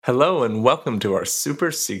Hello and welcome to our super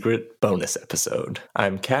secret bonus episode.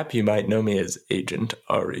 I'm Cap, you might know me as Agent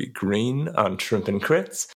Ari Green on Shrimp and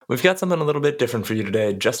Crits. We've got something a little bit different for you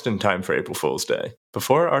today, just in time for April Fool's Day.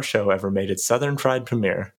 Before our show ever made its Southern Fried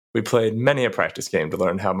premiere, we played many a practice game to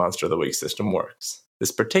learn how Monster of the Week system works.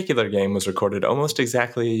 This particular game was recorded almost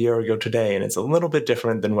exactly a year ago today, and it's a little bit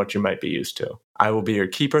different than what you might be used to. I will be your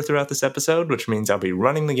keeper throughout this episode, which means I'll be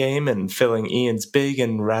running the game and filling Ian's big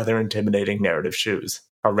and rather intimidating narrative shoes.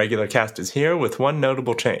 Our regular cast is here with one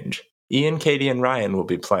notable change. Ian, Katie, and Ryan will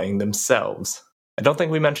be playing themselves. I don't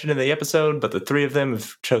think we mentioned in the episode, but the three of them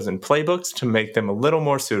have chosen playbooks to make them a little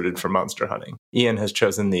more suited for monster hunting. Ian has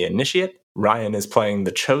chosen the Initiate, Ryan is playing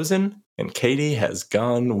the Chosen, and Katie has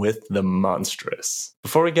gone with the Monstrous.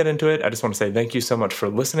 Before we get into it, I just want to say thank you so much for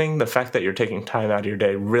listening. The fact that you're taking time out of your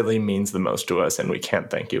day really means the most to us, and we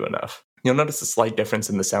can't thank you enough. You'll notice a slight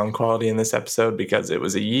difference in the sound quality in this episode because it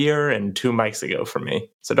was a year and 2 mics ago for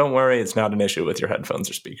me. So don't worry, it's not an issue with your headphones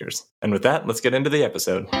or speakers. And with that, let's get into the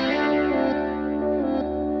episode.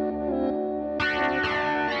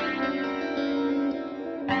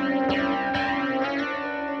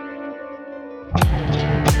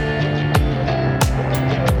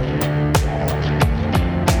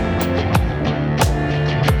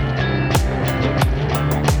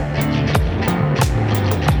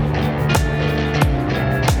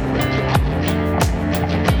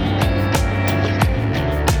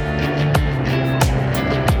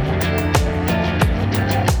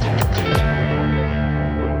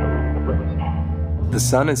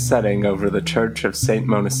 The sun is setting over the church of St.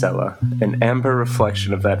 Monacella. An amber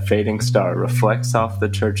reflection of that fading star reflects off the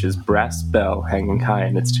church's brass bell hanging high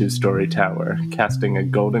in its 2-story tower, casting a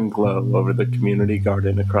golden glow over the community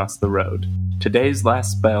garden across the road. Today's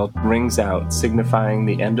last bell rings out, signifying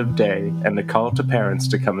the end of day and the call to parents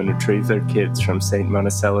to come and retrieve their kids from St.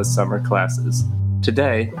 Monacella's summer classes.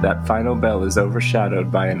 Today, that final bell is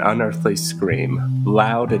overshadowed by an unearthly scream,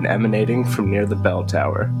 loud and emanating from near the bell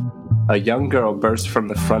tower. A young girl bursts from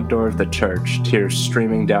the front door of the church, tears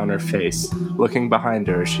streaming down her face, looking behind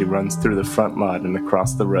her as she runs through the front lot and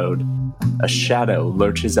across the road. A shadow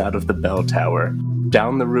lurches out of the bell tower,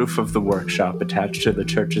 down the roof of the workshop attached to the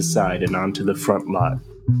church's side and onto the front lot.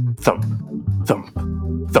 Thump, thump,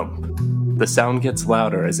 thump. The sound gets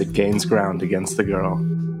louder as it gains ground against the girl.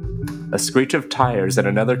 A screech of tires and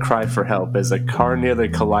another cry for help as a car nearly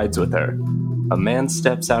collides with her. A man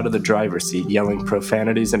steps out of the driver's seat yelling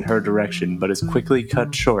profanities in her direction, but is quickly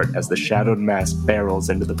cut short as the shadowed mass barrels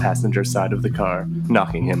into the passenger side of the car,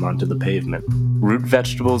 knocking him onto the pavement. Root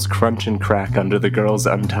vegetables crunch and crack under the girl's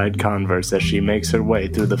untied Converse as she makes her way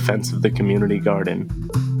through the fence of the community garden.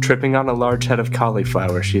 Tripping on a large head of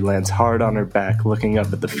cauliflower, she lands hard on her back, looking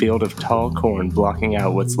up at the field of tall corn blocking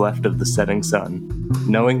out what's left of the setting sun.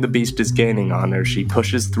 Knowing the beast is gaining on her, she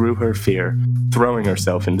pushes through her fear, throwing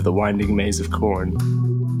herself into the winding maze of corn.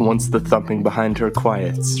 Once the thumping behind her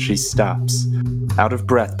quiets, she stops, out of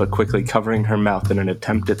breath but quickly covering her mouth in an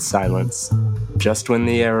attempt at silence. Just when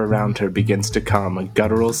the air around her begins to calm, a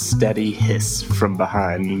guttural, steady hiss from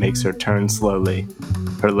behind makes her turn slowly.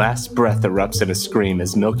 Her last breath erupts in a scream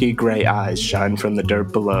as milky gray eyes shine from the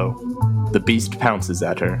dirt below. The beast pounces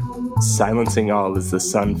at her, silencing all as the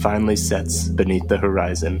sun finally sets beneath the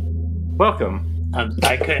horizon. Welcome.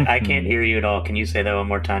 I can't hear you at all. Can you say that one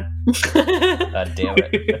more time? God damn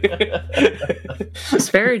it. It's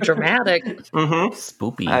very dramatic. Mm-hmm.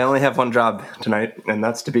 Spoopy. I only have one job tonight, and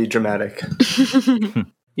that's to be dramatic.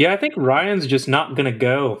 Yeah, I think Ryan's just not going to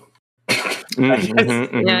go. Yeah,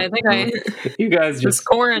 I think You guys this just...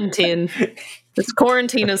 quarantine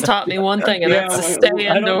has taught me one thing, and that's to stay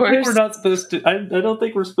I don't think indoors. we're not supposed to... I don't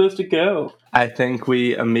think we're supposed to go. I think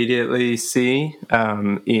we immediately see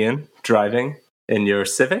Ian driving in your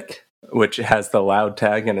Civic, which has the loud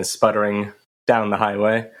tag and is sputtering down the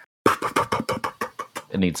highway.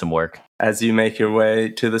 It needs some work. As you make your way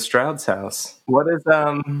to the Stroud's house. What is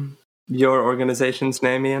your organization's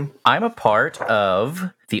name, Ian? I'm a part of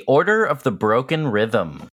the Order of the Broken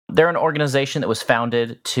Rhythm. They're an organization that was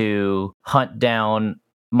founded to hunt down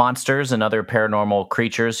monsters and other paranormal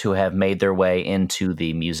creatures who have made their way into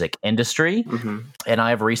the music industry. Mm-hmm. And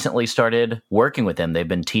I've recently started working with them. They've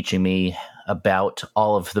been teaching me about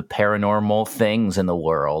all of the paranormal things in the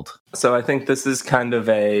world. So I think this is kind of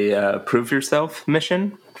a prove yourself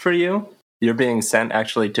mission for you. You're being sent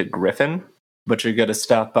actually to Griffin, but you're going to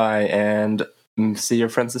stop by and see your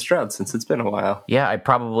friends the Stroud since it's been a while. Yeah, I'd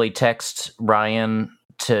probably text Ryan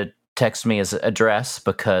to text me his address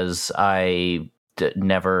because I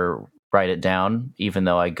never write it down, even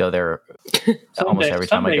though I go there almost every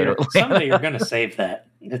time I go to Atlanta. Someday you're going to save that.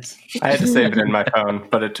 I had to save it in my phone,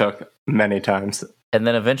 but it took many times. And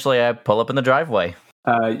then eventually I pull up in the driveway.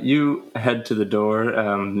 You head to the door.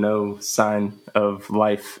 No sign of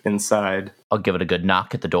life inside. I'll give it a good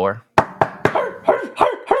knock at the door.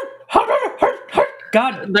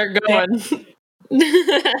 God, They're going.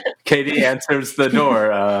 Katie answers the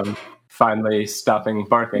door, finally stopping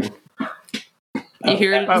barking. You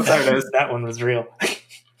hear it? Oh, there it is. that one was real.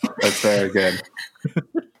 That's very good.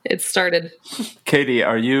 It started. Katie,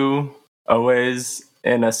 are you always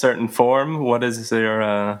in a certain form? What is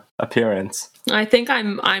your appearance? I think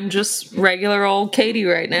I'm just regular old Katie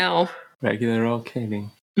right now. Regular old Katie.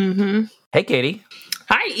 Mm-hmm. Hey, Katie.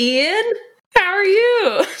 Hi, Ian. How are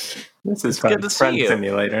you? This is good fun. to see Friend you.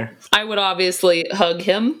 Simulator. I would obviously hug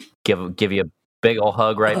him. Give you a big old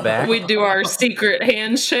hug right back. We'd do our secret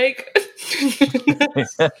handshake.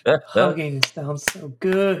 Hugging sounds so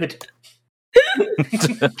good.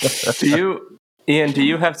 Ian, do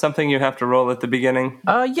you have something you have to roll at the beginning?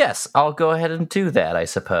 Yes, I'll go ahead and do that, I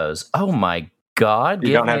suppose. Oh my god, You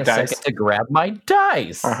give don't me have a dice? second to grab my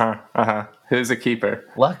dice. Who's a keeper?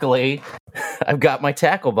 Luckily, I've got my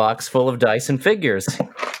tackle box full of dice and figures.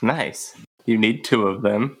 Nice. You need 2 of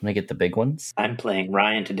them. Let me get the big ones. I'm playing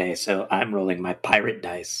Ryan today, so I'm rolling my pirate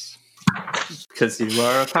dice. Because you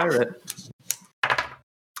are a pirate.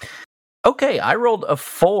 Okay, I rolled a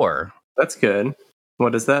 4. That's good.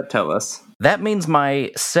 What does that tell us? That means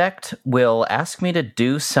my sect will ask me to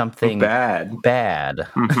do something Bad.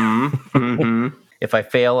 Mm-hmm. If I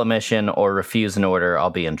fail a mission or refuse an order, I'll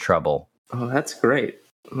be in trouble. Oh, that's great.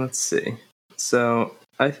 Let's see. So,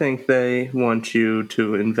 I think they want you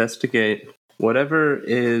to investigate whatever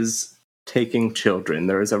is taking children.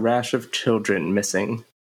 There is a rash of children missing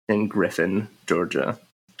in Griffin, Georgia.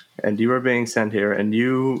 And you are being sent here, and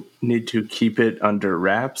you need to keep it under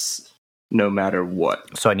wraps no matter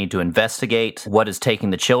what. So I need to investigate what is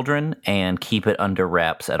taking the children and keep it under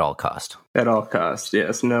wraps at all cost. At all costs,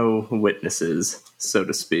 yes. No witnesses, so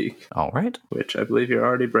to speak. All right. Which I believe you're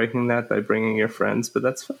already breaking that by bringing your friends, but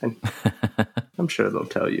that's fine. I'm sure they'll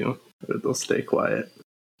tell you, or they'll stay quiet.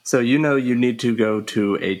 So you know you need to go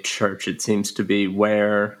to a church. It seems to be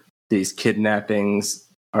where these kidnappings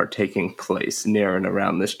are taking place, near and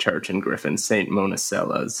around this church in Griffin, St.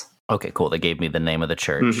 Monicella's. Okay, cool. They gave me the name of the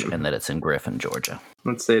church and that it's in Griffin, Georgia.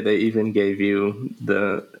 Let's say they even gave you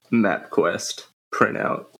the MapQuest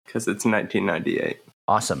printout, because it's 1998.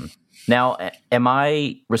 Awesome. Now, am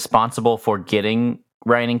I responsible for getting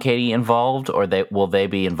Ryan and Katie involved, or will they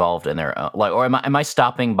be involved in their own? Or am I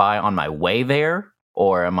stopping by on my way there,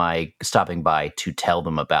 or am I stopping by to tell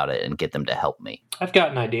them about it and get them to help me? I've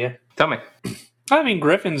got an idea. Tell me. I mean,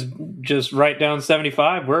 Griffin's just right down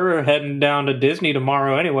 75. We're heading down to Disney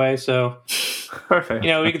tomorrow anyway, so Perfect.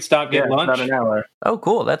 we could stop get lunch. About an hour. Oh,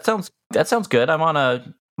 cool. That sounds good. I'm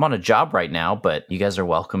on a job right now, but you guys are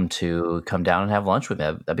welcome to come down and have lunch with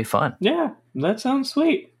me. That'd be fun. Yeah, that sounds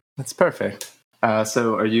sweet. That's perfect.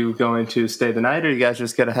 So are you going to stay the night, or you guys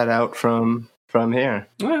just gonna head out from here?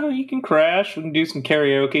 Well, you can crash. We can do some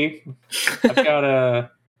karaoke.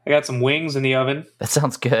 I got some wings in the oven. That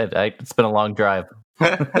sounds good. It's been a long drive.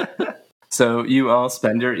 So you all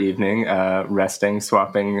spend your evening resting,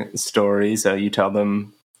 swapping stories. You tell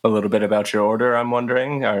them a little bit about your order, I'm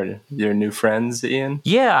wondering. Are your new friends, Ian?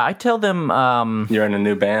 Yeah, I tell them... You're in a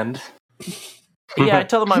new band? Yeah, I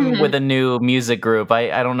tell them I'm with a new music group.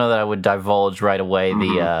 I don't know that I would divulge right away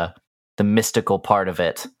the mystical part of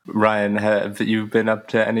it. Ryan, have you been up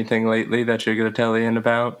to anything lately that you're going to tell Ian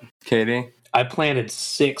about? Katie? I planted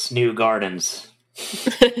 6 new gardens.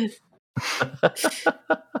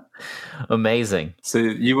 Amazing. So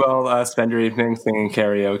you all spend your evening singing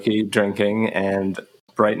karaoke, drinking, and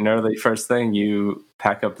bright and early first thing you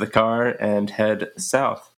pack up the car and head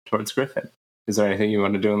south towards Griffin. Is there anything you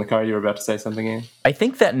want to do in the car? You were about to say something, Ian? I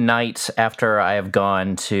think that night after I have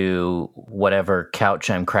gone to whatever couch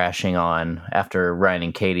I'm crashing on after Ryan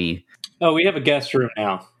and Katie... Oh, we have a guest room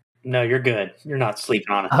now. No, you're good. You're not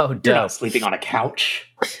sleeping on Oh, You're dope. not sleeping on a couch.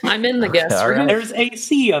 I'm in the guest All room. right. There's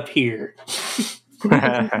AC up here.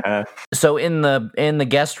 So in the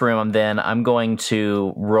guest room, then I'm going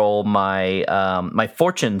to roll my my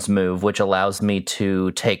fortunes move, which allows me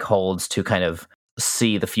to take holds to kind of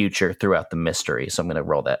see the future throughout the mystery. So I'm going to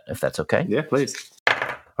roll that, if that's okay. Yeah, please.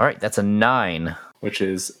 All right, that's a 9. Which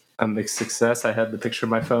is a mixed success. I had the picture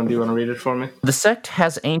of my phone. Do you want to read it for me? The sect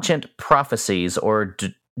has ancient prophecies or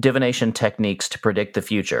divination techniques to predict the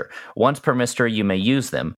future. Once per mystery, you may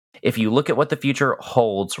use them. If you look at what the future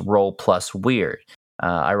holds, roll plus weird.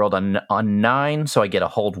 I rolled on 9, so I get a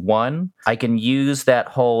hold 1. I can use that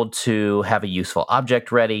hold to have a useful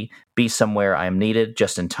object ready, be somewhere I am needed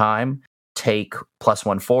just in time, take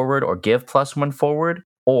 +1 forward or give +1 forward,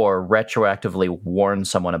 or retroactively warn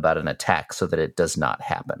someone about an attack so that it does not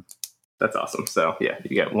happen. That's awesome. So yeah,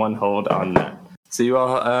 you get 1 hold on that. So you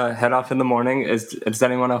all head off in the morning. Does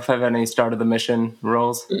anyone else have any start of the mission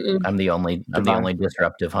rolls? I'm the only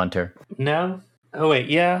disruptive hunter. No. Oh wait,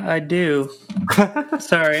 yeah, I do.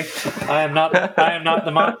 Sorry, I am not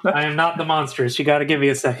the monstrous. You got to give me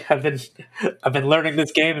a sec. I've been learning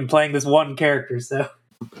this game and playing this one character, so.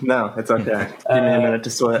 No, it's okay. Give me a minute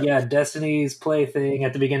to sweat. Yeah, Destiny's plaything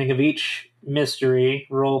at the beginning of each mystery,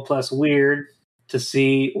 roll plus weird, to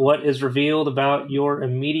see what is revealed about your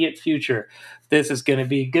immediate future. This is going to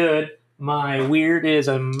be good. My weird is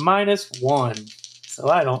a -1, so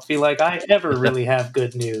I don't feel like I ever really have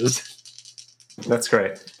good news. That's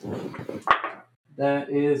great. That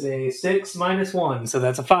is a 6 -1, so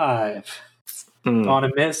that's a 5. On a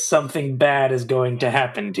miss, something bad is going to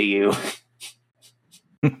happen to you.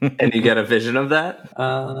 And you get a vision of that?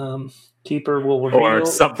 Keeper will reveal... Or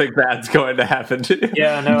something bad's going to happen to you?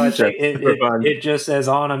 Yeah, no, it just says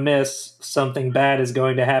on a miss, something bad is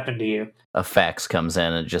going to happen to you. A fax comes in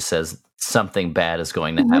and it just says something bad is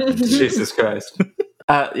going to happen to you. Jesus Christ.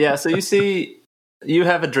 Yeah, so you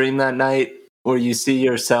have a dream that night where you see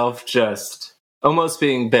yourself just almost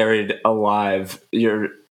being buried alive. You're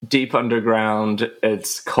deep underground,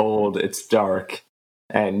 it's cold, it's dark,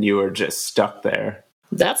 and you are just stuck there.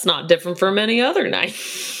 That's not different from any other night.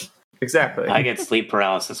 Exactly. I get sleep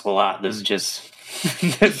paralysis a lot. This is just...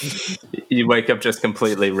 You wake up just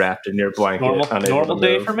completely wrapped in your blanket. Normal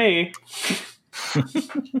day for me.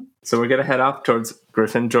 So we're going to head off towards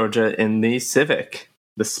Griffin, Georgia in the Civic.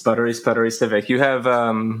 The sputtery Civic. You have...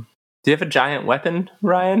 do you have a giant weapon,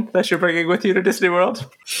 Ryan, that you're bringing with you to Disney World?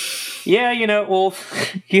 Yeah,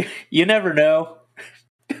 Wolf, you never know.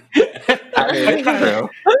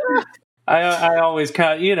 I always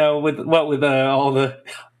kind of, with all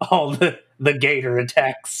the gator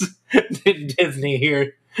attacks in Disney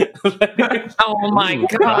here. Oh my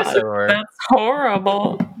god, that's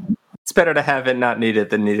horrible. It's better to have it, not need it,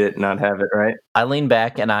 than need it, not have it, right? I lean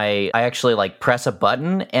back and I actually press a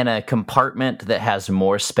button, and a compartment that has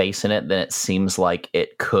more space in it than it seems like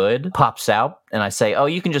it could pops out, and I say, "Oh,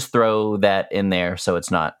 you can just throw that in there so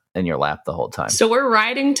it's not in your lap the whole time." So we're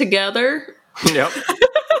riding together? Yep.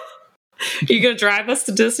 You gonna drive us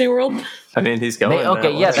to Disney World? I mean, he's going.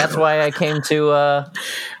 Okay, yeah, that's why I came to.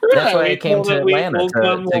 That's why I came to Atlanta.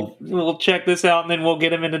 We'll check this out, and then we'll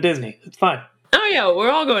get him into Disney. It's fine. Oh yeah,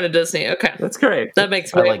 we're all going to Disney. Okay, that's great. That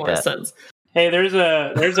makes way more sense. Hey, there's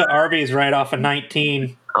a Arby's right off of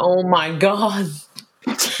 19. Oh my god!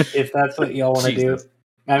 If that's what y'all want to do.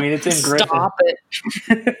 I mean, it's in Griffin. Stop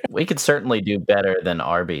it. We could certainly do better than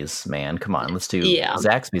Arby's, man. Come on, let's do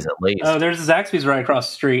Zaxby's at least. Oh, there's a Zaxby's right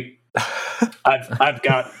across the street. I've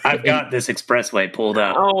got this expressway pulled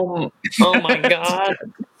out. Oh my god.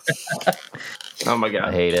 Oh my god.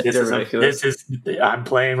 I hate it. I'm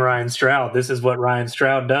playing Ryan Stroud. This is what Ryan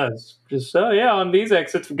Stroud does. Just on these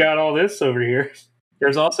exits we got all this over here.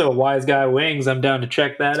 There's also a Wise Guy Wings. I'm down to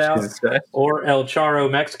check that out. Or El Charro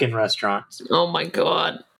Mexican restaurant. Oh my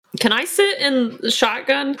god. Can I sit in the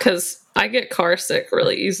shotgun? Because I get car sick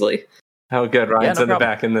really easily. Oh, good. Ryan's in the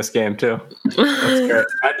back in this game, too. That's great.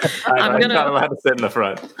 I'm not allowed to sit in the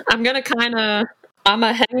front. I'm going to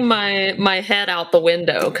hang my head out the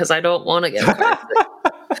window because I don't want to get car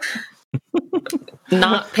sick.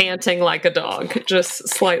 Not panting like a dog, just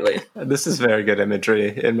slightly. This is very good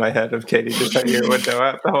imagery in my head of Katie just hanging your window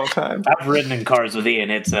out the whole time. I've ridden in cars with Ian.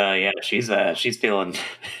 It's she's feeling.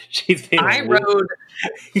 I rode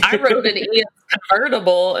in Ian's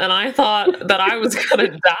convertible, and I thought that I was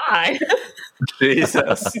gonna die.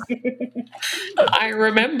 Jesus. I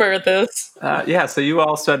remember this. So you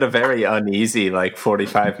all spent a very uneasy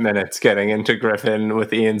 45 minutes getting into Griffin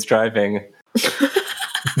with Ian's driving.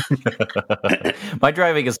 My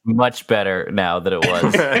driving is much better now than it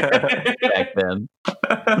was back then.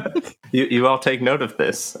 You all take note of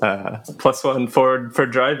this. +1 for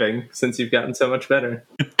driving, since you've gotten so much better.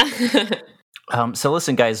 So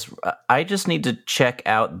listen, guys, I just need to check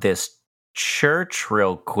out this church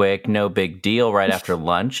real quick. No big deal. Right after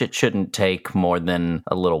lunch. It shouldn't take more than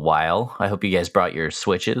a little while. I hope you guys brought your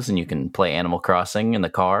Switches and you can play Animal Crossing in the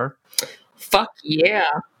car. Fuck yeah.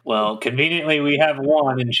 Well, conveniently, we have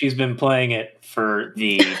one, and she's been playing it for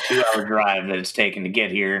the 2-hour drive that it's taken to get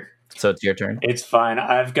here. So it's your turn? It's fine.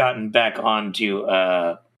 I've gotten back onto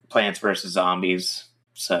Plants vs. Zombies,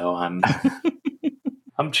 so I'm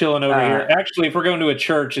chilling over here. Actually, if we're going to a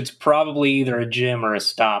church, it's probably either a gym or a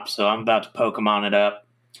stop, so I'm about to Pokemon it up.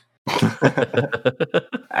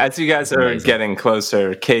 As you guys are getting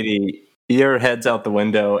closer, Katie, your head's out the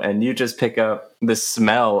window and you just pick up the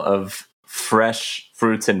smell of fresh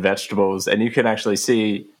fruits and vegetables, and you can actually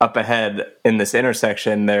see up ahead in this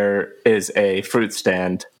intersection there is a fruit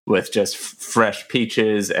stand with just fresh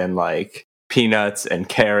peaches and like peanuts and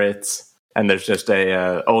carrots, and there's just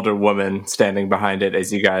a older woman standing behind it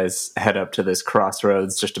as you guys head up to this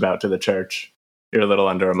crossroads just about to the church. You're a little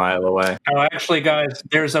under a mile away. Oh, actually, guys,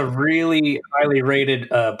 there's a really highly rated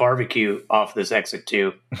barbecue off this exit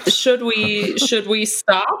too. Should we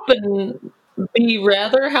stop and be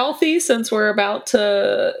rather healthy since we're about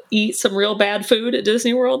to eat some real bad food at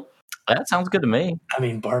Disney World? That sounds good to me. I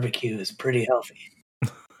mean, barbecue is pretty healthy.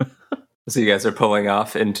 So you guys are pulling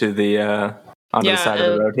off into the onto the side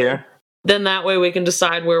of the road here. Then that way we can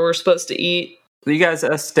decide where we're supposed to eat. You guys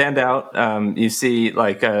stand out. You see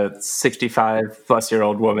like a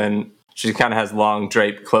 65-plus-year-old woman. She kind of has long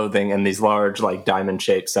draped clothing and these large like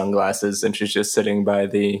diamond-shaped sunglasses, and she's just sitting by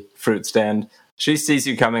the fruit stand. She sees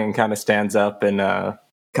you coming and kind of stands up and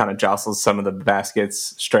kind of jostles some of the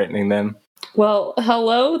baskets, straightening them. Well,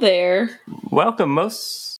 hello there. Welcome.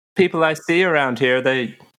 Most people I see around here,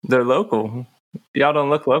 they're local. Y'all don't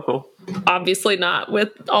look local. Obviously not with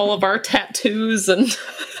all of our tattoos and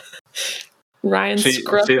Ryan's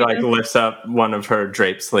scruff. She like lifts up one of her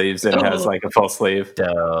drape sleeves and has like a full sleeve.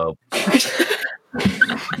 Dope.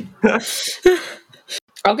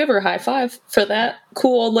 I'll give her a high five for that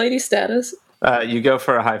cool old lady status. You go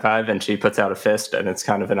for a high five and she puts out a fist, and it's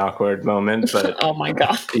kind of an awkward moment, but oh my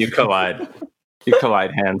god. You collide. You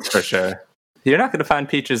collide hands for sure. You're not going to find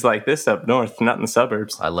peaches like this up north, not in the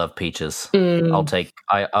suburbs. I love peaches.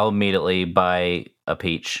 I'll immediately buy a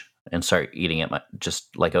peach and start eating it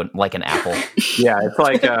just like an apple. Yeah,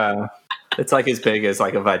 it's like as big as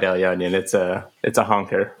like a Vidalia onion. It's a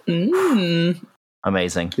honker.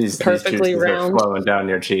 Amazing. These Perfectly juices round. are flowing down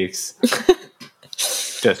your cheeks.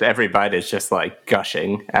 Just every bite is just like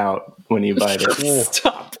gushing out when you bite it.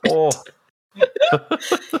 Stop. Oh.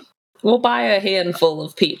 We'll buy a handful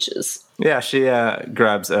of peaches. Yeah, she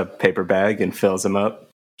grabs a paper bag and fills them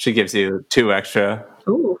up. She gives you 2 extra.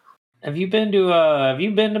 Ooh. Have you been to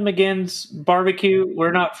McGinn's barbecue?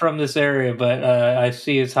 We're not from this area, but I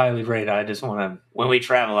see it's highly rated. I just want to, when we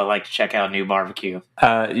travel, I like to check out new barbecue.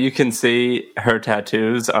 You can see her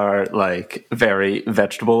tattoos are like very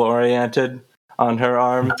vegetable oriented on her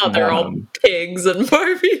arm. Oh, they're all pigs and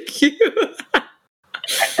barbecue.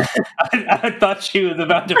 I thought she was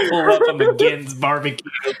about to pull up a McGinn's barbecue.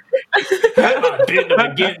 I've been to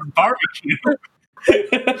McGinn's barbecue.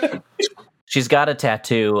 She's got a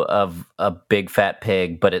tattoo of a big fat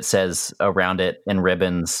pig, but it says around it in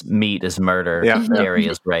ribbons, meat is murder, dairy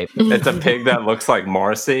is rape. It's a pig that looks like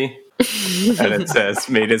Morrissey, and it says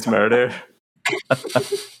meat is murder.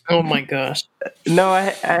 Oh my gosh. No,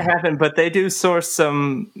 I haven't, but they do source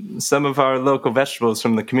some of our local vegetables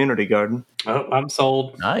from the community garden. Oh, I'm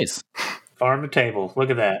sold. Nice. Farm to table. Look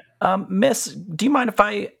at that. Miss, do you mind if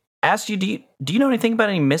I ask you, do you know anything about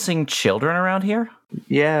any missing children around here?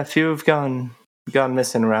 Yeah, a few have gone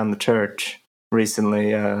missing around the church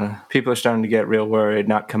recently. People are starting to get real worried,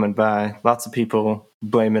 not coming by. Lots of people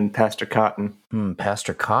blaming Pastor Cotton.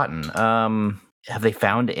 Pastor Cotton. Have they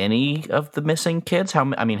found any of the missing kids? How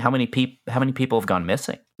many people have gone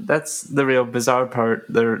missing? That's the real bizarre part.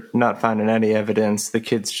 They're not finding any evidence. The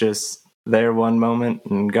kid's just there one moment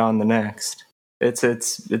and gone the next. It's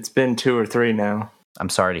been 2 or 3 now. I'm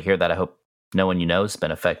sorry to hear that. I hope no one you know has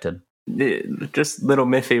been affected. Just little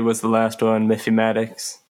Miffy was the last one, Miffy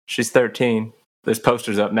Maddox. She's 13. There's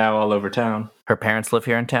posters up now all over town. Her parents live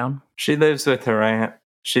here in town? She lives with her aunt.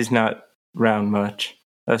 She's not around much.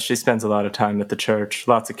 She spends a lot of time at the church.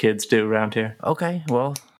 Lots of kids do around here. Okay,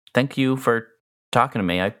 well, thank you for talking to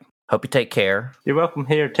me. I hope you take care. You're welcome.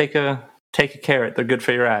 Here, take a carrot. They're good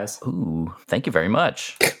for your eyes. Ooh, thank you very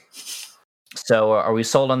much. So, are we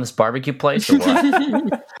sold on this barbecue place or what? I mean,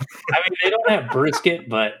 they don't have brisket,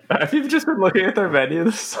 but Have you just been looking at their menu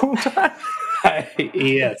this whole time?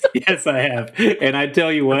 yes, I have. And I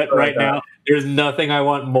tell you what, right now, there's nothing I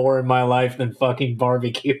want more in my life than fucking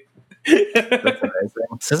barbecue. That's amazing.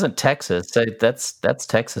 This isn't Texas. That's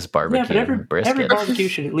Texas barbecue. Yeah, but brisket. every barbecue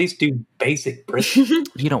should at least do basic brisket.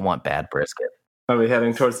 You don't want bad brisket. Are we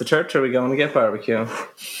heading towards the church, or are we going to get barbecue?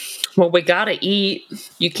 Well, we gotta eat.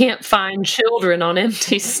 You can't find children on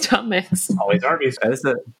empty stomachs. Always Arby's. That is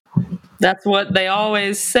it. That's what they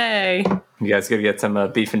always say. You guys gonna get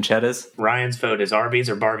some beef and cheddars? Ryan's vote is Arby's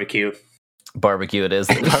or barbecue. Barbecue it is.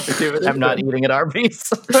 Barbecue it is. I'm not eating at Arby's.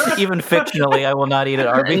 Even fictionally, I will not eat at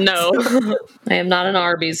Arby's. No, I am not an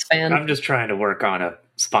Arby's fan. I'm just trying to work on a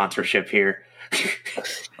sponsorship here.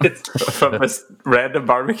 It's From this random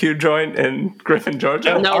barbecue joint in Griffin,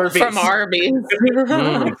 Georgia? No, Arby's. from Arby's.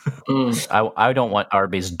 I don't want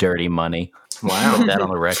Arby's dirty money. Wow. Put that on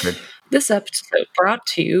the record. This episode brought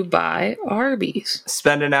to you by Arby's.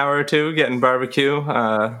 Spend an hour or two getting barbecue,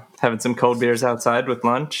 having some cold beers outside with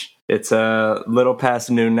lunch. It's a little past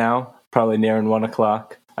noon now, probably nearing 1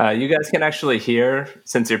 o'clock. You guys can actually hear,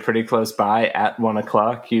 since you're pretty close by, at 1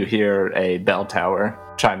 o'clock, you hear a bell tower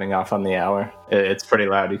chiming off on the hour. It's pretty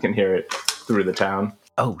loud. You can hear it through the town.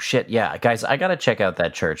 Oh, shit. Yeah, guys, I got to check out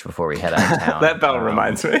that church before we head out of town. That bell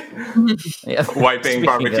reminds me. Yeah. Wiping Speaking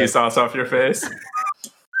barbecue of- sauce off your face.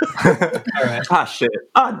 all right. Ah, shit.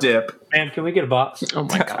 Ah, dip. Man, can we get a box? Oh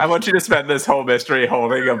my god. I want you to spend this whole mystery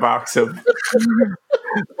holding a box of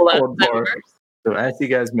old pork. So as you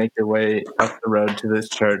guys make your way up the road to this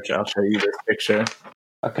church, I'll show you this picture.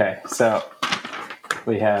 Okay, so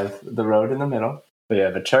we have the road in the middle. We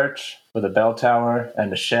have a church with a bell tower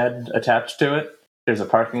and a shed attached to it. There's a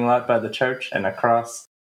parking lot by the church, and across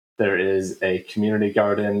there is a community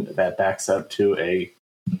garden that backs up to a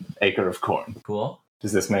acre of corn. Cool.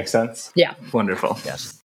 Does this make sense? Yeah. Wonderful.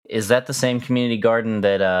 Yes. Is that the same community garden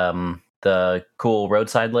that the cool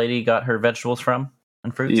roadside lady got her vegetables from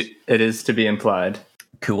and fruits? It is to be implied.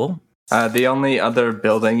 Cool. The only other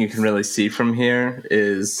building you can really see from here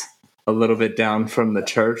is a little bit down from the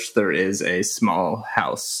church. There is a small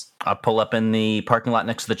house. I'll pull up in the parking lot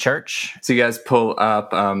next to the church. So you guys pull up.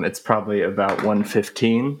 It's probably about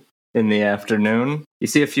 1:15 in the afternoon. You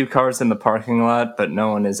see a few cars in the parking lot, but no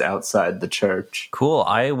one is outside the church. Cool.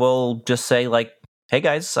 I will just say, like, hey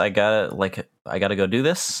guys, I gotta go do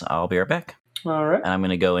this. I'll be right back. All right. And I'm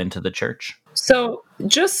gonna go into the church. So,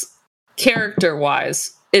 just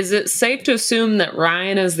character-wise, is it safe to assume that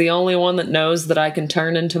Ryan is the only one that knows that I can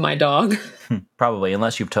turn into my dog? Probably,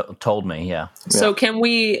 unless you've told me. Yeah. So can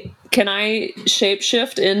I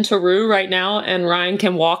shapeshift into Rue right now and Ryan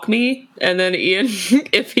can walk me? And then Ian,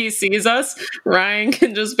 if he sees us, Ryan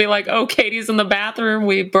can just be like, oh, Katie's in the bathroom.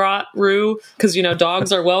 We brought Rue. Because,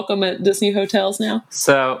 dogs are welcome at Disney hotels now.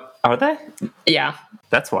 So are they? Yeah.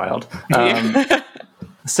 That's wild.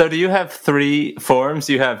 So do you have 3 forms?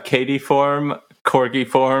 You have Katie form, Corgi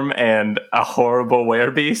form, and a horrible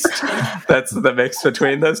werebeast? That's the mix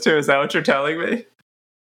between those two? Is that what you're telling me?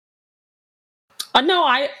 No,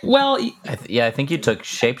 I think you took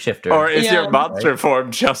shapeshifter. Or is Yeah. your monster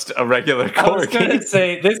form just a regular I was going Corgi? to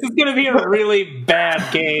say, this is going to be a really bad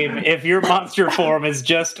game if your monster form is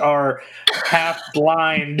just our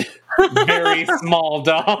half-blind, very small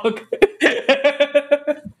dog.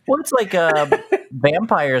 Well, it's like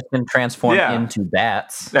vampires can transform Yeah. into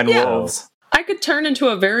bats. And Yeah. wolves. I could turn into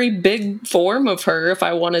a very big form of her if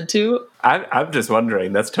I wanted to. I'm just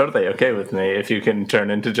wondering, that's totally okay with me if you can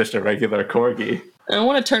turn into just a regular Corgi. I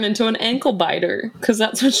want to turn into an ankle biter because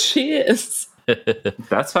that's what she is.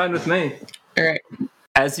 That's fine with me. All right.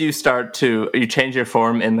 As you you change your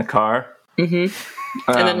form in the car.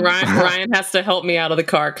 Mm-hmm. And then Ryan has to help me out of the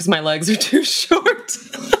car because my legs are too short.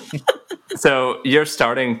 So you're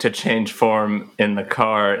starting to change form in the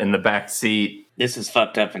car, in the back seat. This is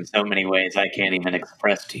fucked up in so many ways I can't even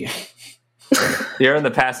express to you. You're in the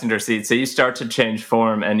passenger seat, so you start to change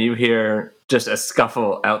form, and you hear just a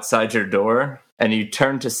scuffle outside your door, and you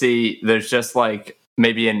turn to see there's just like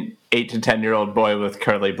maybe an 8 to 10-year-old boy with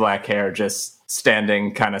curly black hair just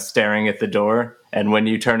standing, kind of staring at the door. And when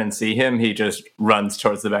you turn and see him, he just runs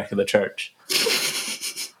towards the back of the church.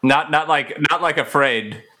 Not like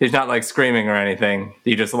afraid. He's not like screaming or anything.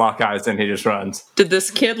 He just lock eyes and he just runs. Did this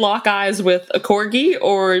kid lock eyes with a corgi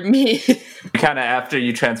or me? Kind of after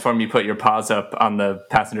you transform, you put your paws up on the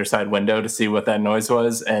passenger side window to see what that noise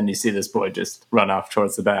was, and you see this boy just run off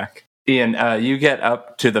towards the back. Ian, you get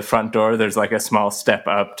up to the front door. There's like a small step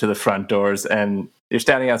up to the front doors, and you're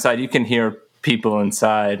standing outside. You can hear people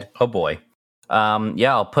inside. Oh boy.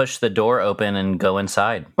 I'll push the door open and go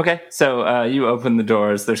inside. Okay, so you open the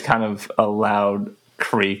doors. There's kind of a loud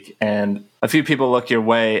creak, and a few people look your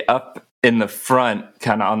way. Up in the front,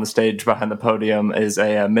 kind of on the stage behind the podium, is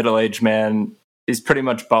a middle-aged man. He's pretty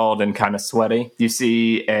much bald and kind of sweaty. You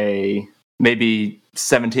see a maybe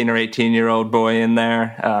 17 or 18-year-old boy in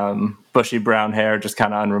there, bushy brown hair, just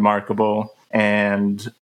kind of unremarkable,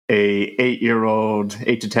 and a 8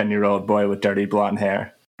 to 10-year-old boy with dirty blonde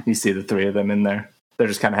hair. You see the 3 of them in there. They're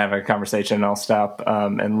just kind of having a conversation, and I'll stop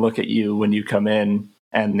and look at you when you come in,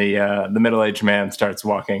 and the middle-aged man starts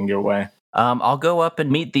walking your way. I'll go up and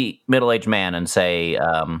meet the middle-aged man and say,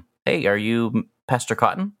 hey, are you Pastor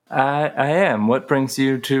Cotton? I am. What brings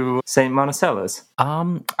you to St. Monticello's?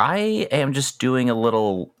 I am just doing a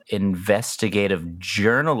little investigative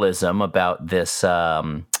journalism about this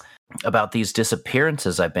about these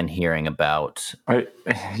disappearances I've been hearing about. Are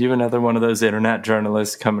you another one of those internet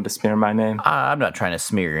journalists coming to smear my name? I'm not trying to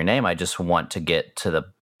smear your name. I just want to get to the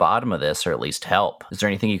bottom of this, or at least help. Is there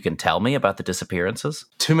anything you can tell me about the disappearances?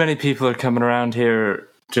 Too many people are coming around here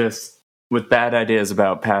just with bad ideas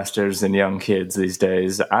about pastors and young kids these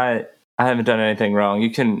days. I haven't done anything wrong. You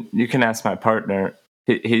can ask my partner.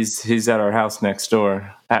 He's at our house next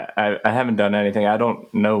door. I haven't done anything. I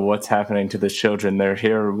don't know what's happening to the children. They're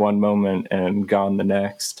here one moment and gone the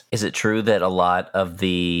next. Is it true that a lot of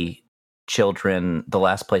the children, the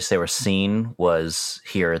last place they were seen was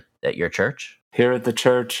here at your church? Here at the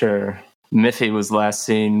church, or Miffy was last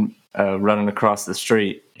seen running across the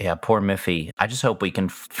street. Yeah, poor Miffy. I just hope we can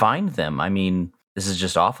find them. I mean, this is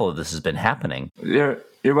just awful that this has been happening. You're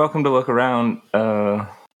welcome to look around.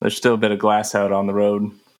 There's still a bit of glass out on the road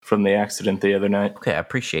from the accident the other night. Okay, I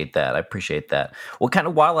appreciate that. Well, kind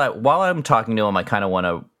of while I'm talking to him, I kind of want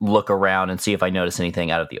to look around and see if I notice anything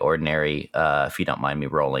out of the ordinary. If you don't mind me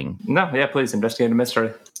rolling. No, yeah, please investigate a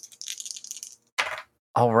mystery.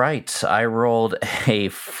 All right, I rolled a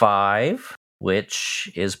 5,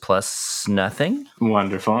 which is plus nothing.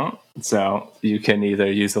 Wonderful. So you can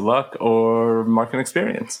either use a luck or mark an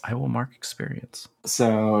experience. I will mark experience.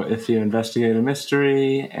 So if you investigate a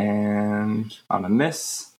mystery and on a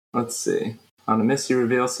miss, let's see. On a miss, you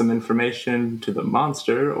reveal some information to the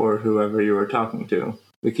monster or whoever you are talking to.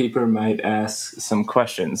 The keeper might ask some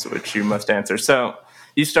questions, which you must answer. So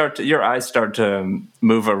your eyes start to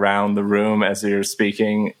move around the room as you're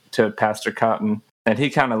speaking to Pastor Cotton, and he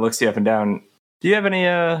kind of looks you up and down. Do you have any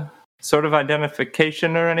sort of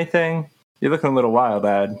identification or anything? You're looking a little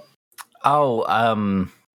wild-eyed. Oh,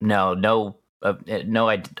 no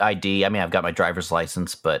ID. I mean, I've got my driver's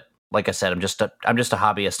license, but like I said, I'm just a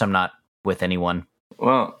hobbyist. I'm not with anyone.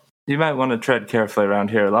 Well, you might want to tread carefully around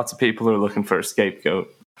here. Lots of people are looking for a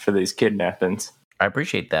scapegoat for these kidnappings. I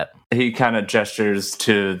appreciate that. He kind of gestures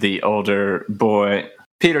to the older boy.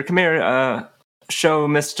 Peter, come here. Show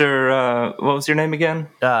Mr. What was your name again?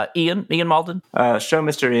 Ian Malden. Show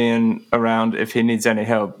Mr. Ian around. If he needs any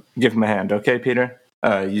help, give him a hand. Okay, Peter?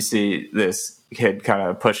 You see this kid kind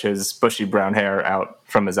of push his bushy brown hair out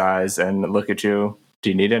from his eyes and look at you.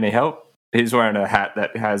 Do you need any help? He's wearing a hat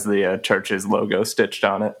that has the church's logo stitched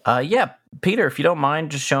on it. Yeah, Peter, if you don't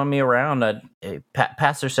mind just showing me around.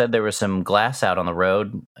 Pastor said there was some glass out on the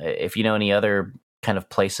road. If you know any other kind of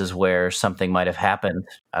places where something might have happened,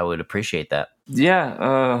 I would appreciate that.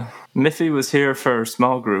 Yeah, Miffy was here for a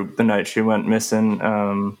small group the night she went missing.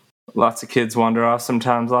 Lots of kids wander off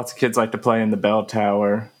sometimes. Lots of kids like to play in the bell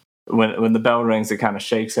tower. When the bell rings, it kind of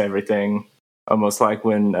shakes everything, almost like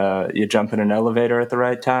when you jump in an elevator at the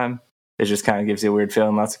right time. It just kind of gives you a weird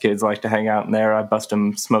feeling. Lots of kids like to hang out in there. I bust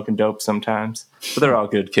them smoking dope sometimes, but they're all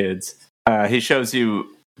good kids. He shows you,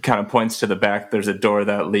 kind of points to the back. There's a door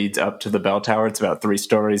that leads up to the bell tower. It's about 3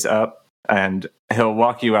 stories up. And he'll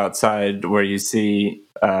walk you outside where you see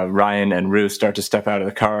Ryan and Rue start to step out of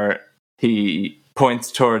the car. He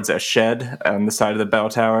points towards a shed on the side of the bell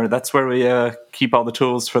tower. That's where we keep all the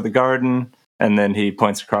tools for the garden. And then he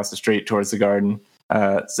points across the street towards the garden.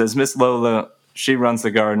 Says, Miss Lola, she runs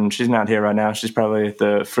the garden. She's not here right now. She's probably at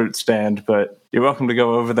the fruit stand, but you're welcome to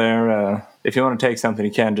go over there. If you want to take something,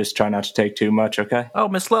 you can. Just try not to take too much, okay? Oh,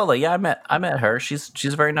 Miss Lola, yeah, I met her. She's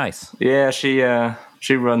very nice. Yeah,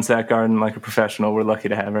 she runs that garden like a professional. We're lucky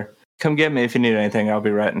to have her. Come get me if you need anything. I'll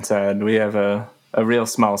be right inside. We have a real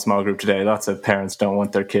small group today. Lots of parents don't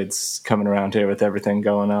want their kids coming around here with everything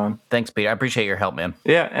going on. Thanks, Peter. I appreciate your help, man.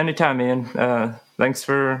 Yeah, anytime, Ian. Thanks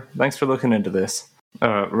for looking into this.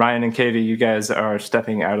 Ryan and Katie, you guys are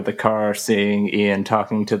stepping out of the car, seeing Ian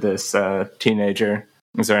talking to this teenager.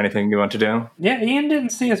 Is there anything you want to do? Yeah, Ian didn't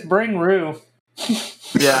see us bring Rue.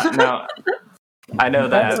 Yeah, no. I know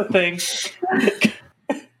that. That's a thing.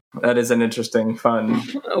 That is an interesting, fun.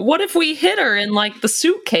 What if we hid her in like the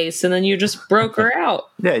suitcase and then you just broke her out?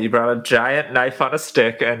 Yeah, you brought a giant knife on a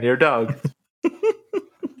stick and your dog.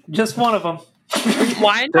 Just one of them.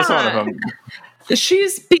 Why not? Just one of them.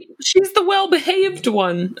 She's the well-behaved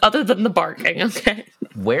one, other than the barking, okay?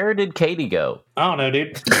 Where did Katie go? I don't know,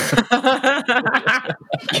 dude.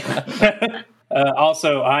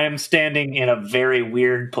 Also, I am standing in a very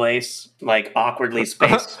weird place, like awkwardly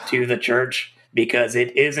spaced to the church, because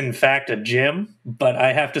it is in fact a gym, but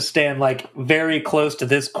I have to stand like very close to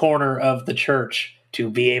this corner of the church to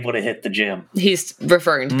be able to hit the gym. He's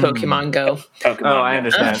referring to Pokemon Go. Pokemon Oh, I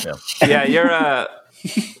understand. Yeah,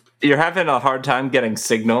 you're having a hard time getting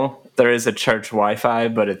signal. There is a church Wi-Fi,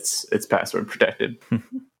 but it's password protected.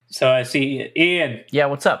 So I see Ian. Yeah,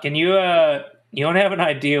 what's up? Can you You don't have an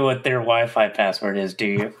idea what their Wi-Fi password is, do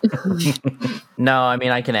you? No, I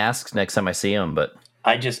mean, I can ask next time I see him, but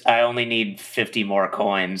I only need 50 more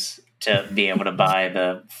coins to be able to buy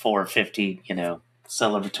the 450,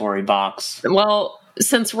 celebratory box. Well,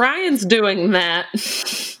 since Ryan's doing that,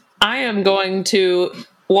 I am going to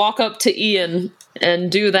walk up to Ian and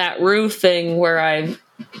do that Rue thing where I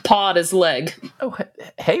pawed his leg. oh,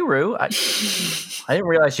 hey, Rue, I didn't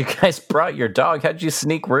realize you guys brought your dog. How'd you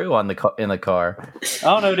sneak Rue in the car?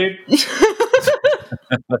 Oh no, dude.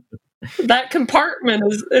 That compartment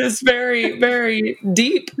is very, very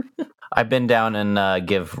deep. I've been down and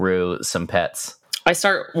give Rue some pets. I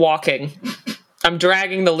start walking. I'm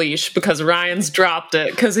dragging the leash because Ryan's dropped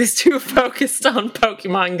it because he's too focused on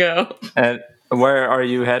Pokemon Go. And where are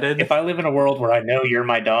you headed? If I live in a world where I know you're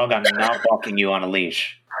my dog, I'm not walking you on a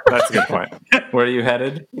leash. That's a good point. Where are you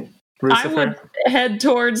headed, Lucifer? I would head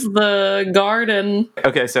towards the garden.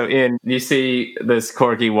 Okay, so Ian, you see this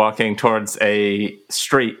corgi walking towards a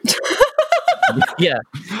street. Yeah,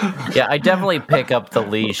 I definitely pick up the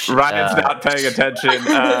leash. Ryan's not paying attention.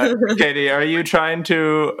 Katie, are you trying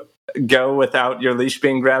to go without your leash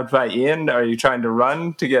being grabbed by Ian? Are you trying to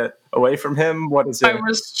run to get away from him? What is it? I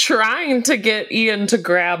was trying to get Ian to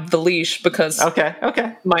grab the leash because Okay.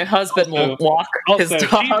 my husband won't walk his Also,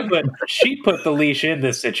 dog. she put the leash in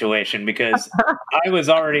this situation because I was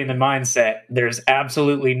already in the mindset there's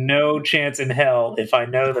absolutely no chance in hell if I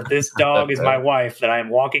know that this dog is my wife that I'm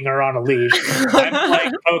walking her on a leash. I'm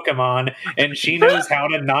playing Pokemon and she knows how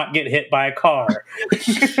to not get hit by a car.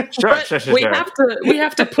 Sure. We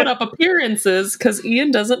have to put up appearances because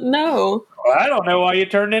Ian doesn't know. Well, I don't know why you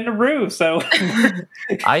turned into Rue, so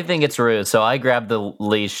I think it's Rue, so I grab the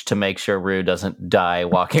leash to make sure Rue doesn't die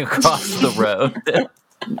walking across the road.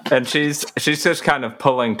 And she's just kind of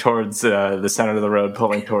pulling towards the center of the road,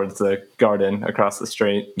 pulling towards the garden across the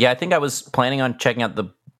street. Yeah, I think I was planning on checking out the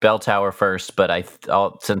bell tower first, but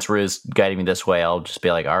since Rue's guiding me this way, I'll just be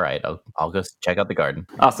like, all right, I'll go check out the garden.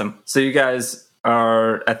 Awesome. So you guys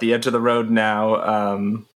are at the edge of the road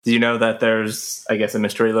now. Do you know that there's, I guess, a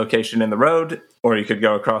mystery location in the road, or you could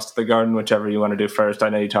go across to the garden, whichever you want to do first? I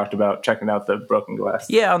know you talked about checking out the broken glass.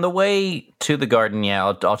 Yeah, on the way to the garden,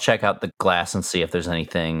 I'll check out the glass and see if there's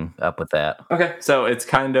anything up with that. Okay, so it's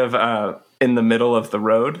kind of in the middle of the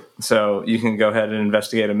road, so you can go ahead and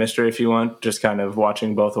investigate a mystery if you want, just kind of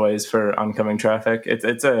watching both ways for oncoming traffic.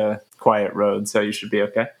 It's a quiet road, so you should be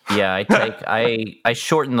okay. Yeah, I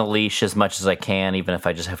shorten the leash as much as I can, even if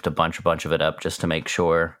I just have to bunch a bunch of it up just to make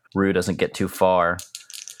sure Rue doesn't get too far.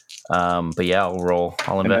 But yeah,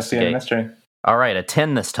 I'll investigate. A mystery. All right, a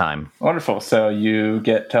 10 this time. Wonderful. So you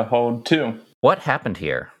get to hold 2. What happened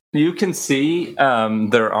here? You can see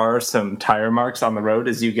there are some tire marks on the road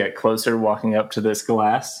as you get closer walking up to this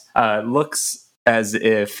glass. It looks as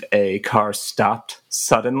if a car stopped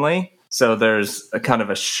suddenly. So there's a kind of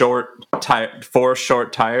a four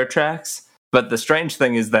short tire tracks. But the strange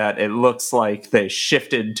thing is that it looks like they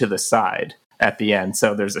shifted to the side at the end.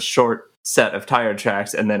 So there's a short set of tire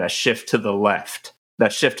tracks and then a shift to the left.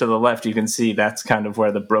 That shift to the left, you can see that's kind of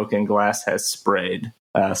where the broken glass has sprayed.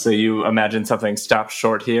 So you imagine something stopped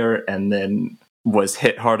short here and then was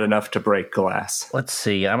hit hard enough to break glass. Let's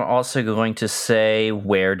see. I'm also going to say,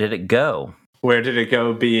 where did it go? Where did it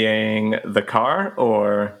go being the car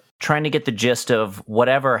or... Trying to get the gist of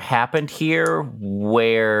whatever happened here,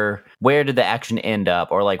 where did the action end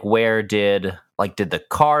up? Or where did the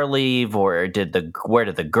car leave, or where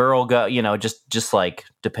did the girl go? Just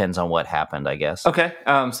depends on what happened, I guess. Okay,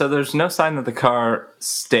 so there's no sign that the car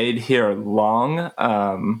stayed here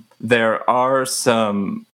long. There are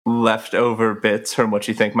some leftover bits from what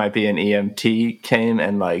you think might be an EMT came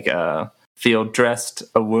and field dressed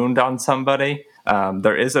a wound on somebody.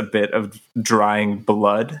 There is a bit of drying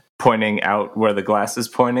blood pointing out where the glass is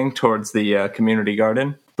pointing towards the community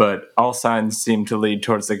garden, but all signs seem to lead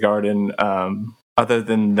towards the garden. Other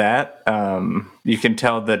than that, you can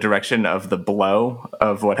tell the direction of the blow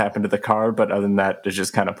of what happened to the car, but other than that, it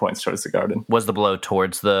just kind of points towards the garden. Was the blow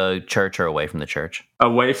towards the church or away from the church?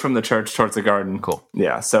 Away from the church towards the garden. Cool.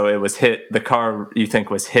 Yeah, so it was hit, the car you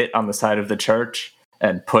think was hit on the side of the church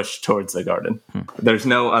and pushed towards the garden. There's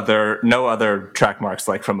no other track marks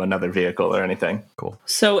from another vehicle or anything. Cool.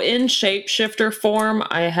 So in shapeshifter form,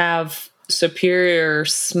 I have superior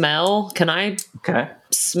smell. Can I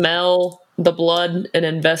smell the blood and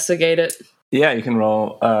investigate it? Yeah, you can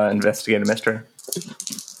roll investigate a mystery.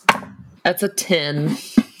 That's a 10.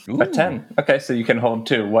 Ooh. A 10. Okay, so you can hold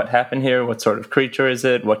 2. What happened here? What sort of creature is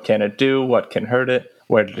it? What can it do? What can hurt it?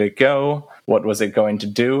 Where did it go? what was it going to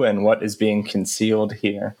do and what is being concealed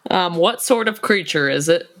here. What sort of creature is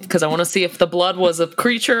it? Because I want to see if the blood was a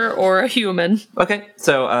creature or a human. Okay,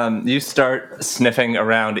 so you start sniffing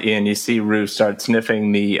around, Ian. You see Rue start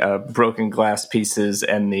sniffing the broken glass pieces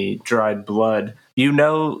and the dried blood. You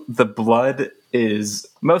know the blood is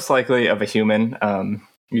most likely of a human.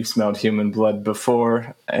 You've smelled human blood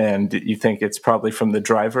before, and you think it's probably from the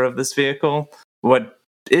driver of this vehicle. What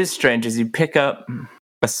is strange is you pick up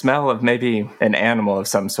a smell of maybe an animal of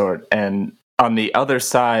some sort, and on the other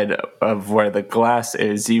side of where the glass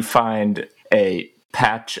is, you find a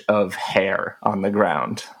patch of hair on the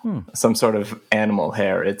ground. Some sort of animal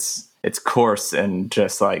hair. It's coarse and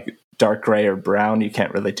just like dark gray or brown. You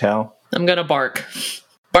can't really tell. I'm gonna bark.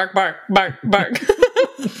 Bark, bark, bark, bark.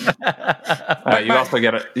 You also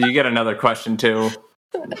get another question too.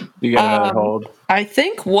 You get another hold. I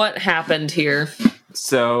think what happened here.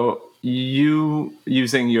 So you,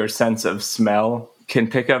 using your sense of smell, can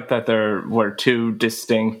pick up that there were two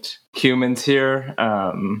distinct humans here,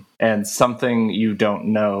 and something you don't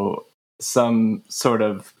know, some sort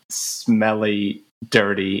of smelly,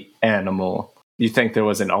 dirty animal. You think there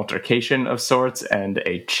was an altercation of sorts and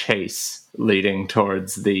a chase leading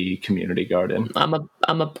towards the community garden. I'm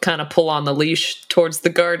a kind of pull on the leash towards the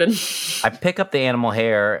garden. I pick up the animal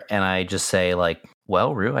hair and I just say, like,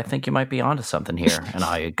 well, Rue, I think you might be onto something here. And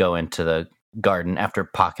I go into the garden after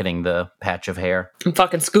pocketing the patch of hair. I'm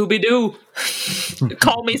fucking Scooby-Doo.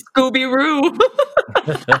 Call me Scooby-Roo.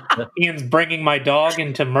 Ian's bringing my dog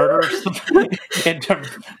into murder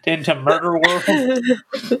into murder world.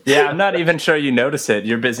 Yeah, I'm not even sure you notice it.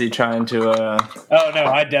 You're busy trying to... Oh, no,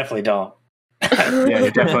 I definitely don't. Yeah,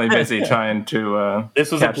 you're definitely busy trying to...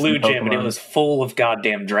 This was a blue gym, and it was full of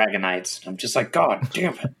goddamn Dragonites. I'm just like, God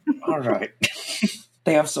damn it. All right.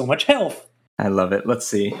 They have so much health. I love it. Let's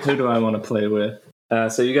see. Who do I want to play with?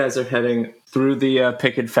 So you guys are heading through the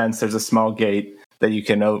picket fence. There's a small gate that you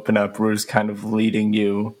can open up. Rue's kind of leading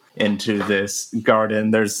you into this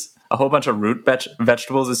garden. There's a whole bunch of root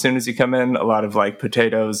vegetables as soon as you come in. A lot of like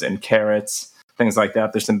potatoes and carrots, things like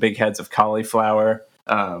that. There's some big heads of cauliflower.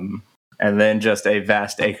 And then just a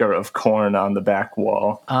vast acre of corn on the back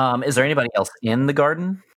wall. Is there anybody else in the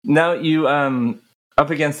garden? No, you... Up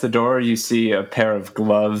against the door, you see a pair of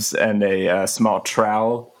gloves and a small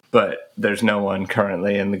trowel, but there's no one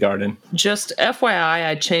currently in the garden. Just FYI,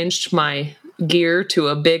 I changed my gear to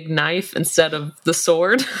a big knife instead of the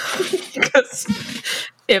sword. Because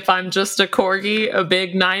if I'm just a corgi, a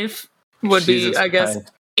big knife would Jesus be, I guess,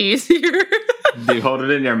 Christ. easier. Do you hold it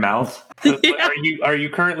in your mouth? Yeah. Are you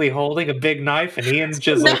currently holding a big knife and Ian's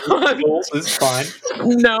just like, No. it's fine.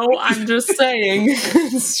 No, I'm just saying.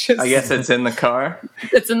 It's just, I guess it's in the car.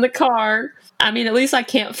 it's in the car. I mean, at least I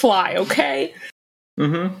can't fly, okay?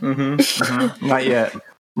 Not yet.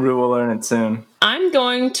 Rue will learn it soon. I'm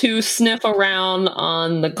going to sniff around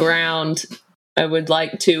on the ground. I would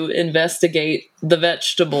like to investigate the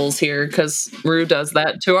vegetables here because Rue does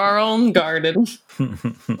that to our own garden.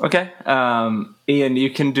 Okay. Ian, you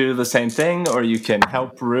can do the same thing, or you can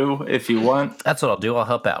help Rue if you want. That's what I'll do. I'll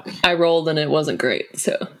help out. I rolled and it wasn't great,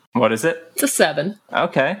 so What is it? it's a 7.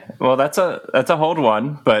 Okay. Well, that's a hold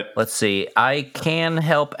one, but Let's see. I can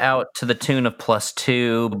help out to the tune of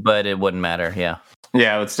 +2, but it wouldn't matter. Yeah.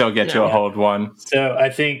 yeah, it would still get you a Yeah. hold one. So I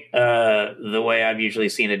think the way I've usually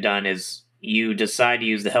seen it done is you decide to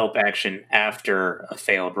use the help action after a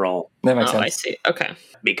failed roll, That makes Oh, I sense. see. Okay.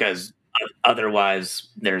 because otherwise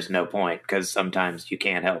there's no point, because sometimes you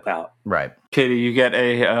can't help out. Right. Katie, you get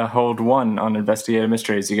a hold one on Investigative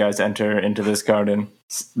Mysteries. You guys enter into this garden.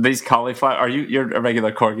 These cauliflower, you're a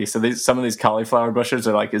regular corgi, so some of these cauliflower bushes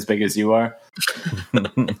are like as big as you are.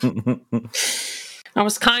 I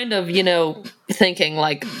was kind of, thinking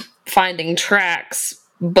like finding tracks,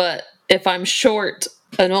 but if I'm short,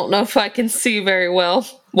 I don't know if I can see very well.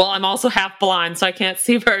 Well, I'm also half blind, so I can't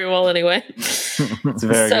see very well anyway. It's a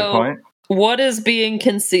very good point. What is being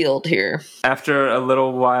concealed here? After a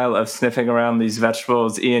little while of sniffing around these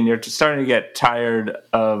vegetables, Ian, you're starting to get tired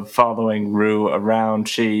of following Rue around.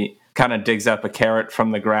 She kind of digs up a carrot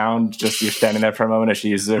from the ground. Just you're standing there for a moment as she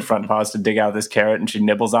uses her front paws to dig out this carrot, and she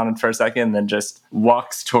nibbles on it for a second, and then just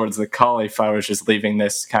walks towards the cauliflowers, just leaving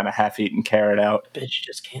this kind of half-eaten carrot out. Bitch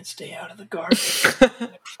just can't stay out of the garden.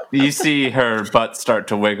 You see her butt start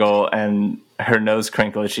to wiggle and her nose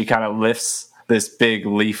crinkle as she kind of lifts this big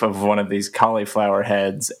leaf of one of these cauliflower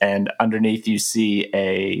heads, and underneath you see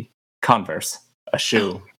a Converse, a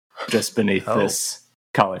shoe, just beneath this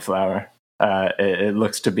cauliflower. It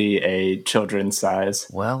looks to be a children's size.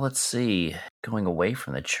 Well, let's see. Going away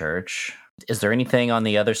from the church, Is there anything on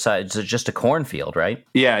the other side? It's just a cornfield, right?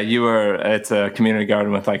 Yeah, it's a community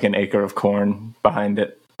garden with like an acre of corn behind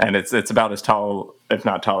it. And it's about as tall, if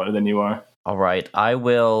not taller, than you are. All right. I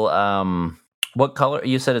will, what color?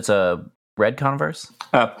 You said it's a red Converse?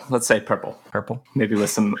 Let's say purple. Purple? Maybe with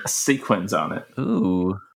some sequins on it.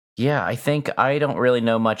 Ooh. Yeah, I think I don't really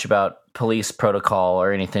know much about police protocol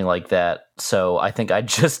or anything like that. So I think I'd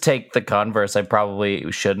just take the Converse. I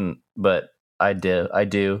probably shouldn't, but I do.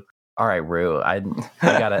 All right, Rue. I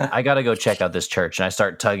gotta go check out this church, and I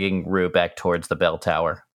start tugging Rue back towards the bell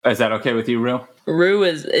tower. Is that okay with you, Rue? Rue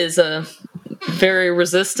is a very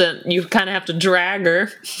resistant. You kind of have to drag her.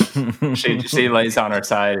 She lays on her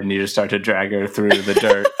side, and you just start to drag her through the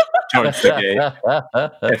dirt towards the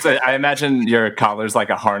gate. I imagine your collar's like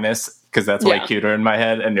a harness, because that's way cuter in my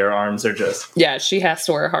head, and your arms are just... Yeah, she has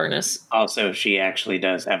to wear a harness. Also, she actually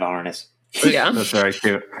does have a harness. Yeah. That's very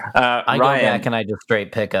cute. I Ryan, go back and I just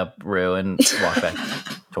straight pick up Rue and walk back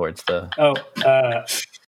towards the...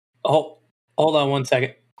 Hold on 1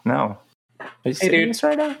 second. No. Are you Hey, serious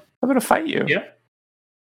right now? I'm going to fight you. Yeah.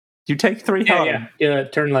 You take 3 home. Yeah,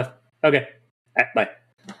 turn left. Okay. Bye.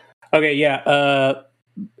 Okay, yeah.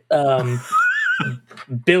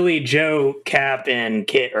 Billy, Joe, Cap, and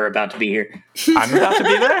Kit are about to be here. I'm about to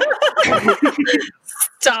be there?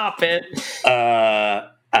 Stop it.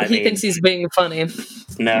 He thinks he's being funny.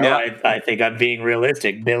 No, Yeah. I think I'm being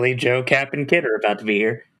realistic. Billy, Joe, Cap, and Kit are about to be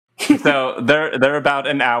here. So they're about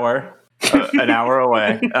an hour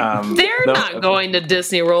away. They're not going to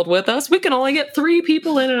Disney World with us. We can only get 3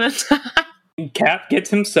 people in at a time. Cap gets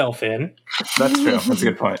himself in. That's true. That's a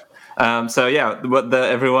good point. So yeah,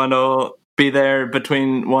 everyone will be there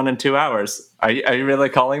between 1 and 2 hours. Are you really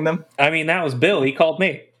calling them? I mean, that was Bill. He called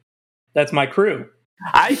me. That's my crew.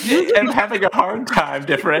 I am having a hard time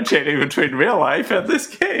differentiating between real life and this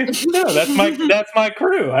game. No, that's my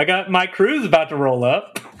crew. I got my crew's about to roll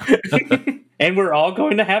up, and we're all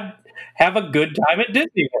going to have a good time at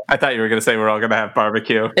Disney World. I thought you were going to say we're all going to have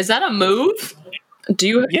barbecue. Is that a move? Do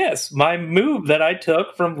you? Yes, my move that I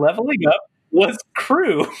took from leveling up was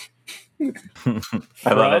crew.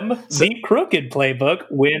 I love From it. the Crooked playbook,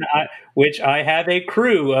 which I have a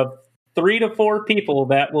crew of 3 to 4 people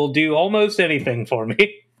that will do almost anything for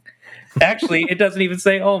me. Actually, it doesn't even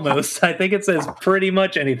say almost. I think it says pretty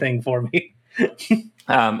much anything for me.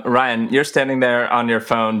 Ryan, you're standing there on your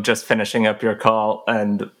phone, just finishing up your call,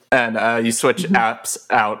 and you switch apps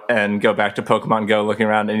out and go back to Pokemon Go, looking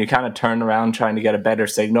around, and you kind of turn around trying to get a better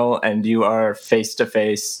signal, and you are face to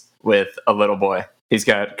face with a little boy. He's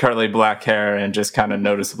got curly black hair and just kind of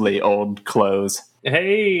noticeably old clothes.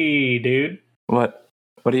 Hey, dude. What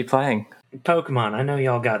are you playing? Pokemon, I know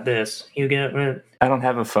y'all got this. You get it? I don't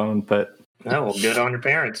have a phone, but... Oh, well, good on your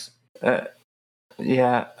parents.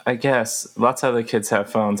 Yeah, I guess. Lots of other kids have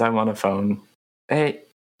phones. I want a phone. Hey,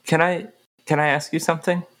 can I ask you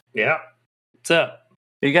something? Yeah. What's up?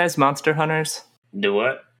 Are you guys monster hunters? Do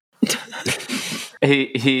what?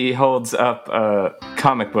 He holds up a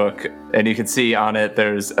comic book, and you can see on it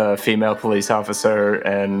there's a female police officer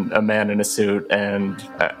and a man in a suit and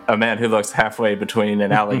a man who looks halfway between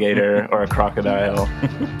an alligator or a crocodile.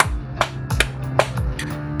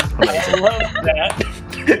 I love that.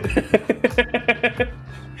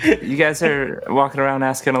 You guys are walking around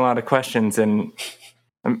asking a lot of questions, and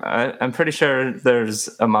I'm pretty sure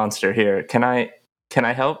there's a monster here. Can I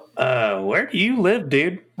help? Where do you live,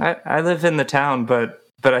 dude? I live in the town, but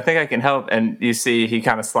I think I can help. And you see he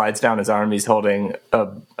kind of slides down his arm. He's holding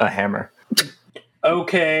a hammer.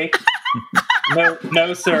 Okay.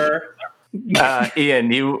 No, sir.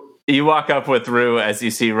 Ian, you walk up with Rue as you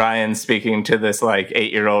see Ryan speaking to this like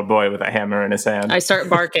 8-year-old boy with a hammer in his hand. I start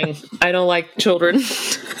barking. I don't like children.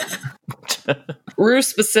 Rue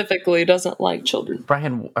specifically doesn't like children.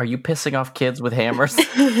 Brian, are you pissing off kids with hammers?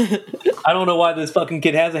 I don't know why this fucking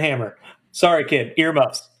kid has a hammer. Sorry, kid.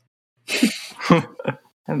 Earmuffs.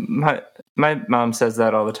 My mom says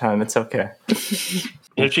that all the time. It's okay.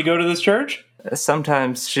 Did she go to this church?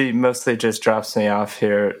 Sometimes she mostly just drops me off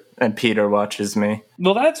here, and Peter watches me.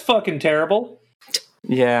 Well, that's fucking terrible.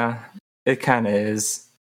 Yeah, it kind of is.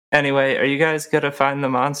 Anyway, are you guys gonna find the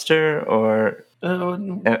monster, or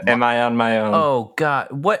am I on my own? Oh, God.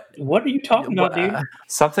 What What are you talking about, dude?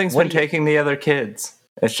 Something's been taking the other kids.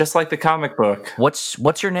 It's just like the comic book.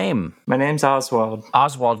 What's your name? My name's Oswald.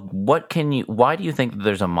 Oswald, why do you think that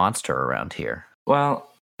there's a monster around here?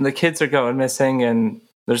 Well, the kids are going missing, and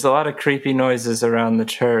there's a lot of creepy noises around the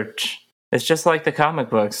church. It's just like the comic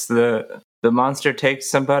books. The monster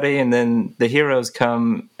takes somebody, and then the heroes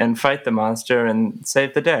come and fight the monster and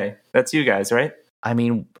save the day. That's you guys, right? I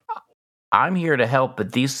mean, I'm here to help,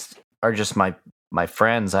 but these are just my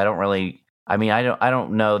friends. I don't really I mean, I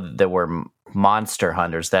don't know that there were monster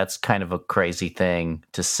hunters. That's kind of a crazy thing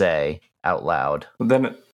to say out loud. Well,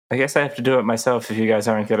 then I guess I have to do it myself if you guys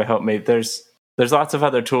aren't going to help me. There's lots of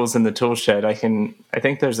other tools in the tool shed. I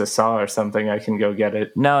think there's a saw or something. I can go get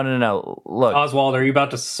it. No. Look, Oswald, are you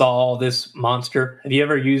about to saw this monster? Have you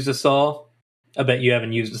ever used a saw? I bet you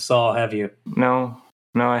haven't used a saw, have you? No,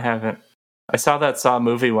 I haven't. I saw that Saw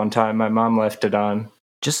movie one time. My mom left it on.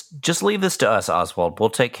 just leave this to us, Oswald. We'll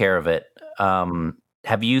take care of it.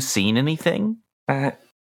 Have you seen anything? I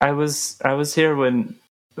was here when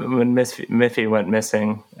Miffy went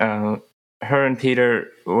missing. Her and Peter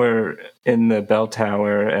were in the bell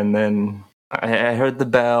tower, and then I heard the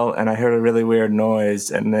bell, and I heard a really weird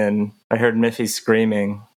noise, and then I heard Miffy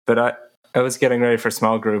screaming. But I was getting ready for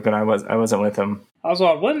small group, and I wasn't with him.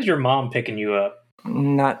 Oswald, when is your mom picking you up?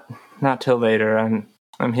 Not till later.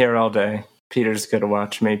 I'm here all day. Peter's gonna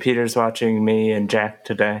watch me. Peter's watching me and Jack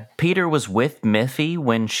today. Peter was with Miffy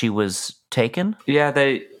when she was taken? Yeah,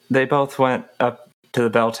 they both went up to the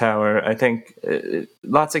bell tower. I think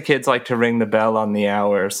lots of kids like to ring the bell on the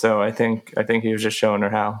hour, so I think he was just showing her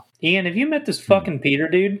how. Ian, have you met this fucking Peter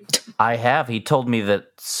dude? I have. He told me that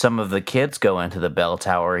some of the kids go into the bell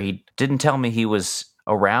tower. He didn't tell me he was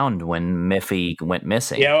around when Miffy went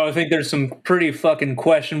missing. Yeah, well, I think there's some pretty fucking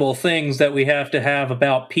questionable things that we have to have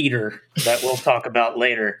about Peter that we'll talk about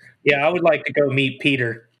later. Yeah, I would like to go meet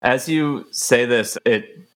Peter. As you say this,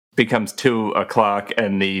 it becomes 2:00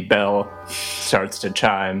 and the bell starts to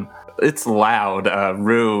chime. It's loud.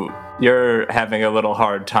 Rue, you're having a little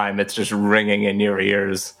hard time. It's just ringing in your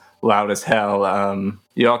ears, loud as hell.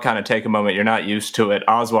 You all kind of take a moment. You're not used to it.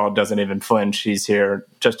 Oswald doesn't even flinch. He's here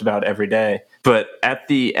just about every day. But at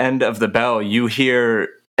the end of the bell, you hear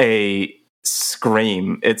a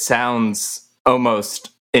scream. It sounds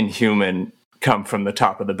almost inhuman come from the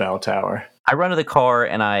top of the bell tower. I run to the car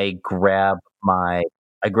and I grab my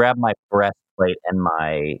breastplate and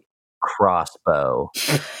my crossbow.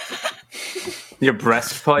 Your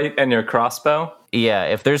breastplate and your crossbow? Yeah,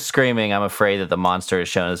 if there's screaming, I'm afraid that the monster has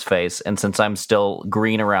shown his face. And since I'm still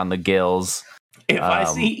green around the gills... If I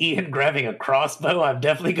see Ian grabbing a crossbow, I'm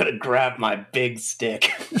definitely going to grab my big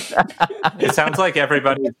stick. It sounds like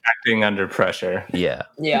everybody's acting under pressure. Yeah.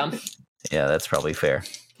 Yeah. Yeah, that's probably fair.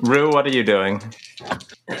 Rue, what are you doing?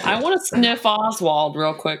 I want to sniff Oswald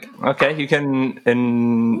real quick. Okay, you can...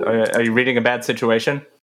 are you reading a bad situation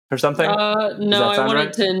or something? No, I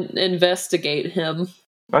wanted to investigate him.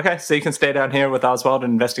 Okay, so you can stay down here with Oswald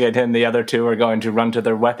and investigate him. The other two are going to run to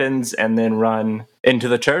their weapons and then run into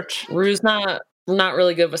the church. Rue's not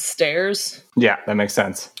really good with stairs. Yeah, that makes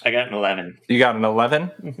sense. I got an 11. You got an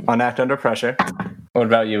 11 on Act Under Pressure. What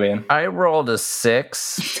about you, Ian? I rolled a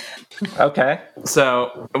 6. Okay,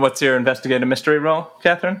 so what's your investigative mystery roll,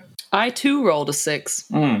 Catherine? I too rolled a 6.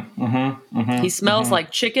 He smells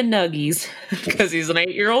like chicken nuggies because he's an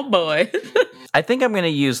 8-year-old boy. I think I'm going to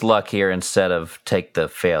use luck here instead of take the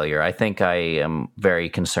failure. I think I am very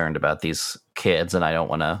concerned about these kids, and I don't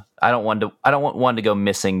want one to go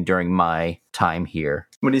missing during my time here.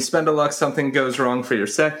 When you spend a luck, something goes wrong for your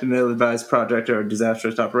sect, an ill-advised project or a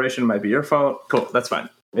disastrous operation might be your fault. Cool, that's fine.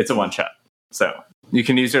 It's a one-shot. So you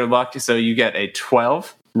can use your luck, so you get a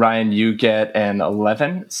 12. Ryan, you get an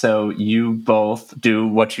 11, so you both do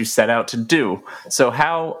what you set out to do. So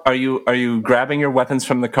how are you grabbing your weapons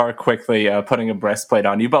from the car quickly, putting a breastplate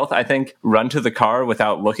on? You both, I think, run to the car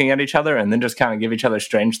without looking at each other and then just kind of give each other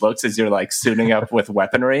strange looks as you're like suiting up with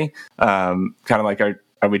weaponry. Kind of like,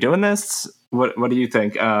 are we doing this? What do you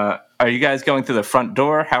think? Are you guys going through the front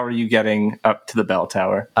door? How are you getting up to the bell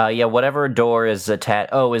tower? Yeah, whatever door is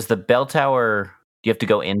attached. Oh, is the bell tower... You have to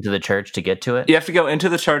go into the church to get to it? You have to go into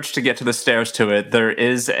the church to get to the stairs to it. There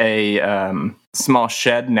is a small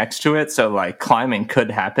shed next to it, so like climbing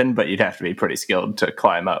could happen, but you'd have to be pretty skilled to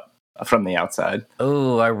climb up from the outside.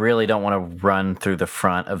 Oh, I really don't want to run through the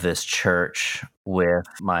front of this church with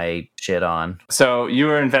my shit on. So you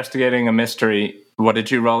were investigating a mystery. What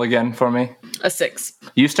did you roll again for me? A 6.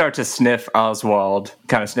 You start to sniff Oswald,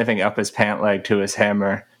 kind of sniffing up his pant leg to his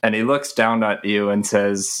hammer, and he looks down at you and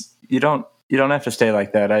says, You don't have to stay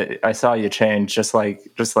like that. I saw you change, just like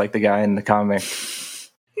the guy in the comic.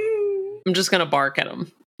 I'm just gonna bark at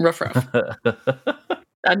him, ruff.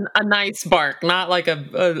 a nice bark, not like an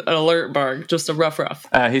alert bark, just a ruff.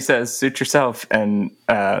 He says, "Suit yourself," and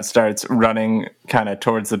starts running kind of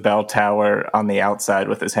towards the bell tower on the outside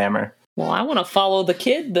with his hammer. Well, I want to follow the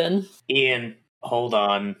kid then. Ian, hold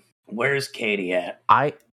on. Where's Katie at?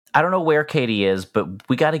 I don't know where Katie is, but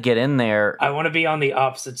we got to get in there. I want to be on the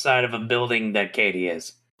opposite side of a building that Katie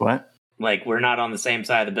is. What? Like, we're not on the same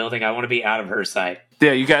side of the building. I want to be out of her sight.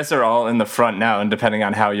 Yeah, you guys are all in the front now, and depending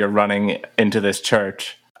on how you're running into this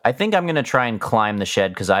church. I think I'm going to try and climb the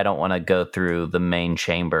shed because I don't want to go through the main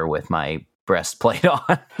chamber with my breastplate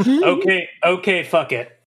on. Okay, fuck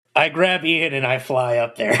it. I grab Ian and I fly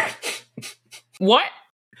up there. What?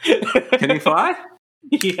 Can you fly?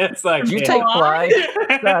 Yes, I can. You take fly?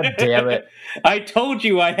 God damn it. I told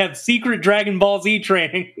you I have secret Dragon Ball Z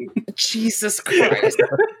training. Jesus Christ.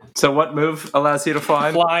 So what move allows you to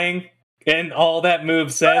fly? Flying, and all that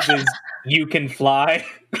move says is, you can fly.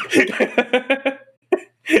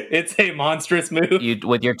 It's a monstrous move. You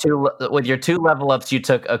with your two level ups, you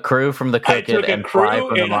took a crew from the I cricket took a and fly crew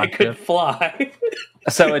from the and I monster. could fly.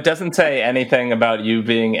 So it doesn't say anything about you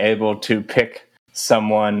being able to pick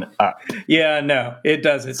someone up. Yeah, no, it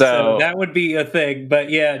doesn't. So that would be a thing. But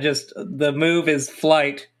yeah, just the move is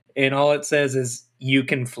flight, and all it says is you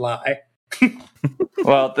can fly.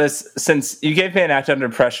 Well, since you gave me an act under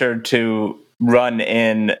pressure to run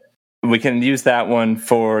in, we can use that one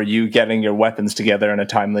for you getting your weapons together in a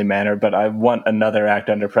timely manner, but I want another act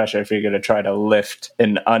under pressure if you're going to try to lift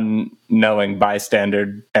an unknowing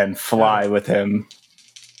bystander and fly with him.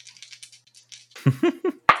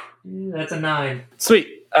 That's a 9.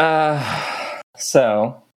 Sweet.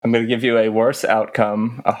 So I'm going to give you a worse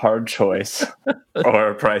outcome, a hard choice, or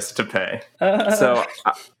a price to pay. So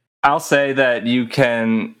I'll say that you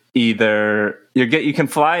can either you can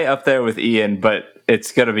fly up there with Ian, but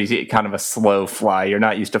it's going to be kind of a slow fly. You're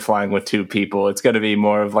not used to flying with two people. It's going to be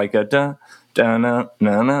more of like a da da na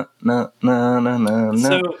na na na na na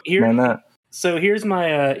na. So here's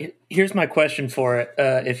my question for it.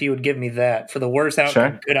 If you would give me that for the worst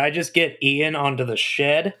outcome, Could I just get Ian onto the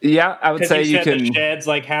shed? Yeah, I would say you can. The shed's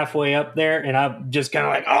like halfway up there, and I'm just kind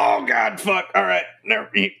of like, oh god, fuck. All right,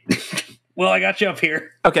 well, I got you up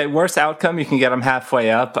here. Okay, worst outcome, you can get him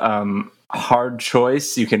halfway up. Hard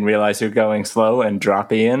choice, you can realize you're going slow and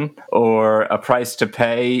drop Ian, or a price to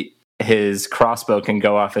pay. His crossbow can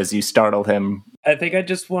go off as you startle him. I think I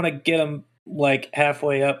just want to get him like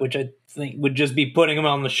halfway up, which I think would just be putting him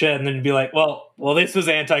on the shed, and then be like, well, this was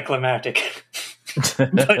anticlimactic.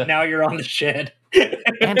 But now you're on the shed.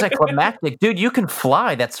 Anticlimactic, dude. You can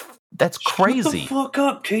fly. That's crazy. Shut the fuck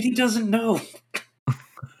up, Katie doesn't know.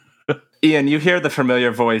 Ian, you hear the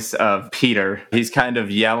familiar voice of Peter. He's kind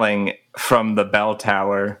of yelling from the bell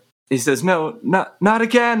tower. He says, "No, not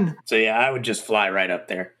again." So yeah, I would just fly right up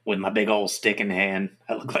there with my big old stick in hand.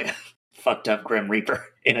 I look like a fucked up Grim Reaper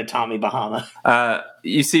in a Tommy Bahama.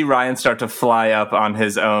 You see Ryan start to fly up on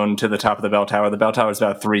his own to the top of the bell tower. The bell tower is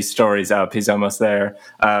about 3 stories up. He's almost there.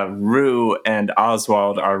 Rue and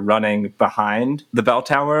Oswald are running behind the bell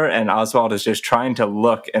tower, and Oswald is just trying to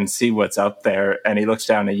look and see what's up there. And he looks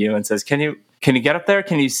down at you and says, Can you get up there?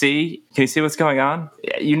 Can you see what's going on?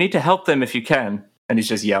 You need to help them if you can. And he's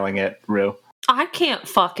just yelling at Rue. I can't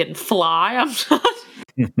fucking fly. I'm not.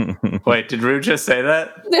 Wait, did Rue just say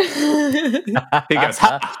that? He goes,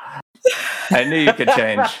 ha! I knew you could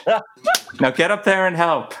change. Now get up there and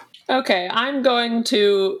help. Okay, I'm going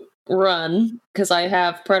to run because I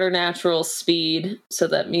have preternatural speed, so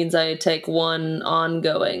that means I take 1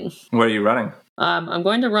 ongoing. Where are you running? I'm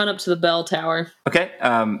going to run up to the bell tower. Okay,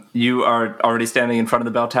 you are already standing in front of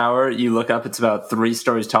the bell tower. You look up, it's about 3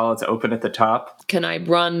 stories tall. It's open at the top. Can I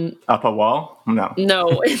run up a wall? No. No,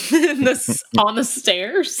 on the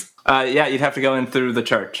stairs? Yeah, you'd have to go in through the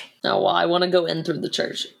church. Oh, well, I want to go in through the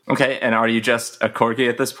church. Okay, and are you just a corgi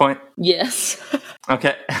at this point? Yes.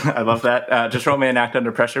 Okay, I love that. Just roll me an act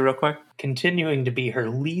under pressure real quick. Continuing to be her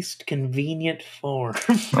least convenient form.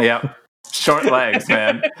 Yeah. Short legs,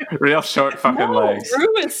 man. Real short fucking legs.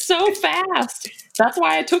 Rue is so fast. That's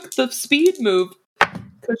why I took the speed move.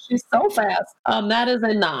 Because she's so fast. That is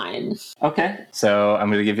a 9. Okay. So I'm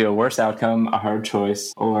going to give you a worse outcome, a hard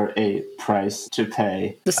choice, or a price to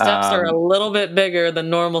pay. The steps are a little bit bigger than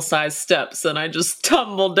normal size steps, and I just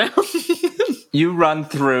tumbled down. You run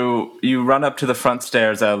up to the front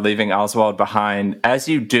stairs, leaving Oswald behind. As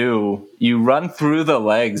you do, you run through the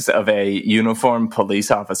legs of a uniformed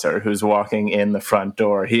police officer who's walking in the front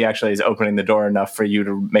door. He actually is opening the door enough for you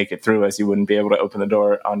to make it through, as you wouldn't be able to open the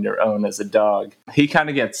door on your own as a dog. He kind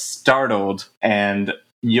of gets startled, and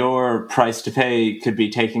your price to pay could be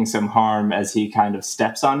taking some harm as he kind of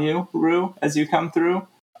steps on you, Rue, as you come through.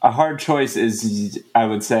 A hard choice is, I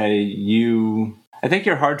would say, I think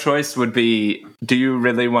your hard choice would be, do you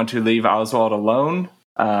really want to leave Oswald alone,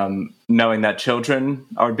 knowing that children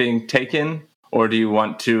are being taken? Or do you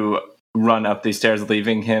want to run up these stairs,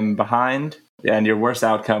 leaving him behind? And your worst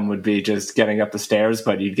outcome would be just getting up the stairs,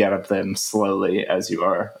 but you'd get up them slowly as you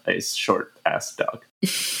are a short-ass dog.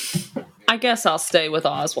 I guess I'll stay with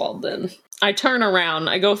Oswald then. I turn around,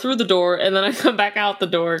 I go through the door, and then I come back out the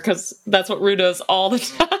door because that's what Rue does all the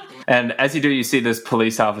time. And as you do, you see this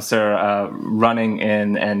police officer running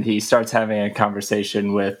in, and he starts having a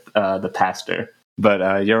conversation with the pastor.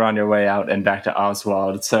 But you're on your way out and back to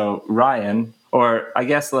Oswald. So Ryan, or I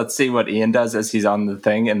guess let's see what Ian does as he's on the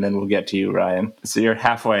thing, and then we'll get to you, Ryan. So you're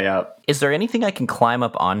halfway up. Is there anything I can climb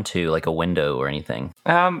up onto, like a window or anything?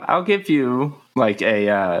 I'll give you like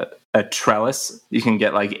a trellis. You can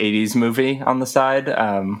get like 80s movie on the side.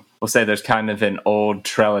 We'll say there's kind of an old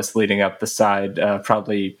trellis leading up the side,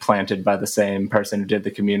 probably planted by the same person who did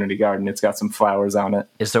the community garden. It's got some flowers on it.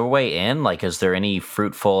 Is there a way in? Like, is there any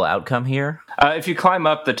fruitful outcome here? If you climb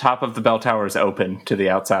up, the top of the bell tower is open to the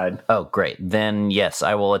outside. Oh, great. Then, yes,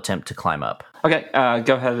 I will attempt to climb up. Okay,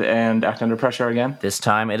 go ahead and act under pressure again. This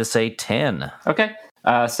time it is a 10. Okay,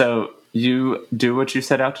 so you do what you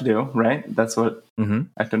set out to do, right? That's what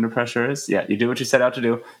act under pressure is? Yeah, you do what you set out to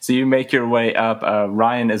do. So you make your way up.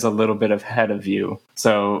 Ryan is a little bit ahead of you.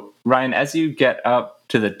 So, Ryan, as you get up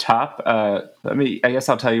to the top, I guess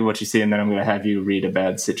I'll tell you what you see, and then I'm going to have you read a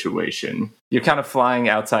bad situation. You're kind of flying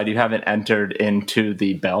outside. You haven't entered into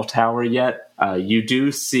the bell tower yet. You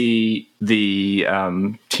do see the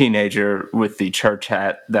teenager with the church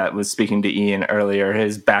hat that was speaking to Ian earlier.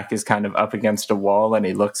 His back is kind of up against a wall, and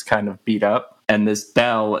he looks kind of beat up. And this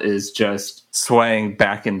bell is just swaying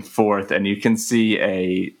back and forth, and you can see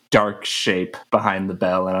a dark shape behind the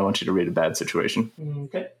bell, and I want you to read a bad situation.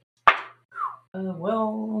 Okay.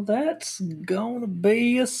 Well, that's gonna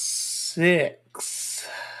be a 6.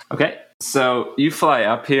 Okay, so you fly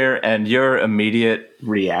up here, and your immediate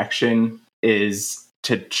reaction is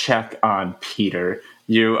to check on Peter.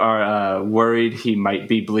 You are worried he might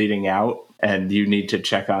be bleeding out, and you need to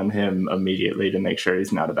check on him immediately to make sure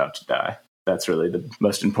he's not about to die. That's really the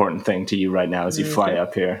most important thing to you right now as you fly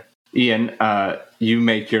up here. Ian, you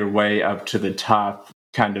make your way up to the top,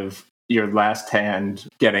 kind of your last hand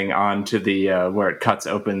getting onto the where it cuts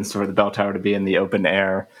open for the bell tower to be in the open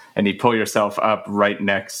air, and you pull yourself up right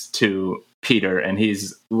next to Peter, and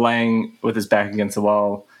he's laying with his back against the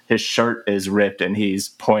wall. His shirt is ripped, and he's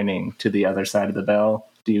pointing to the other side of the bell.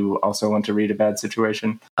 Do you also want to read a bad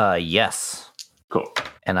situation? Yes. Cool.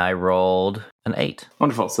 And I rolled an 8.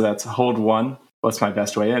 Wonderful. So that's hold 1. What's my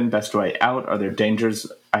best way in? Best way out? Are there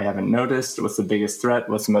dangers I haven't noticed? What's the biggest threat?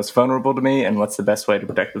 What's the most vulnerable to me? And what's the best way to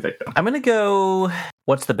protect the victim? I'm going to go,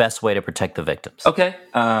 what's the best way to protect the victims? Okay.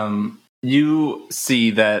 You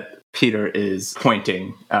see that Peter is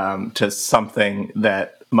pointing to something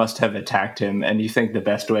that must have attacked him, and you think the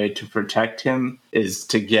best way to protect him is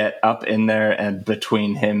to get up in there and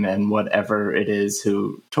between him and whatever it is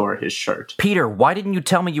who tore his shirt. Peter, why didn't you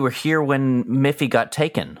tell me you were here when Miffy got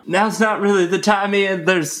taken? Now's not really the time, Ian.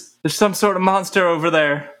 There's some sort of monster over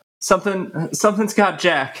there. Something's got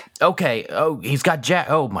Jack. Okay. Oh, he's got Jack.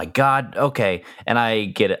 Oh my God. Okay. And I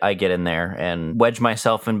get in there and wedge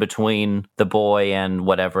myself in between the boy and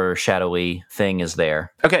whatever shadowy thing is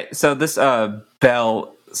there. Okay. So this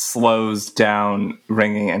bell slows down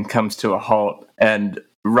ringing and comes to a halt. And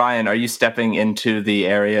Ryan, are you stepping into the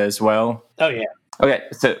area as well? Oh yeah. Okay,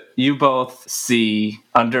 so you both see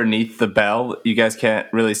underneath the bell. You guys can't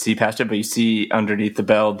really see past it, but you see underneath the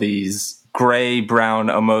bell these gray, brown,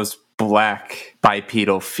 almost black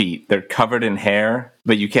bipedal feet. They're covered in hair,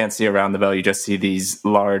 but you can't see around the bell. You just see these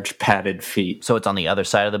large padded feet. So it's on the other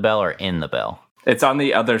side of the bell or in the bell? It's on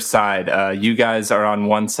the other side. You guys are on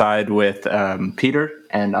one side with Peter,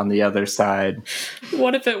 and on the other side...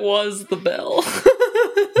 What if it was the bell?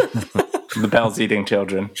 The bell's eating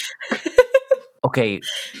children. Okay,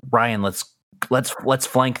 Ryan, let's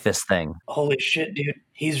flank this thing. Holy shit, dude.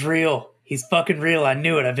 He's real. He's fucking real. I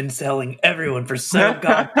knew it. I've been telling everyone for so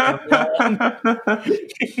goddamn long.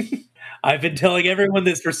 I've been telling everyone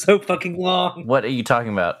this for so fucking long. What are you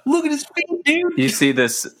talking about? Look at his feet, dude. You see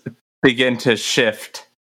this begin to shift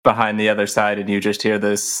behind the other side, and you just hear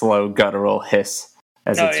this slow guttural hiss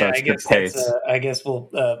as it starts to pace. I guess we'll...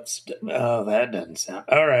 that doesn't sound...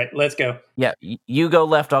 All right, let's go. Yeah, you go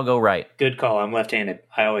left, I'll go right. Good call. I'm left-handed.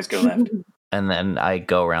 I always go left. And then I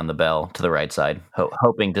go around the bell to the right side,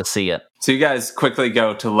 hoping to see it. So you guys quickly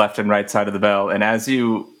go to the left and right side of the bell, and as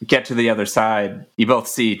you get to the other side, you both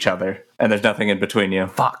see each other, and there's nothing in between you.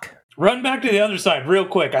 Fuck. Run back to the other side real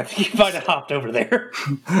quick. I think you might have hopped over there.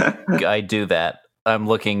 I do that. I'm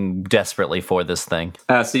looking desperately for this thing.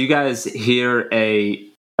 So you guys hear a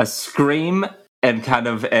scream and kind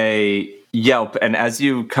of a yelp, and as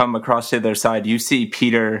you come across to the other side, you see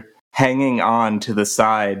Peter hanging on to the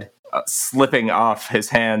side, slipping off his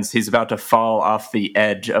hands. He's about to fall off the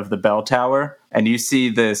edge of the bell tower, and you see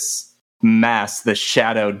this mass, the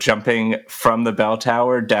shadow jumping from the bell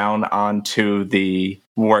tower down onto the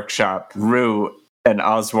workshop. Rue and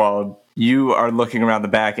Oswald, you are looking around the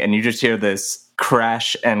back and you just hear this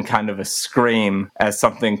crash and kind of a scream as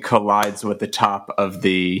something collides with the top of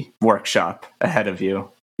the workshop ahead of you.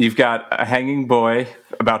 You've got a hanging boy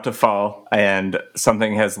about to fall, and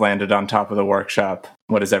something has landed on top of the workshop.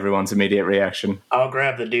 What is everyone's immediate reaction? I'll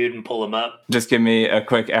grab the dude and pull him up. Just give me a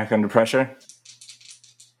quick act under pressure.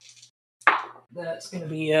 That's going to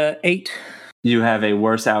be 8. You have a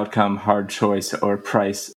worse outcome, hard choice, or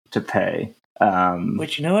price to pay.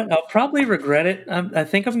 Which, you know what? I'll probably regret it. I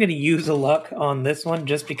think I'm going to use a luck on this one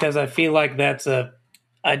just because I feel like I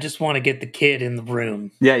just want to get the kid in the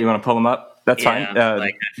room. Yeah, you want to pull him up? That's fine.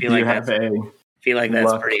 I feel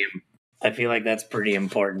like that's pretty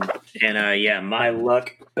important. And my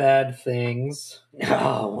luck, bad things.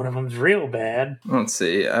 Oh, one of them's real bad. Let's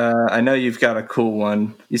see. I know you've got a cool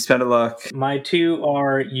one. You spend a luck. My 2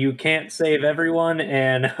 are You Can't Save Everyone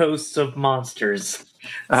and Hosts of Monsters.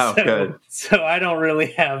 Oh, good. So I don't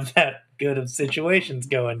really have that good of situations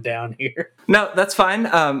going down here. No, that's fine.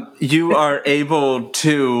 You are able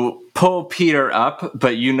to pull Peter up,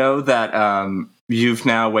 but you know that you've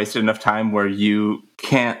now wasted enough time where you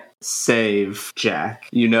can't save Jack.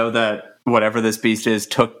 You know that whatever this beast is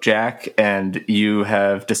took Jack, and you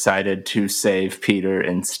have decided to save Peter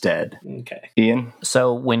instead. Okay. Ian?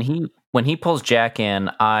 So when he pulls Jack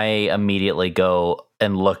in, I immediately go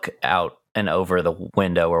and look out and over the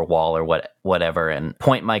window or wall or whatever and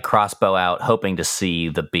point my crossbow out, hoping to see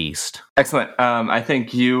the beast. Excellent. I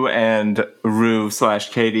think you and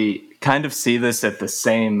Rue/Katie kind of see this at the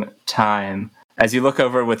same time. As you look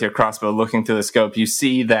over with your crossbow, looking through the scope, you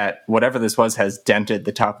see that whatever this was has dented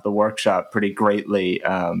the top of the workshop pretty greatly.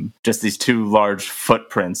 Just these 2 large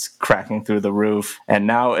footprints cracking through the roof. And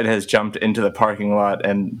now it has jumped into the parking lot,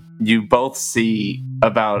 and you both see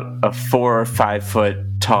about a 4 or 5 foot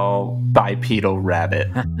tall bipedal rabbit.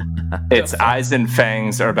 Its eyes and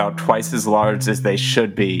fangs are about twice as large as they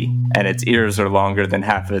should be, and its ears are longer than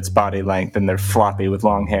half of its body length, and they're floppy with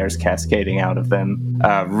long hairs cascading out of them.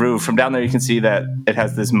 Rue, from down there you can see that it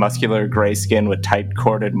has this muscular gray skin with tight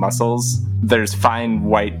corded muscles. There's fine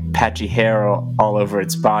white patchy hair all over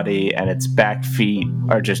its body, and its back feet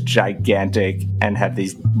are just gigantic and have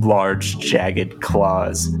these large jagged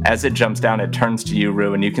claws. As it jumps down, it turns to you,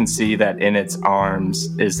 Rue, and you can see that in its arms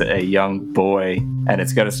is a young boy, and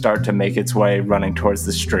it's going to start to make its way running towards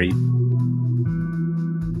the street.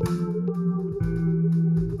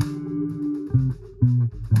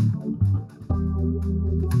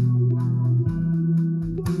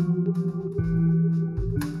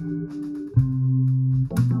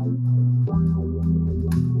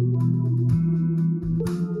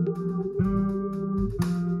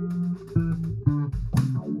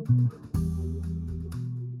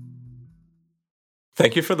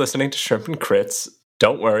 Thank you for listening to Shrimp and Crits.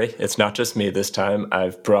 Don't worry, it's not just me this time.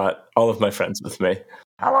 I've brought all of my friends with me.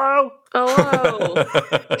 Hello? Hello.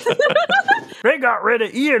 They got rid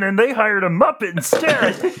of Ian and they hired a Muppet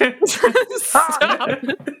instead. Stop.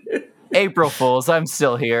 April Fools, I'm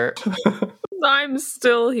still here. I'm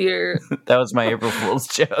still here. That was my April Fool's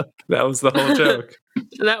joke. That was the whole joke.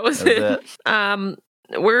 That was it.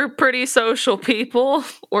 We're pretty social people.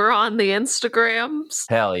 We're on the Instagrams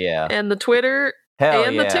Hell yeah. and the Twitter Hell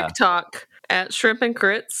and yeah. the TikTok at Shrimp and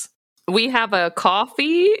Crits. We have a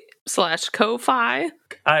coffee/Ko-Fi.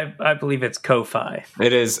 I believe it's Ko-Fi.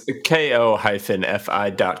 It is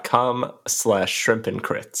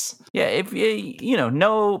ko-fi.com/shrimpandcrits. Yeah, if you know,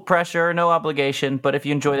 no pressure, no obligation, but if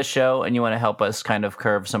you enjoy the show and you want to help us kind of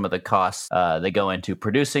curve some of the costs that go into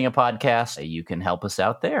producing a podcast, you can help us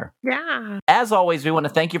out there. Yeah. As always, we want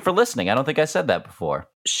to thank you for listening. I don't think I said that before.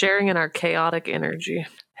 Sharing in our chaotic energy.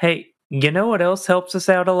 Hey, you know what else helps us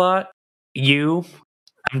out a lot? You.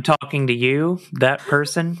 I'm talking to you, that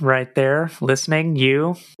person right there listening,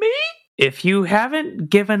 you. Me? If you haven't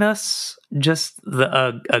given us just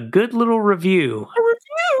a good little review,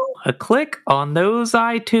 a click on those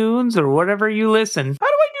iTunes or whatever you listen. How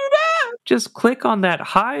do I do that? Just click on that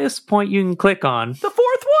highest point you can click on. The 4th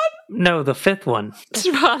one? No, the 5th one.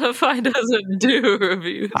 Spotify doesn't do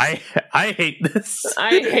reviews. I hate this.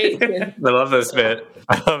 I hate it. I love this bit.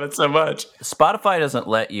 I love it so much. Spotify doesn't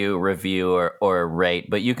let you review or rate,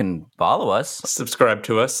 but you can follow us Subscribe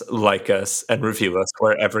to us, like us, and review us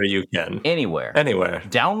wherever you can. anywhere. Anywhere.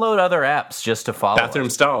 Download other apps just to follow Bathroom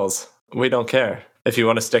us. stalls. We don't care. If you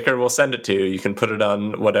want a sticker, we'll send it to you. You can put it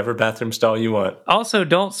on whatever bathroom stall you want. Also,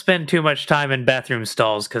 don't spend too much time in bathroom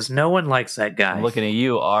stalls because no one likes that guy. I'm looking at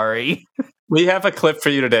you, Ari. We have a clip for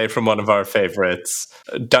you today from one of our favorites,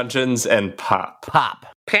 Dungeons and Pop. Pop.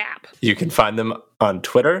 Pap. You can find them on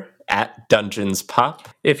Twitter at Dungeons Pop.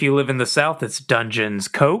 If you live in the South, it's Dungeons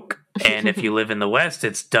Coke. And if you live in the West,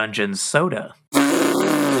 it's Dungeons Soda.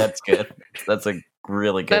 That's good. That's a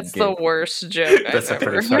really good That's the worst joke That's I've a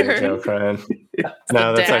ever pretty funny heard. joke, Ryan.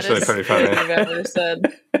 No, that's actually Daddest pretty thing funny. I've ever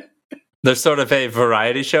said. There's sort of a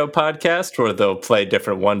variety show podcast where they'll play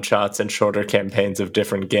different one-shots and shorter campaigns of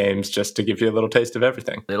different games just to give you a little taste of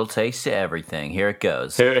everything. Little taste of everything. Here it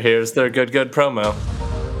goes. Here's their good promo.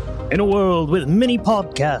 In a world with many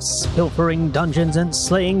podcasts pilfering dungeons and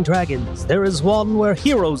slaying dragons, there is one where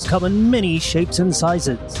heroes come in many shapes and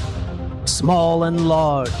sizes. Small and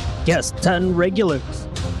large, guests and regulars.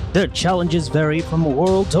 Their challenges vary from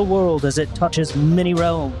world to world as it touches many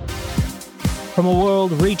realms. From a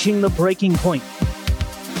world reaching the breaking point,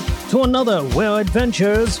 to another where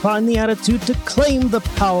adventurers find the attitude to claim the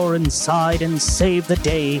power inside and save the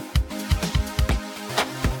day,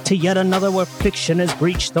 to yet another where fiction has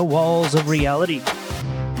breached the walls of reality.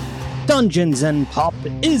 Dungeons and Pop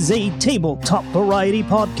is a tabletop variety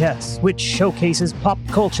podcast which showcases pop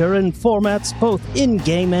culture in formats both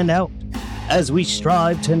in-game and out, as we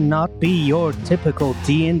strive to not be your typical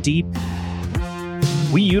D&D.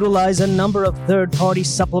 We utilize a number of third-party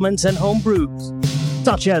supplements and homebrews,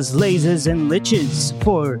 such as Lasers and Liches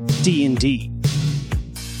for D&D.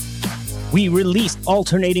 We release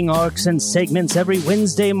alternating arcs and segments every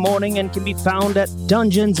Wednesday morning and can be found at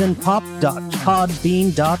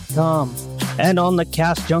dungeonsandpop.podbean.com and on the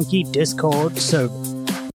Cast Junkie Discord server.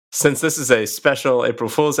 Since this is a special April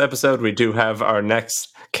Fool's episode, we do have our next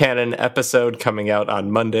canon episode coming out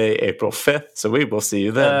on Monday, April 5th, so we will see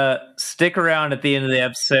you then. Stick around at the end of the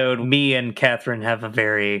episode. Me and Catherine have a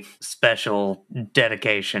very special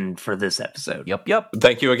dedication for this episode. Yep.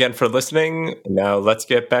 Thank you again for listening. Now let's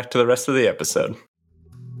get back to the rest of the episode.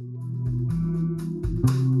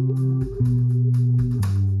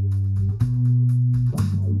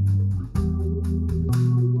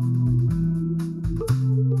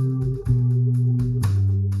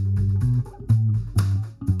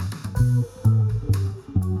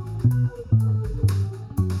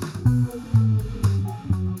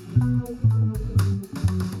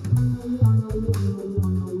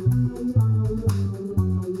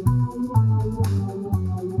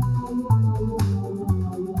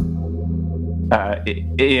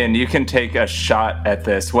 Ian, you can take a shot at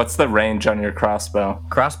this. What's the range on your crossbow?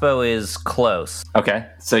 Crossbow is close. Okay,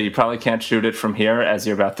 so you probably can't shoot it from here as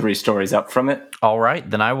you're about 3 stories up from it. All right,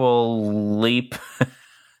 then I will leap.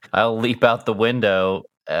 I'll leap out the window.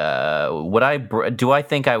 Do I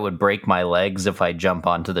think I would break my legs if I jump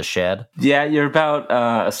onto the shed? Yeah, you're about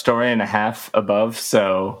a story and a half above,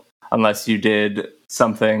 so unless you did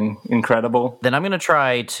something incredible. Then I'm going to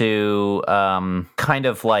try to kind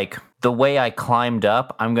of like the way I climbed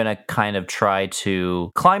up, I'm going to kind of try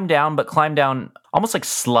to climb down, but climb down almost like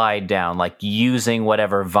slide down, like using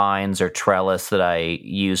whatever vines or trellis that I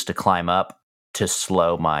used to climb up to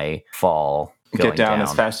slow my fall. Get down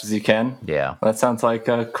as fast as you can? Yeah. That sounds like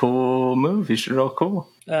a cool move. You should roll cool.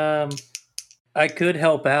 I could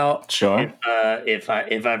help out. Sure. If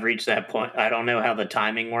I've reached that point. I don't know how the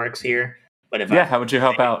timing works here, but how would you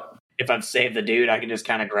help out? If I've saved the dude, I can just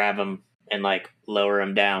kind of grab him and like lower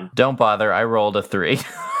him down. Don't bother. I rolled a 3.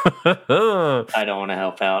 I don't want to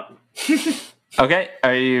help out. Okay.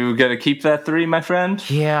 Are you going to keep that 3, my friend?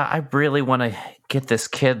 Yeah, I really want to get this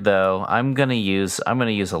kid though. I'm going to use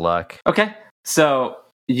a luck. Okay. So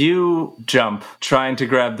you jump trying to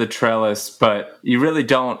grab the trellis, but you really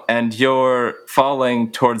don't, and you're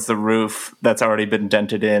falling towards the roof that's already been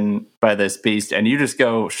dented in by this beast, and you just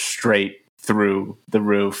go straight through the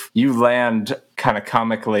roof. You land kind of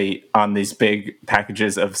comically on these big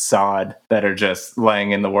packages of sod that are just laying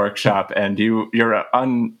in the workshop, and you're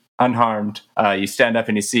unharmed. You stand up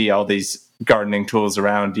and you see all these gardening tools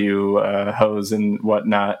around you, hose and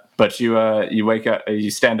whatnot, but you wake up, you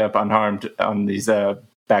stand up unharmed on these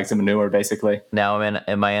bags of manure, basically. Now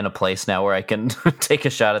am I in a place now where I can take a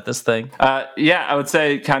shot at this thing? Yeah, I would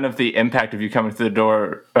say kind of the impact of you coming through the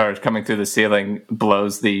door or coming through the ceiling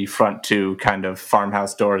blows the front 2 kind of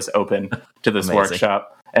farmhouse doors open to this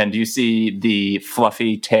workshop. And you see the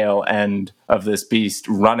fluffy tail end of this beast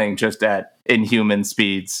running just at inhuman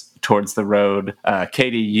speeds towards the road.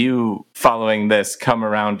 Katie, you following this come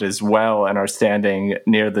around as well and are standing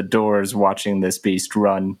near the doors watching this beast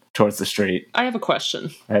run towards the street. I have a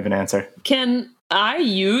question. I have an answer. Can I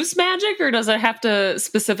use magic, or does it have to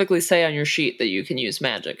specifically say on your sheet that you can use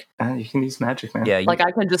magic? You can use magic, man. Yeah. Like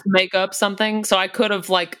I can just make up something. So I could have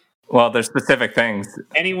like Well, there's specific things.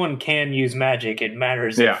 Anyone can use magic. It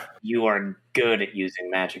matters Yeah. if you are good at using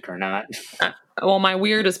magic or not. Well, my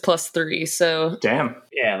weird is +3, so Damn.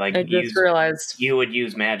 Yeah, like I just realized. you would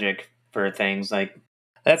use magic for things like.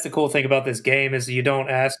 That's the cool thing about this game is you don't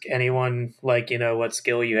ask anyone like what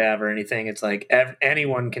skill you have or anything. It's like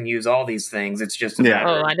anyone can use all these things. It's just a matter.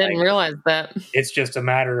 Oh, of, I didn't like, realize that. It's just a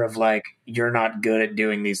matter of like you're not good at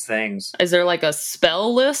doing these things. Is there like a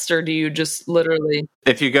spell list, or do you just literally?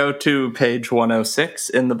 If you go to page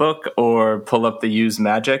 106 in the book or pull up the use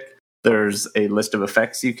magic, there's a list of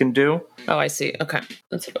effects you can do. Oh, I see. Okay,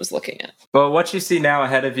 that's what I was looking at. Well, what you see now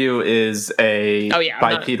ahead of you is a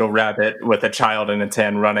bipedal rabbit with a child in its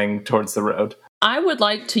hand running towards the road. I would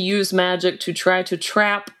like to use magic to try to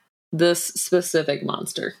trap this specific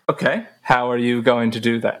monster. Okay. How are you going to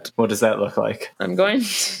do that? What does that look like? I'm going to,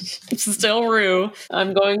 still Rue.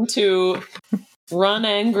 I'm going to run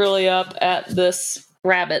angrily up at this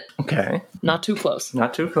rabbit. Okay. Not too close.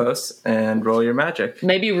 Not too close. And roll your magic.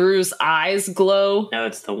 Maybe Rue's eyes glow. No,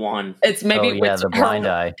 it's the one. It's maybe the blind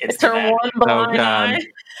eye. It's her one blind God.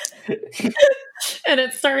 eye. And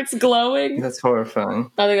it starts glowing. That's horrifying.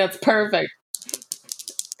 I think that's perfect.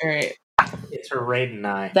 All right. It's her Raiden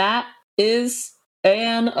eye. That is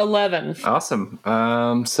an 11. Awesome.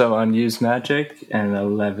 So on use magic, an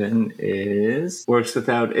 11 is works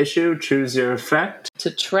without issue. Choose your effect. To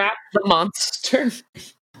trap the monster.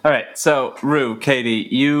 All right. So Rue, Katie,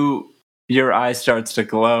 your eye starts to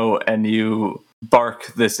glow, and you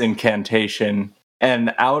bark this incantation.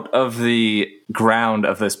 And out of the ground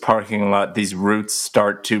of this parking lot, these roots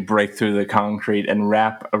start to break through the concrete and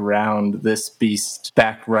wrap around this beast's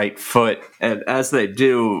back right foot. And as they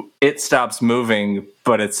do, it stops moving,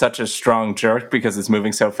 but it's such a strong jerk because it's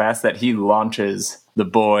moving so fast that he launches the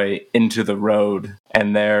boy into the road,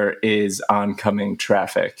 and there is oncoming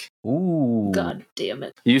traffic. Ooh. God damn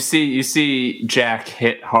it. You see Jack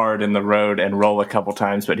hit hard in the road and roll a couple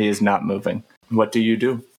times, but he is not moving. What do you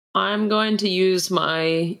do? I'm going to use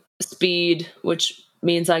my speed, which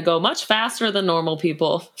means I go much faster than normal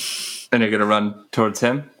people. And you're going to run towards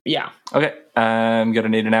him? Yeah. Okay. I'm going to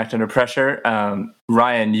need an act under pressure.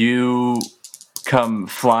 Ryan, you come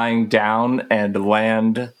flying down and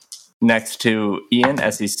land next to Ian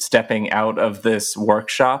as he's stepping out of this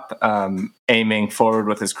workshop, aiming forward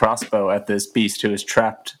with his crossbow at this beast who is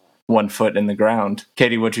trapped 1 foot in the ground.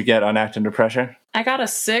 Katie, what'd you get on act under pressure? I got a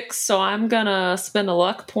 6, so I'm gonna spend a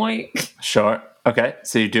luck point. Sure. Okay,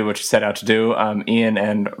 so you do what you set out to do. Ian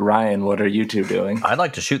and Ryan, what are you two doing? I'd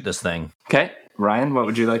like to shoot this thing. Okay, Ryan, what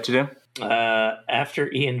would you like to do?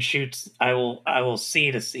 After Ian shoots, I will see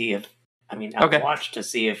if. I'll Okay. watch to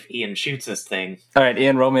see if Ian shoots this thing. All right,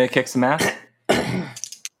 Ian, roll me a kick some ass.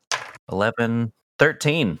 11,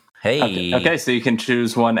 13. Hey. Okay, so you can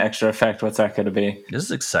choose one extra effect. What's that going to be? This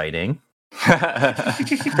is exciting.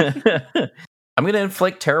 I'm going to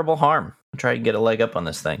inflict terrible harm. Try to get a leg up on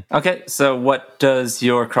this thing. Okay, so what does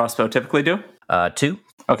your crossbow typically do? 2.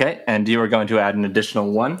 Okay, and you are going to add an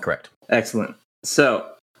additional 1? Correct. Excellent. So,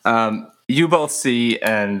 you both see,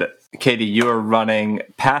 and Katie, you are running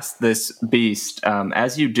past this beast.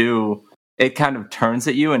 As you do, it kind of turns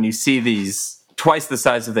at you, and you see these twice the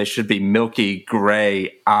size of they should be milky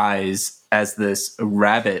gray eyes as this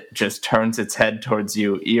rabbit just turns its head towards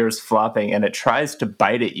you, ears flopping, and it tries to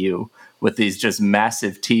bite at you with these just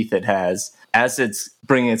massive teeth it has. As it's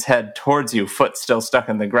bringing its head towards you, foot still stuck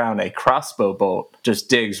in the ground, a crossbow bolt just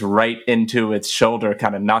digs right into its shoulder,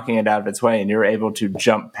 kind of knocking it out of its way, and you're able to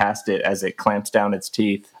jump past it as it clamps down its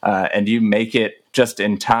teeth. And you make it just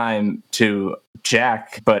in time to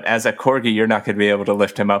Jack, but as a corgi, you're not going to be able to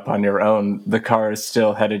lift him up on your own. The car is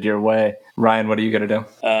still headed your way. Ryan, what are you going to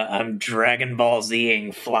do? I'm Dragon Ball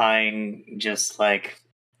Zing, flying just like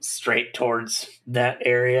straight towards that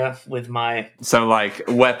area with my... So, like,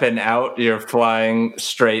 weapon out, you're flying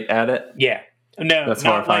straight at it? Yeah. No, That's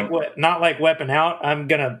not horrifying. not like weapon out. I'm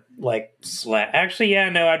gonna like slap. Actually, yeah,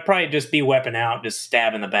 no, I'd probably just be weapon out, just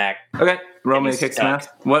stab in the back. Okay, roll me a He's kick some stuck.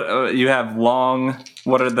 ass. What you have long?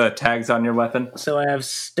 What are the tags on your weapon? So I have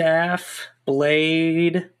staff,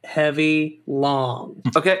 blade, heavy, long.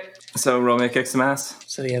 Okay, so roll me a kick some ass.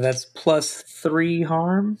 So yeah, that's +3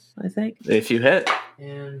 harm, I think. If you hit,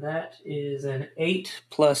 And that is an 8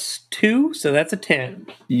 + 2, so that's a 10.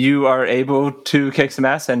 you are able to kick some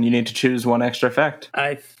ass, and you need to choose one extra effect.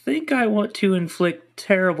 I think I want to inflict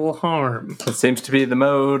terrible harm. It seems to be the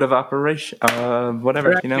mode of operation.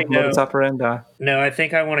 Whatever, Actually, modus no. operandi. No, I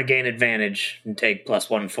think I want to gain advantage and take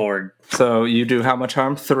 +1 forward. So you do how much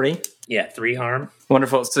harm? 3. Yeah, 3 harm.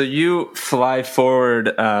 Wonderful. So you fly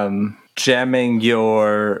forward jamming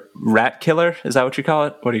your rat killer. Is that what you call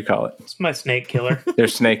it? What do you call it? It's my snake killer. Your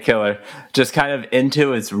snake killer. Just kind of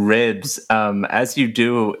into its ribs. As you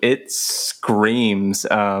do, it screams.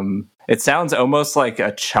 It sounds almost like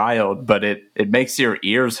a child, but it makes your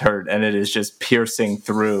ears hurt, and it is just piercing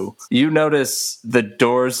through. You notice the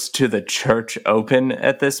doors to the church open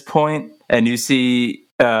at this point, and you see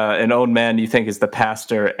an old man you think is the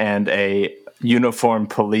pastor and a uniformed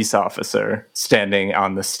police officer standing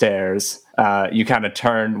on the stairs. You kind of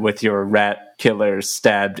turn with your rat killer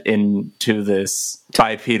stabbed into this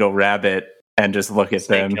bipedal rabbit and just look at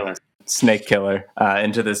snake killer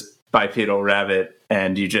into this bipedal rabbit,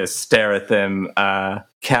 and you just stare at them.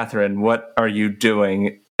 Catherine, what are you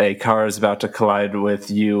doing? A car is about to collide with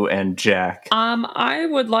you and Jack. I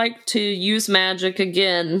would like to use magic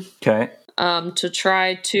again. Okay. To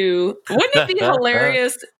try to... Wouldn't it be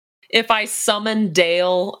hilarious if I summoned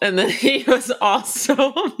Dale and then he was also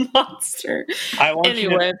a monster? I want you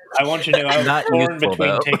to know I was Not torn useful, between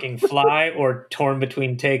though. taking fly or torn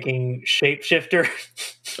between taking shapeshifter.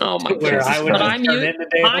 Oh my Where goodness. I would But just I'm, turn into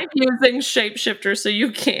Dale. I'm using shapeshifter, so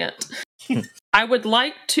you can't. I would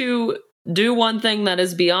like to do one thing that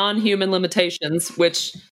is beyond human limitations,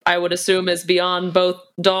 which I would assume is beyond both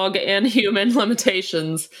dog and human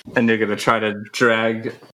limitations. And you're going to try to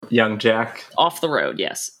drag young Jack? Off the road,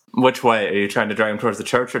 yes. Which way? Are you trying to drag him towards the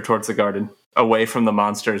church or towards the garden? Away from the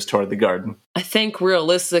monsters toward the garden. I think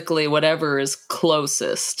realistically, whatever is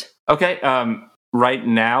closest. Okay, right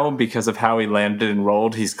now, because of how he landed and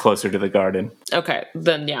rolled, he's closer to the garden. Okay,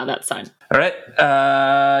 then yeah, that's fine. All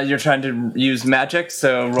right, you're trying to use magic,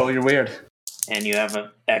 so roll your weird. And you have an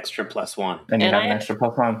extra +1. And you And have I- an extra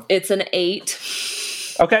 +1. It's an 8.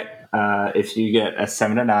 Okay. If you get a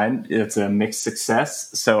 7 or 9, it's a mixed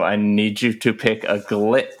success, so I need you to pick a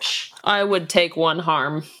glitch. I would take 1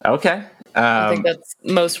 harm. Okay. I think that's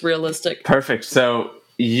most realistic. Perfect. So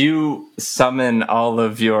you summon all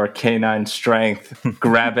of your canine strength,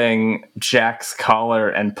 grabbing Jack's collar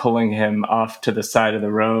and pulling him off to the side of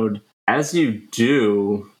the road. As you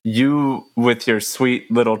do, you, with your sweet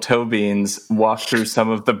little toe beans, walk through some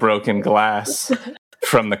of the broken glass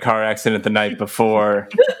from the car accident the night before,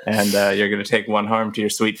 and you're going to take 1 harm to your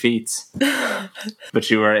sweet feet. But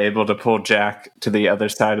you are able to pull Jack to the other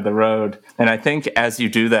side of the road. And I think as you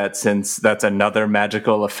do that, since that's another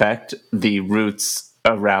magical effect, the roots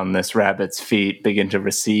around this rabbit's feet begin to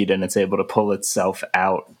recede and it's able to pull itself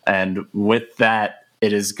out. And with that,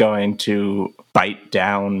 it is going to bite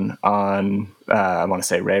down on, I want to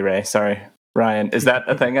say Ray. Sorry, Ryan. Is that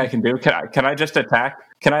a thing I can do? Can I just attack?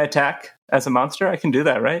 Can I attack as a monster? I can do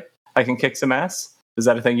that, right? I can kick some ass? Is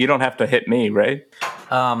that a thing? You don't have to hit me, right?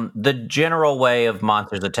 The general way of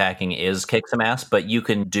monsters attacking is kick some ass, but you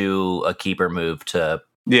can do a keeper move to...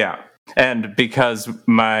 Yeah. And because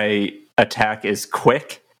my attack is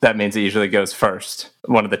quick, that means it usually goes first.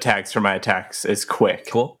 One of the tags for my attacks is quick.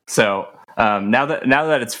 Cool. So now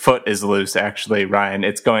that its foot is loose, actually, Ryan,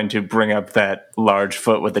 it's going to bring up that large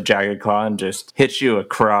foot with the jagged claw and just hit you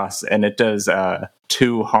across, and it does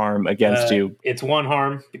 2 harm against you. It's 1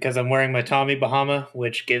 harm because I'm wearing my Tommy Bahama,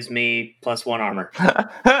 which gives me +1 armor.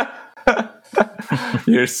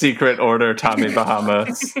 Your secret order, Tommy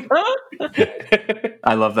Bahamas.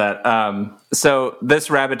 I love that. So this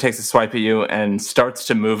rabbit takes a swipe at you and starts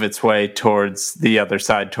to move its way towards the other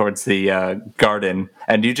side, towards the garden.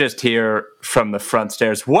 And you just hear from the front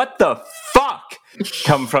stairs, "What the fuck?"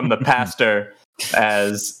 come from the pastor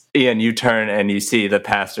as Ian, you turn and you see the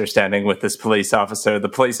pastor standing with this police officer. The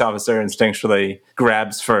police officer instinctually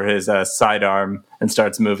grabs for his sidearm and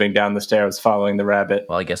starts moving down the stairs following the rabbit.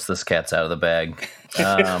 Well, I guess this cat's out of the bag.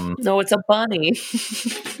 No, it's a bunny.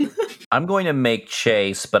 I'm going to make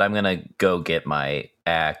chase, but I'm going to go get my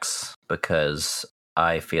axe because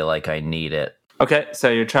I feel like I need it. Okay, so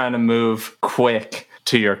you're trying to move quick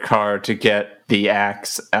to your car to get the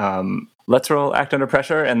axe. Let's roll act under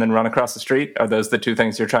pressure and then run across the street. Are those the 2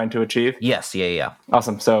 things you're trying to achieve? Yes, yeah.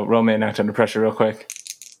 Awesome. So roll me an act under pressure real quick.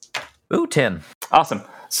 Ooh, 10. Awesome.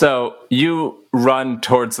 So you run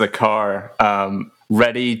towards the car,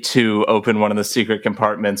 ready to open one of the secret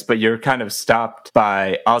compartments, but you're kind of stopped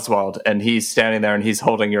by Oswald, and he's standing there and he's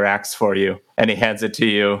holding your axe for you, and he hands it to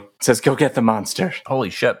you, says, "Go get the monster."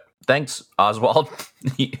 Holy shit. Thanks, Oswald.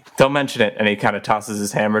 Don't mention it. And he kind of tosses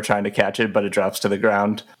his hammer trying to catch it, but it drops to the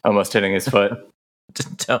ground, almost hitting his foot.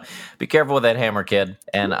 Don't, be careful with that hammer, kid.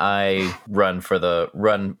 And I run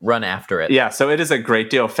after it. Yeah, so it is a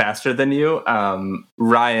great deal faster than you.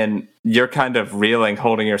 Ryan, you're kind of reeling,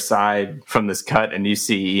 holding your side from this cut, and you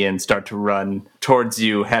see Ian start to run towards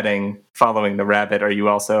you, following the rabbit. Are you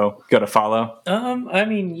also going to follow? I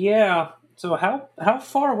mean, yeah. So how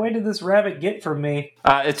far away did this rabbit get from me?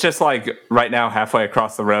 It's just like right now, halfway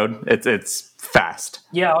across the road. It's fast.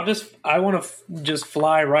 Yeah, I want to just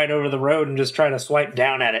fly right over the road and just try to swipe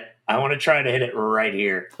down at it. I want to try to hit it right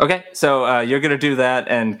here. Okay, so you're going to do that,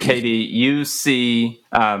 and Katie, you see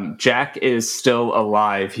Jack is still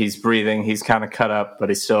alive. He's breathing. He's kind of cut up, but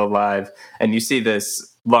he's still alive. And you see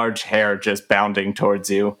this large hare just bounding towards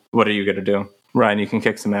you. What are you going to do? Ryan, you can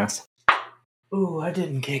kick some ass. Ooh, I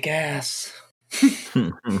didn't kick ass.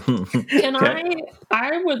 Can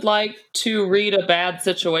I would like to read a bad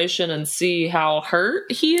situation and see how hurt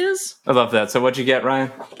he is. I love that. So what'd you get, Ryan?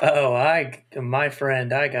 Oh, my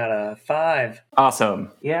friend, I got a 5.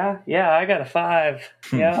 Awesome. Yeah, I got a 5.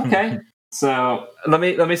 Yeah. Okay. So let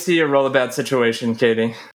me see your roll a bad situation,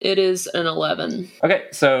 Katie. It is an 11. Okay,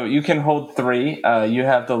 so you can hold 3. You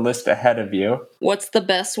have the list ahead of you. What's the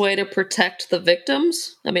best way to protect the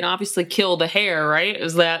victims? I mean, obviously kill the hare, right?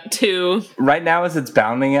 Is that too... Right now, as it's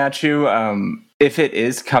bounding at you, if it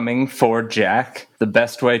is coming for Jack, the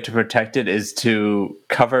best way to protect it is to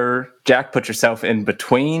cover Jack, put yourself in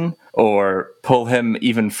between, or pull him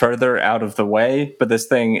even further out of the way. But this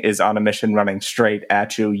thing is on a mission running straight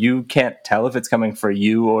at you. You can't tell if it's coming for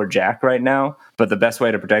you or Jack right now, but the best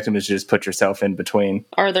way to protect him is just put yourself in between.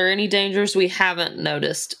 Are there any dangers we haven't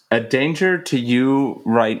noticed? A danger to you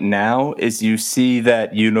right now is you see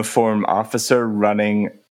that uniform officer running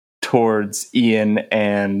towards Ian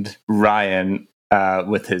and Ryan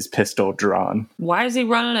with his pistol drawn. Why is he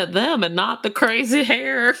running at them and not the crazy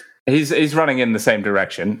hare? He's running in the same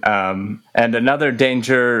direction. And another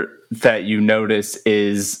danger that you notice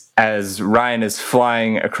is as Ryan is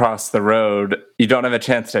flying across the road, you don't have a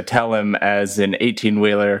chance to tell him as an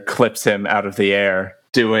 18-wheeler clips him out of the air,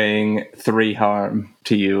 doing 3 harm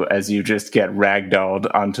to you as you just get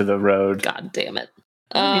ragdolled onto the road. God damn it.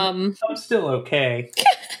 I'm still okay.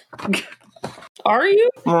 Are you?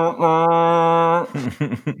 Can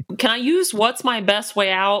I use what's my best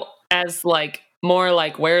way out as like more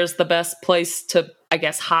like where's the best place to, I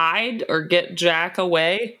guess, hide or get Jack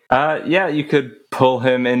away? Yeah, you could pull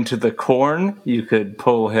him into the corn. You could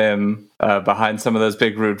pull him behind some of those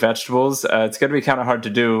big root vegetables. It's going to be kind of hard to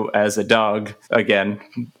do as a dog. Again,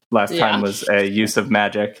 last time was a use of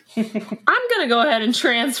magic. I'm going to go ahead and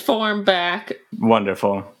transform back.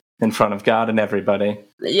 Wonderful. In front of God and everybody.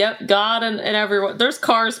 Yep, God and everyone. There's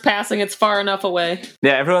cars passing. It's far enough away.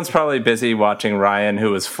 Yeah, everyone's probably busy watching Ryan,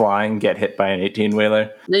 who was flying, get hit by an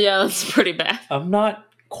 18-wheeler. Yeah, that's pretty bad. I'm not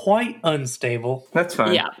quite unstable. That's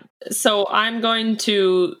fine. Yeah. So I'm going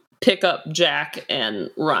to pick up Jack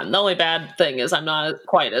and run. The only bad thing is I'm not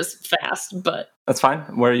quite as fast, but... That's fine.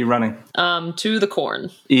 Where are you running? To the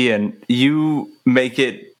corn. Ian, you make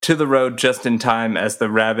it to the road just in time as the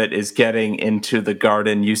rabbit is getting into the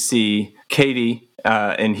garden. You see Katie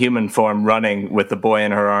in human form running with the boy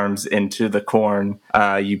in her arms into the corn.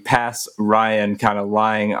 You pass Ryan kind of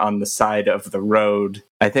lying on the side of the road.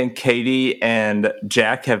 I think Katie and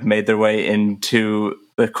Jack have made their way into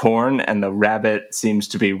the corn, and the rabbit seems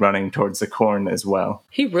to be running towards the corn as well.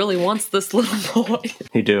 He really wants this little boy.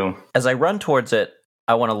 He do. As I run towards it,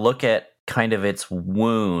 I want to look at kind of its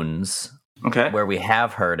wounds. Okay. Where we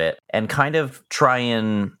have hurt it, and kind of try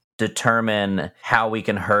and determine how we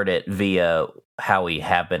can hurt it via how we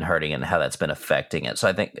have been hurting it and how that's been affecting it. So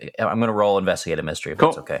I think I'm going to roll Investigate a Mystery if Cool.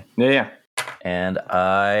 that's okay. Yeah. And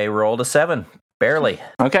I rolled a 7. Barely.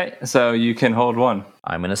 Okay, so you can hold 1.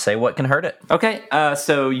 I'm going to say what can hurt it. Okay,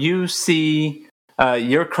 so you see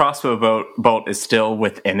your crossbow bolt is still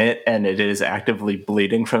within it, and it is actively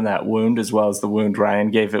bleeding from that wound, as well as the wound Ryan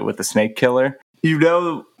gave it with the snake killer. You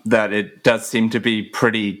know that it does seem to be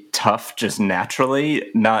pretty tough just naturally,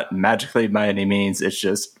 not magically by any means. It's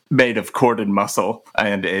just made of corded muscle,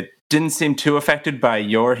 and it didn't seem too affected by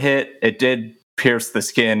your hit. It did pierce the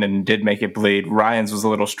skin and did make it bleed. Ryan's was a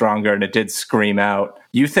little stronger, and it did scream out.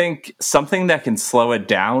 You think something that can slow it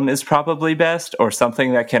down is probably best, or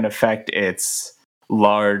something that can affect its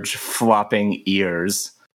large flopping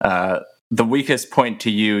ears. The weakest point to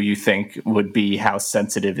you think, would be how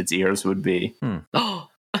sensitive its ears would be. Oh,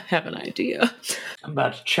 I have an idea. I'm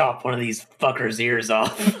about to chop one of these fuckers' ears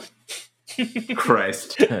off.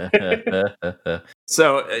 Christ.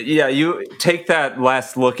 So, yeah, you take that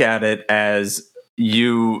last look at it as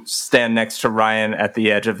you stand next to Ryan at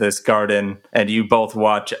the edge of this garden, and you both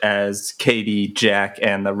watch as Katie, Jack,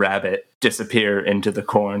 and the rabbit disappear into the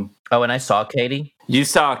corn. Oh, and I saw Katie? You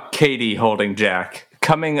saw Katie holding Jack.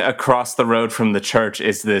 Coming across the road from the church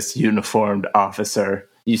is this uniformed officer.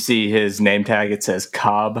 You see his name tag, it says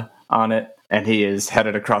Cobb on it, and he is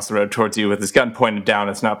headed across the road towards you with his gun pointed down.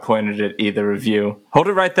 It's not pointed at either of you. Hold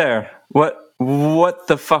it right there. What What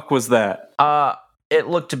the fuck was that? It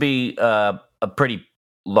looked to be a pretty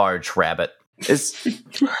large rabbit. Is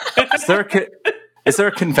there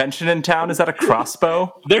a convention in town? Is that a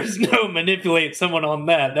crossbow? There's no manipulate someone on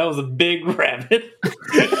that. That was a big rabbit.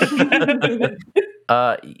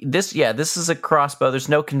 This is a crossbow. There's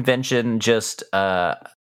no convention, just a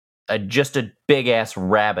big ass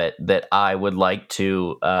rabbit that I would like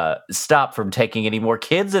to stop from taking any more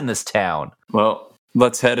kids in this town. Well,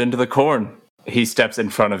 let's head into the corn. He steps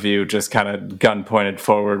in front of you, just kind of gun pointed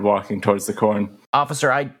forward, walking towards the corn.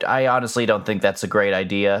 Officer, I honestly don't think that's a great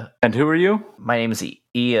idea. And who are you? My name is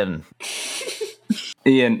Ian.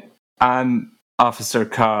 Ian, I'm Officer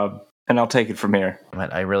Cobb, and I'll take it from here.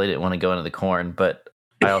 I really didn't want to go into the corn, but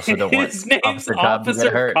I also don't want His name's Officer Cobb to get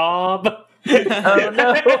Officer hurt. Cobb. Oh,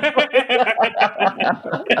 no.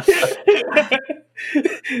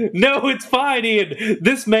 No, it's fine, Ian.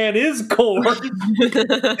 This man is corn.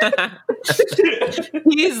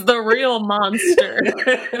 He's the real monster.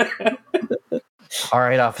 All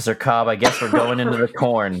right, Officer Cobb, I guess we're going into the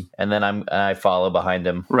corn, and then I follow behind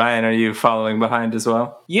him. Ryan, are you following behind as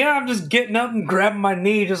well? Yeah, I'm just getting up and grabbing my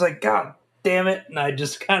knee, just like, God damn it. And I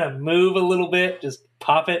just kind of move a little bit, just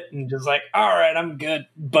pop it, and just like, all right, I'm good.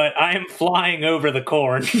 But I am flying over the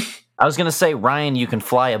corn. I was going to say, Ryan, you can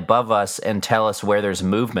fly above us and tell us where there's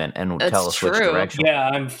movement and tell us which true. direction. Yeah,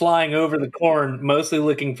 I'm flying over the corn, mostly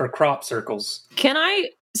looking for crop circles. Can I,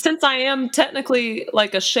 since I am technically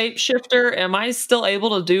like a shapeshifter, am I still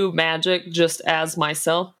able to do magic just as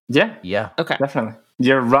myself? Yeah, Yeah. Okay. definitely.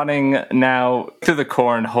 You're running now through the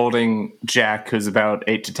corn, holding Jack, who's about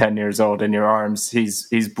 8 to 10 years old, in your arms.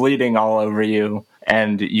 He's bleeding all over you,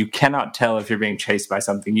 and you cannot tell if you're being chased by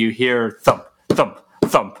something. You hear thump, thump,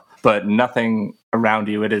 thump, but nothing around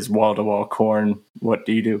you. It is wall-to-wall corn. What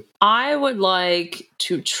do you do? I would like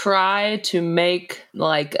to try to make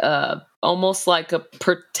like almost like a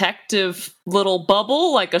protective little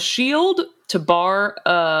bubble, like a shield, to bar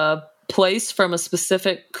a place from a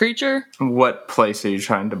specific creature. What place are you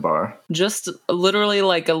trying to bar? Just literally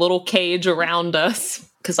like a little cage around us,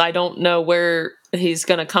 because I don't know where he's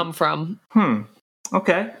going to come from.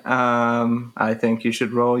 Okay. I think you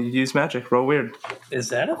should use magic. Roll weird. Is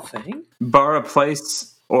that a thing? Bar a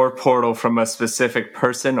place or portal from a specific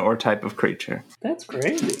person or type of creature. That's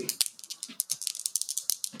crazy.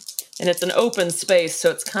 And it's an open space,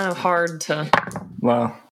 so it's kind of hard to...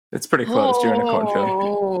 Well, it's pretty close. You're in a cornfield.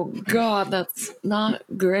 Oh, God, that's not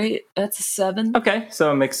great. That's a 7. Okay,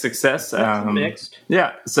 so a mixed success. Mixed.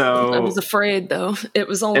 Yeah, so I was afraid, though. It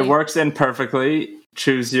was only... it works in perfectly.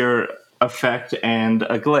 Choose your effect and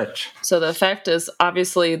a glitch. So the effect is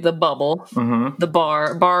obviously the bubble, the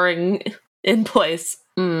barring in place.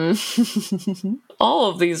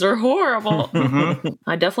 All of these are horrible.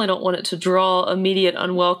 I definitely don't want it to draw immediate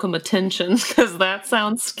unwelcome attention, because that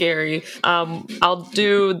sounds scary. I'll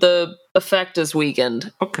do the effect as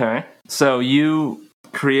weakened. Okay, so you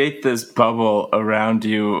create this bubble around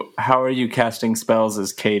you. How are you casting spells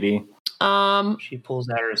as Katie? She pulls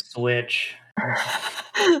out her switch.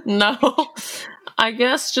 No, I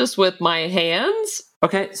guess just with my hands.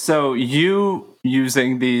 Okay, so you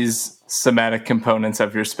using these somatic components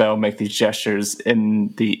of your spell make these gestures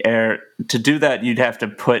in the air. To do that, you'd have to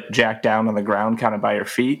put Jack down on the ground kind of by your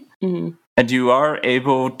feet. And you are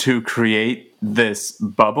able to create this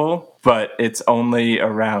bubble, but it's only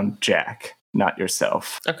around Jack, not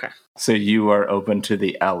yourself. Okay. So you are open to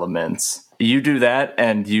the elements. You do that,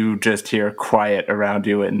 and you just hear quiet around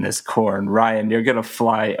you in this corn. Ryan, you're going to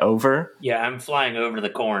fly over. Yeah, I'm flying over the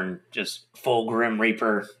corn, just full Grim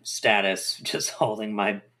Reaper status, just holding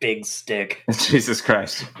my big stick Jesus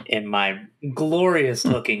Christ. in my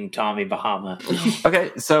glorious-looking Tommy Bahama. Okay,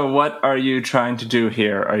 so what are you trying to do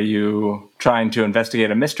here? Are you trying to investigate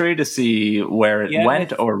a mystery to see where it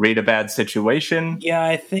went, or read a bad situation? Yeah,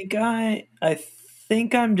 I think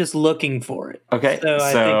I'm just looking for it. Okay, so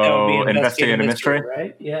I think that would be investigate a mystery,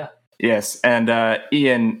 right? Yeah. Yes, and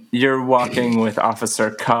Ian, you're walking with Officer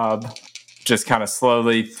Cobb, just kind of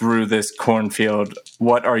slowly through this cornfield.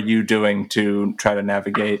 What are you doing to try to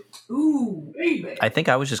navigate? Ooh, baby. I think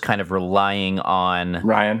I was just kind of relying on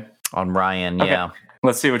Ryan? Ryan, Okay. yeah.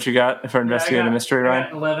 Let's see what you got for investigate a mystery,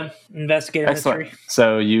 Ryan. 11. Investigate a Excellent. mystery.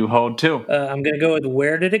 So you hold 2. I'm going to go with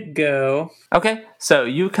where did it go? Okay, so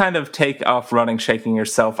you kind of take off running, shaking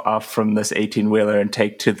yourself off from this 18-wheeler and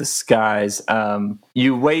take to the skies.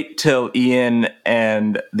 You wait till Ian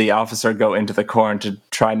and the officer go into the corn to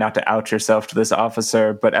try not to out yourself to this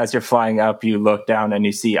officer, but as you're flying up, you look down and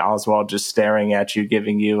you see Oswald just staring at you,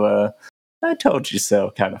 giving you a I told you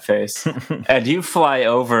so kind of face. And you fly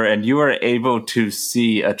over and you are able to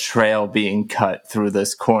see a trail being cut through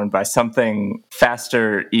this corn by something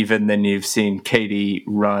faster even than you've seen Katie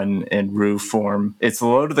run in Rue form. It's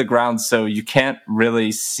low to the ground, so you can't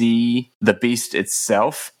really see the beast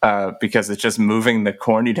itself because it's just moving the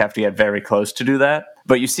corn. You'd have to get very close to do that.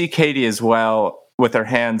 But you see Katie as well, with her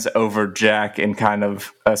hands over Jack in kind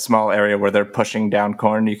of a small area where they're pushing down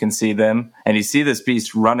corn. You can see them. And you see this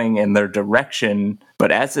beast running in their direction.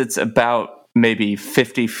 But as it's about maybe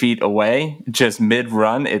 50 feet away, just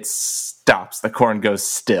mid-run, it stops. The corn goes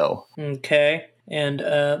still. Okay.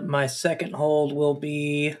 And my second hold will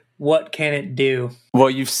be, what can it do?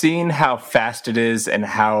 Well, you've seen how fast it is and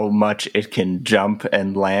how much it can jump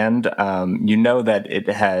and land. You know that it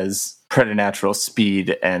has preternatural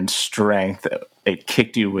speed and strength. It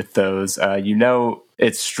kicked you with those. You know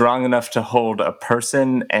it's strong enough to hold a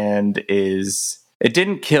person and it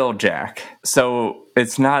didn't kill Jack. So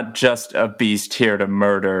it's not just a beast here to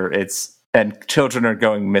murder. And children are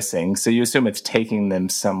going missing. So you assume it's taking them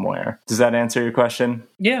somewhere. Does that answer your question?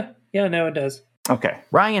 Yeah, no, it does. Okay.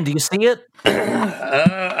 Ryan, do you see it?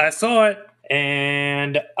 I saw it.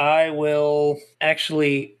 And I will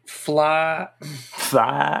actually fly.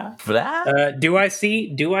 Do I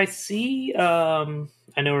see?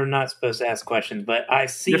 I know we're not supposed to ask questions, but I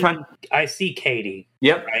see. You're fine. I see Katie.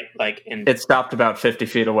 Yep. Right. Like it stopped about 50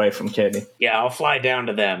 feet away from Katie. Yeah, I'll fly down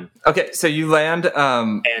to them. Okay, so you land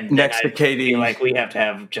and next to Katie. Like we have to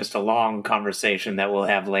have just a long conversation that we'll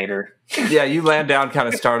have later. Yeah, you land down, kind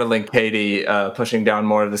of startling Katie, pushing down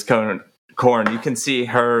more of this corn. You can see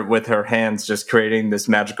her with her hands just creating this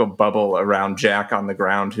magical bubble around Jack on the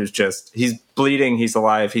ground, he's bleeding, he's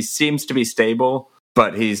alive. He seems to be stable,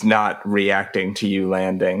 but he's not reacting to you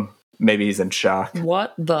landing. Maybe he's in shock.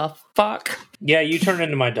 What the fuck? Yeah, you turn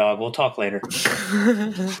into my dog. We'll talk later.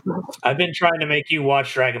 I've been trying to make you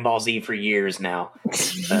watch Dragon Ball Z for years now.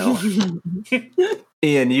 So.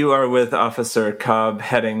 Ian, you are with Officer Cobb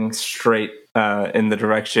heading straight in the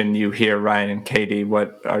direction you hear Ryan and Katie.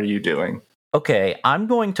 What are you doing? Okay, I'm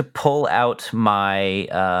going to pull out my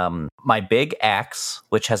my big axe,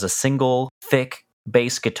 which has a single thick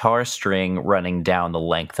bass guitar string running down the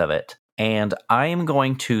length of it. And I am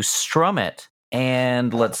going to strum it.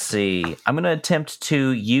 And let's see. I'm going to attempt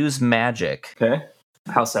to use magic. Okay.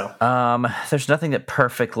 How so? There's nothing that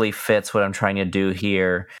perfectly fits what I'm trying to do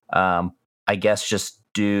here. I guess just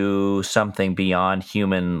do something beyond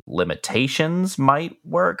human limitations might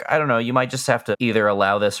work. I don't know. You might just have to either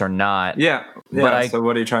allow this or not. Yeah. So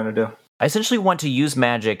what are you trying to do? I essentially want to use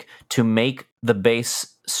magic to make the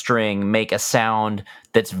bass string make a sound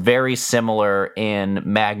that's very similar in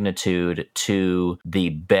magnitude to the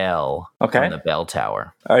bell on the bell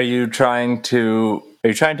tower. Are you trying to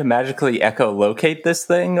magically echolocate this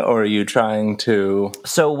thing, or are you trying to...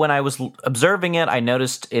 So when I was observing it, I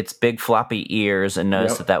noticed its big floppy ears and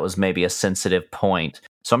noticed that was maybe a sensitive point.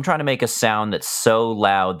 So I'm trying to make a sound that's so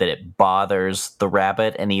loud that it bothers the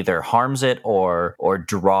rabbit and either harms it or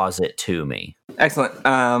draws it to me.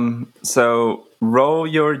 Excellent. So roll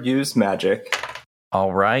your use magic.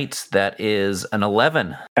 All right, that is an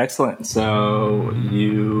 11. Excellent. So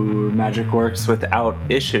your magic works without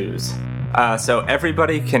issues. So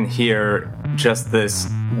everybody can hear just this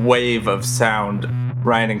wave of sound.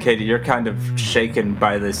 Ryan and Katie, you're kind of shaken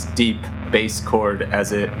by this deep bass chord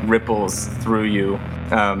as it ripples through you.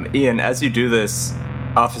 Ian, as you do this,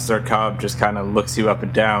 Officer Cobb just kind of looks you up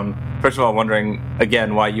and down. First of all, wondering,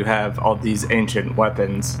 again, why you have all these ancient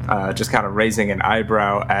weapons, just kind of raising an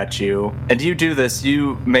eyebrow at you. And you do this,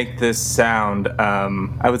 you make this sound.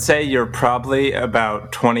 I would say you're probably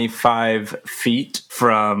about 25 feet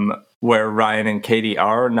from where Ryan and Katie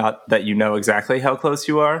are, not that you know exactly how close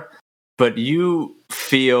you are, but you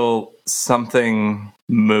feel something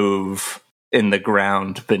move in the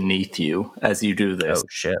ground beneath you as you do this. Oh,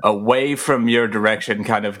 shit. Away from your direction,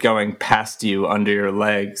 kind of going past you under your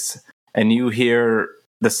legs. And you hear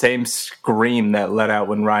the same scream that let out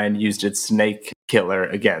when Ryan used its snake killer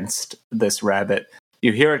against this rabbit.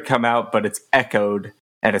 You hear it come out, but it's echoed,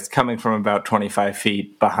 and it's coming from about 25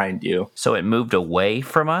 feet behind you. So it moved away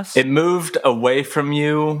from us? It moved away from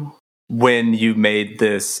you when you made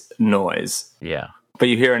this noise. Yeah. But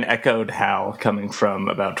you hear an echoed howl coming from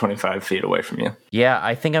about 25 feet away from you. Yeah,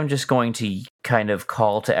 I think I'm just going to kind of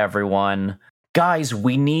call to everyone, guys,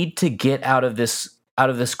 we need to get out of this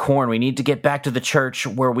corn. We need to get back to the church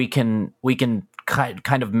where we can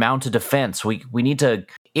kind of mount a defense. We need to.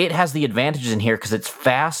 It has the advantages in here because it's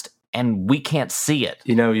fast and we can't see it.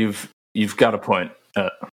 You know, you've got a point.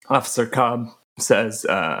 Officer Cobb says,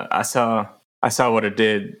 I saw what it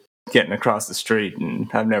did getting across the street, and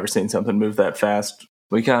I've never seen something move that fast.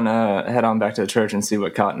 We can head on back to the church and see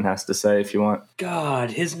what Cotton has to say if you want.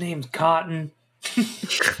 God, his name's Cotton. You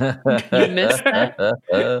missed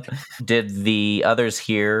that? Did the others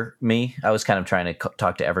hear me? I was kind of trying to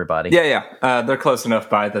talk to everybody. Yeah. They're close enough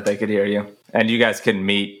by that they could hear you. And you guys can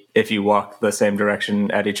meet if you walk the same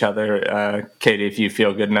direction at each other. Katie, if you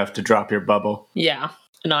feel good enough to drop your bubble. Yeah.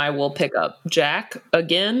 And I will pick up Jack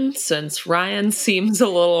again since Ryan seems a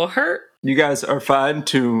little hurt. You guys are fine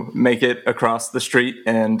to make it across the street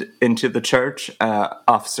and into the church.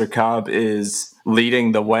 Officer Cobb is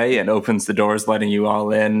leading the way and opens the doors, letting you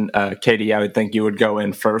all in. Katie, I would think you would go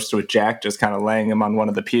in first with Jack, just kind of laying him on one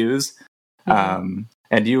of the pews. Mm-hmm.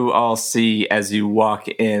 And you all see as you walk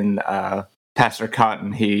in, Pastor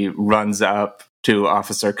Cotton, he runs up to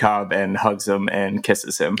Officer Cobb and hugs him and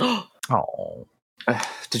kisses him. Oh.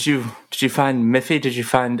 Did you find Miffy? Did you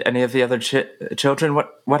find any of the other children?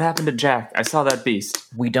 What happened to Jack? I saw that beast.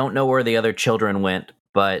 We don't know where the other children went,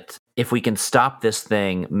 but if we can stop this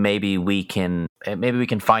thing, maybe we can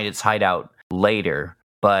find its hideout later.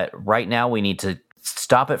 But right now we need to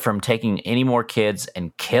stop it from taking any more kids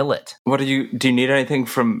and kill it. Do you need anything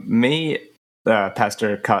from me?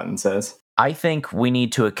 Pastor Cotton says. I think we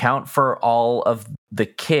need to account for all of the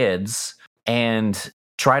kids and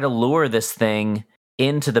try to lure this thing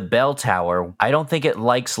into the bell tower. I don't think it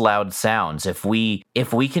likes loud sounds. If we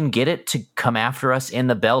can get it to come after us in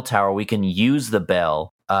the bell tower, we can use the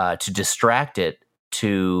bell to distract it,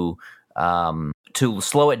 to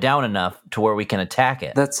slow it down enough to where we can attack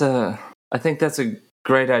it. I think that's a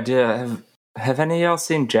great idea. Have any of y'all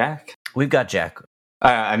seen Jack? We've got Jack.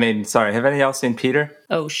 Have any of y'all seen Peter?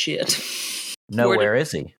 Oh shit! No, where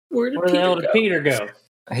is he? Where the hell did Peter go?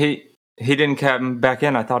 He didn't come back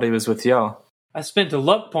in. I thought he was with y'all. I spent a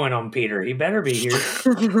luck point on Peter. He better be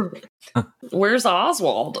here. Where's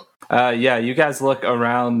Oswald? Yeah, you guys look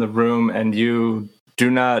around the room and you do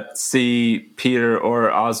not see Peter or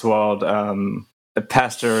Oswald.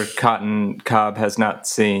 Pastor Cotton Cobb has not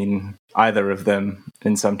seen either of them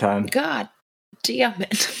in some time. God damn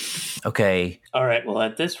it. Okay. All right, well,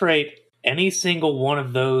 at this rate, any single one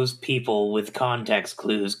of those people with context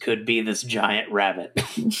clues could be this giant rabbit.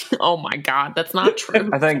 Oh my God, that's not true.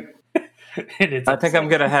 I think I'm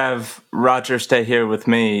going to have Roger stay here with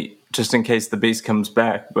me just in case the beast comes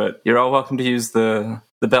back, but you're all welcome to use the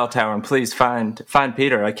bell tower, and please find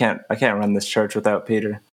Peter. I can't run this church without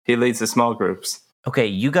Peter. He leads the small groups. Okay,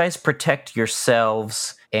 you guys protect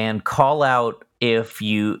yourselves and call out if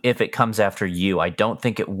it comes after you. I don't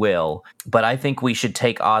think it will, but I think we should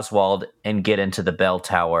take Oswald and get into the bell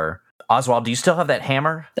tower. Oswald, do you still have that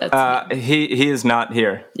hammer? He is not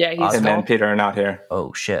here. Yeah, he's Him and Peter are not here.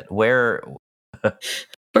 Oh shit! Where?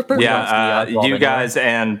 Yeah, you guys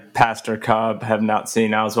and Pastor Cobb have not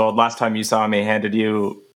seen Oswald. Last time you saw him, he handed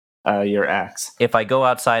you your axe. If I go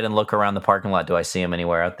outside and look around the parking lot, do I see him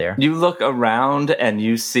anywhere out there? You look around and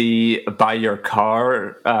you see by your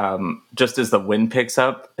car, just as the wind picks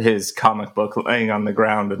up, his comic book laying on the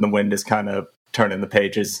ground, and the wind is kind of turning the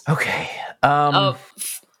pages. Okay.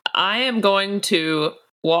 I am going to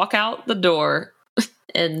walk out the door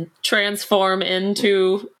and transform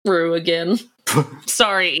into Rue again.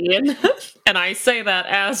 Sorry, Ian. And I say that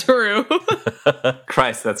as Rue.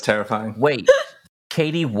 Christ, that's terrifying. Wait,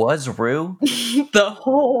 Katie was Rue? The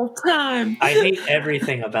whole time. I hate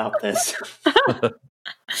everything about this.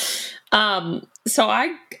 So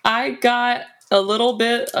I got a little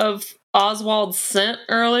bit of Oswald's scent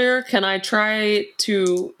earlier. Can I try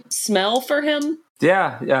to smell for him?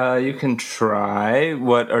 Yeah, you can try.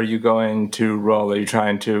 What are you going to roll? Are you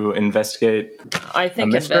trying to investigate? I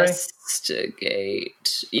think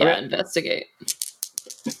investigate. Yeah, Okay. Investigate.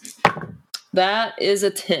 That is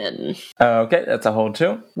a 10. Okay, that's a hold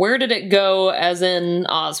too. Where did it go, as in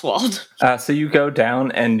Oswald? So you go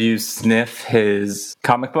down and you sniff his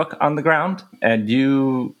comic book on the ground, and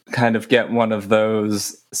you kind of get one of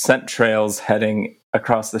those scent trails heading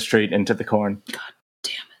across the street into the corn. God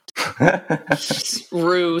damn it.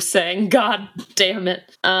 Rue saying, God damn it.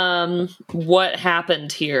 What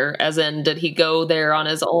happened here? As in, did he go there on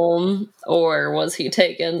his own, or was he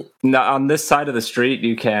taken? No, on this side of the street,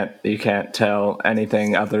 you can't tell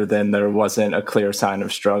anything other than there wasn't a clear sign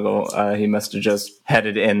of struggle. He must have just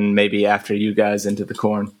headed in maybe after you guys into the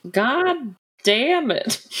corn. God damn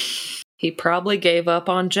it. He probably gave up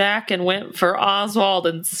on Jack and went for Oswald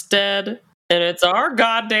instead. And it's our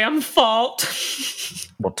goddamn fault.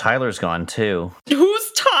 Well, Tyler's gone too.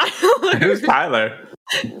 Who's Tyler? Who's Tyler?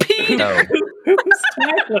 Peter. Oh. Who's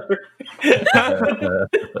Tyler?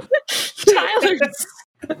 Tyler's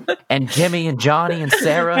And Jimmy and Johnny and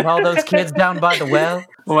Sarah and all those kids down by the well.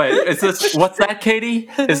 Wait, is this what's that, Katie?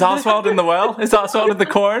 Is Oswald in the well? Is Oswald in the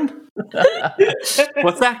corn?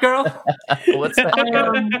 What's that, girl? What's that?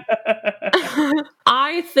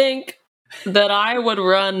 I think that I would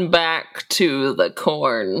run back to the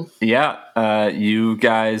corn. Yeah, you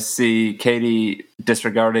guys see Katie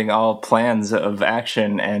disregarding all plans of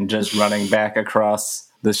action and just running back across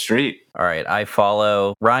the street. All right, I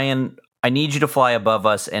follow. Ryan, I need you to fly above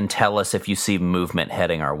us and tell us if you see movement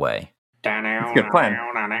heading our way. That's a good plan.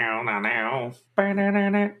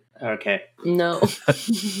 Okay, No.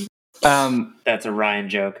 that's a Ryan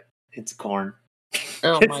joke. It's corn.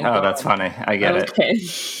 Oh my god. Oh, that's funny. I get it. Okay.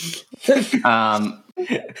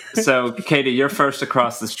 So, Katie, you're first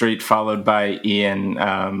across the street, followed by Ian.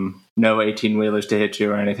 No 18-wheelers to hit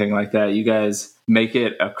you or anything like that. You guys make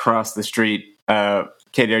it across the street.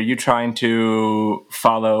 Katie, are you trying to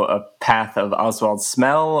follow a path of Oswald's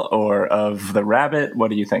smell or of the rabbit?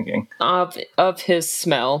 What are you thinking? Of his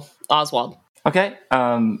smell, Oswald. Okay.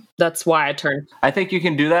 That's why I turned. I think you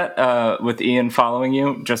can do that with Ian following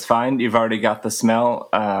you just fine. You've already got the smell.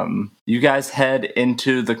 You guys head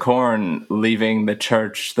into the corn, leaving the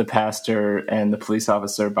church, the pastor, and the police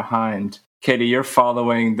officer behind. Katie, you're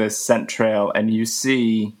following this scent trail, and you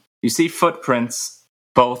see footprints,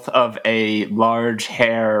 both of a large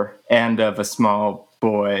hare and of a small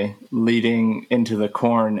boy, leading into the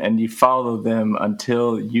corn, and you follow them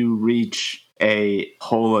until you reach a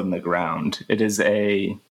hole in the ground. It is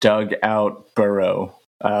a dug-out burrow,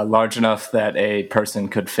 large enough that a person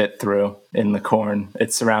could fit through in the corn.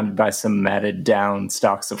 It's surrounded by some matted down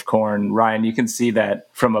stalks of corn. Ryan, you can see that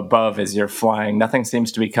from above as you're flying. Nothing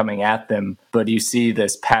seems to be coming at them, but you see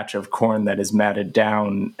this patch of corn that is matted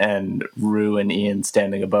down and Rue and Ian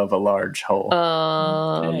standing above a large hole.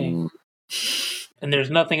 Okay. And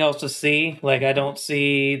there's nothing else to see? Like, I don't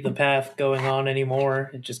see the path going on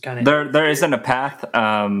anymore. It just kind of... There isn't a path,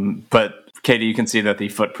 but Katie, you can see that the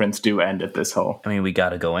footprints do end at this hole. I mean, we got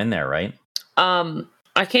to go in there, right?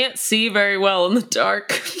 I can't see very well in the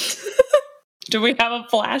dark. Do we have a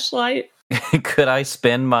flashlight? Could I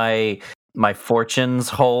spin my fortune's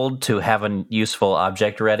hold to have a useful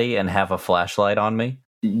object ready and have a flashlight on me?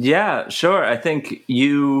 Yeah, sure. I think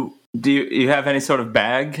you have any sort of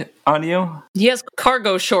bag on you? He has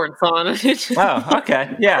cargo shorts on. Oh,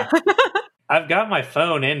 okay. Yeah. I've got my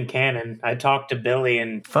phone in Canon. I talked to Billy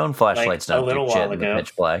and Phone flashlights like, a don't little do shit while in the ago.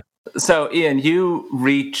 pitch black. So, Ian, you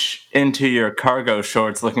reach into your cargo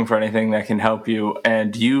shorts looking for anything that can help you,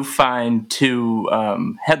 and you find two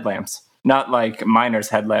headlamps. Not like miner's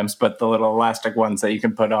headlamps, but the little elastic ones that you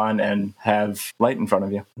can put on and have light in front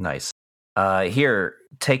of you. Nice. Here,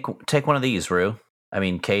 take one of these, Rue. I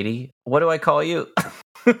mean, Katie. What do I call you?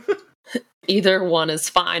 Either one is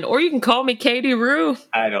fine. Or you can call me Katie Rue.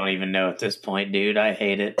 I don't even know at this point, dude. I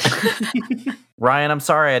hate it. Ryan, I'm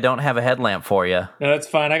sorry I don't have a headlamp for you. No, it's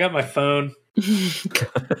fine. I got my phone.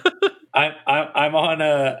 I'm on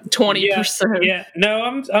a 20%. Yeah, no,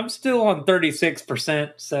 I'm still on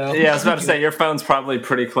 36%. So Yeah, I was about to say, your phone's probably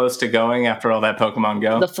pretty close to going after all that Pokemon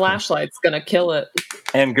Go. The flashlight's gonna kill it.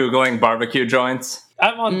 And Googling barbecue joints.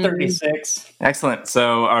 I'm on 36. Excellent.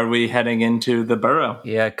 So are we heading into the burrow?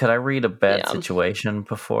 Yeah, could I read a bad Yeah. situation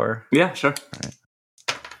before? Yeah, sure.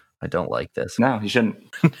 I don't like this. No, you shouldn't.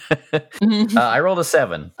 I rolled a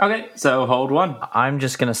 7. Okay, so hold one. I'm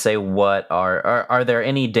just going to say, what are there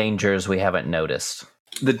any dangers we haven't noticed?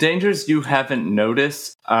 The dangers you haven't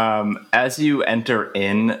noticed, as you enter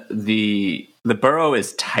in, the burrow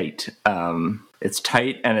is tight. It's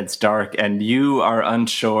tight and it's dark, and you are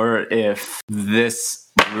unsure if this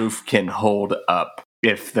roof can hold up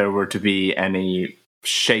if there were to be any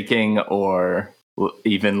shaking or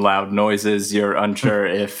even loud noises. You're unsure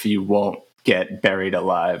if you won't get buried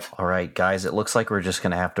alive. All right, guys, it looks like we're just going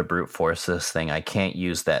to have to brute force this thing. I can't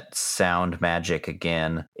use that sound magic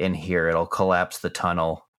again in here. It'll collapse the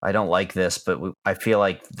tunnel. I don't like this, but I feel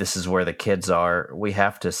like this is where the kids are. We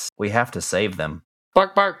have to save them.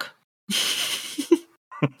 Bark, bark.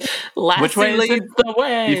 Lassie Which way is leads the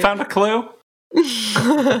way. You found a clue?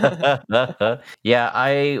 Yeah,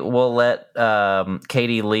 I will let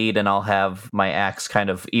Katie lead, and I'll have my axe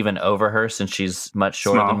kind of even over her since she's much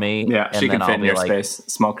shorter Small. than me. Yeah, and she then can fit I'll in be your like, space.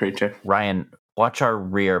 Small creature. Ryan, watch our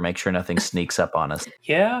rear. Make sure nothing sneaks up on us.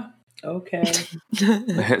 Yeah. Okay.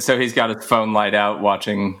 So he's got his phone light out,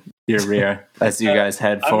 watching your rear as you guys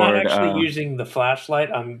head forward. I'm not actually using the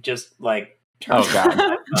flashlight. I'm just like turning Oh, God.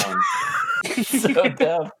 my phone. So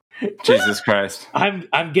dumb. Jesus Christ.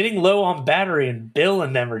 I'm getting low on battery, and Bill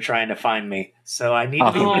and them are trying to find me. So I need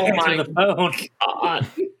to be Oh next my to the phone. God.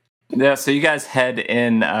 Yeah, so you guys head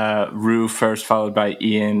in, Rue first, followed by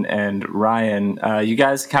Ian and Ryan. You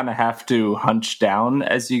guys kind of have to hunch down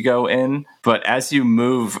as you go in, but as you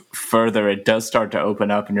move further, it does start to open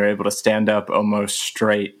up and you're able to stand up almost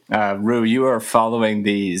straight. Rue, you are following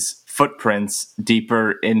these footprints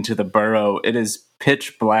deeper into the burrow. It is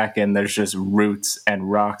pitch black and there's just roots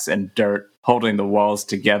and rocks and dirt holding the walls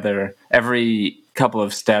together. Every couple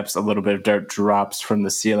of steps, a little bit of dirt drops from the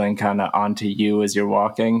ceiling kind of onto you as you're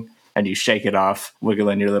walking, and you shake it off,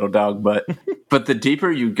 wiggling your little dog butt. But the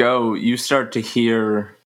deeper you go, you start to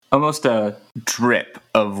hear almost a drip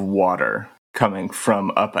of water coming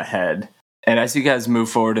from up ahead. And as you guys move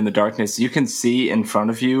forward in the darkness, you can see in front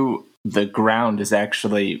of you, the ground is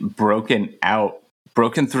actually broken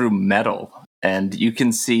through metal. And you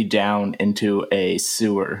can see down into a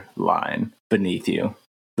sewer line beneath you.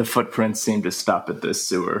 The footprints seem to stop at this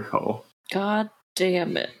sewer hole. God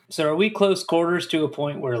damn it. So are we close quarters to a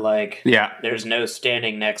point where, like, Yeah. there's no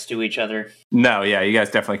standing next to each other? No, yeah, you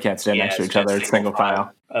guys definitely can't stand next to each other. It's single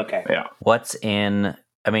file. Okay. Yeah. What's in...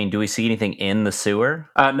 I mean, do we see anything in the sewer?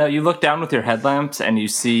 No, you look down with your headlamps and you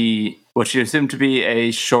see what you assume to be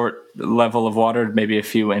a short level of water, maybe a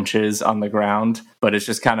few inches on the ground, but it's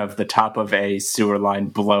just kind of the top of a sewer line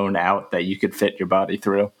blown out that you could fit your body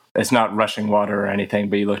through. It's not rushing water or anything,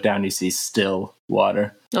 but you look down and you see still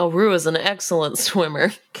water. Oh, Rue is an excellent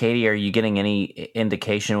swimmer. Katie, are you getting any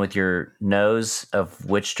indication with your nose of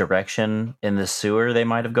which direction in the sewer they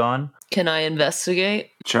might have gone? Can I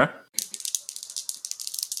investigate? Sure.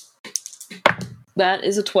 That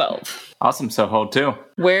is a 12. Awesome, so hold 2.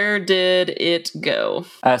 Where did it go?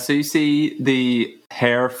 So you see the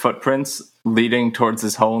hair footprints leading towards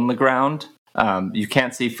this hole in the ground. You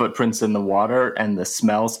can't see footprints in the water, and the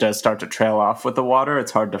smells does start to trail off with the water.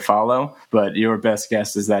 It's hard to follow, but your best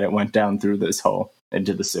guess is that it went down through this hole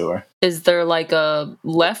into the sewer. Is there like a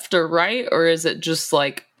left or right, or is it just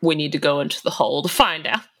like we need to go into the hole to find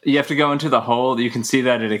out? You have to go into the hole. You can see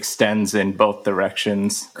that it extends in both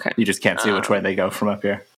directions. Okay. You just can't see which way they go from up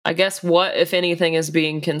here. I guess what, if anything, is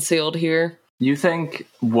being concealed here? You think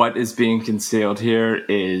what is being concealed here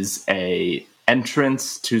is a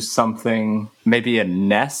entrance to something, maybe a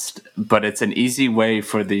nest, but it's an easy way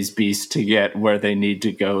for these beasts to get where they need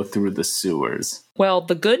to go through the sewers. Well,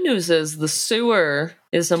 the good news is the sewer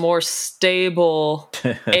is a more stable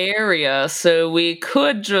area, so we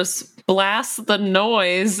could just blast the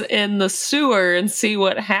noise in the sewer and see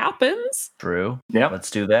what happens. True. Yeah.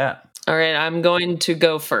 Let's do that. All right, I'm going to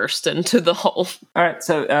go first into the hole. All right,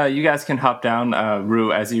 so you guys can hop down.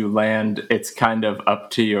 Rue, as you land, it's kind of up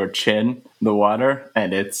to your chin, the water,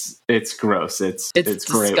 and it's gross. It's gray.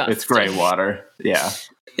 disgusting. It's gray water. Yeah.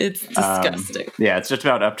 It's disgusting. Yeah, it's just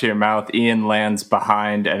about up to your mouth. Ian lands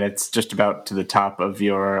behind, and it's just about to the top of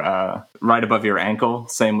your, right above your ankle.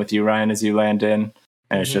 Same with you, Ryan, as you land in.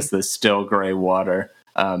 And it's just this still gray water.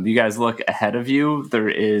 You guys look ahead of you. There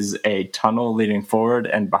is a tunnel leading forward,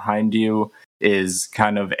 and behind you is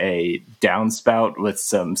kind of a downspout with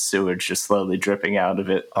some sewage just slowly dripping out of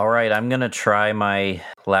it. All right, I'm going to try my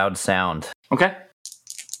loud sound. Okay.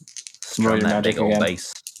 Strum your that magic big old again.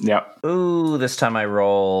 bass. Yep. Ooh, this time I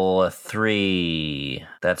roll a 3.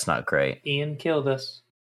 That's not great. Ian killed us.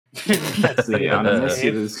 That's the anonymous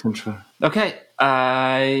uses control. Okay.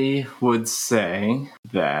 I would say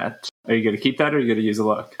that... Are you going to keep that, or are you going to use a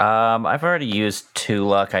luck? I've already used 2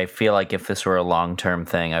 luck. I feel like if this were a long-term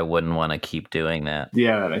thing, I wouldn't want to keep doing that.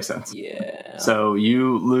 Yeah, that makes sense. Yeah. So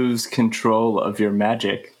you lose control of your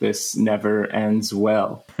magic. This never ends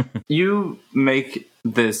well. You make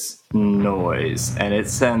this noise, and it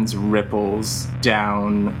sends ripples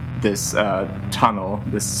down this tunnel,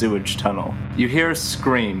 this sewage tunnel. You hear a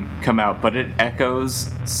scream come out, but it echoes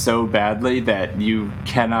so badly that you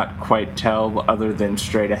cannot quite tell, other than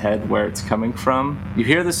straight ahead, where it's coming from. You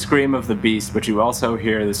hear the scream of the beast, but you also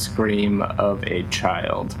hear the scream of a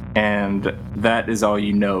child. And that is all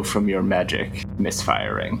you know from your magic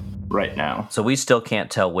misfiring right now. So we still can't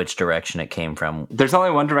tell which direction it came from. There's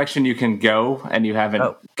only one direction you can go, and you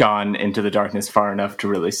haven't gone into the darkness far enough to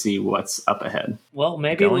really see what's up ahead. Well,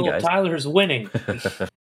 maybe Going, little guys. Tyler's winning.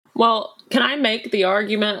 Well, can I make the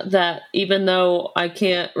argument that even though I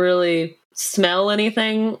can't really smell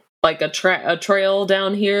anything, like a trail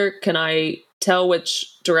down here, can I tell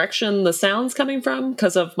which direction the sound's coming from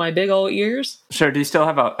because of my big old ears? Sure, do you still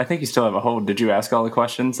have I think you still have a hold. Did you ask all the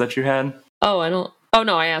questions that you had? Oh,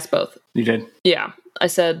 no, I asked both. You did? Yeah. I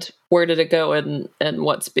said, where did it go and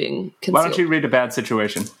what's being concealed? Why don't you read a bad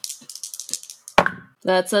situation?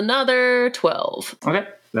 That's another 12. Okay.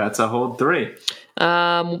 That's a hold 3.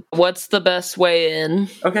 What's the best way in?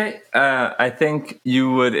 Okay, I think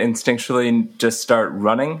you would instinctually just start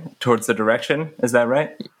running towards the direction. Is that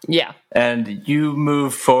right? Yeah. And you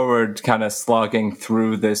move forward, kind of slogging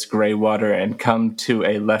through this gray water and come to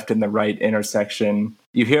a left and the right intersection.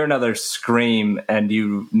 You hear another scream and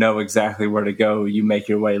you know exactly where to go. You make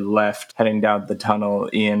your way left, heading down the tunnel,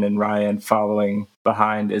 Ian and Ryan following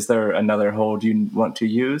behind. Is there another hold you want to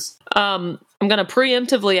use? I'm going to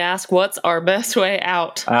preemptively ask, what's our best way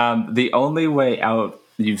out? The only way out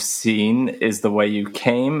you've seen is the way you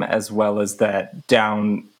came, as well as that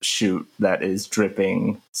down chute that is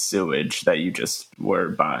dripping sewage that you just were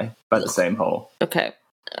by the same hole. Okay.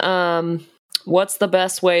 What's the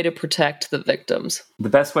best way to protect the victims? The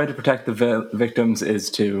best way to protect the victims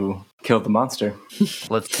is to kill the monster.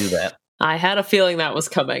 Let's do that. I had a feeling that was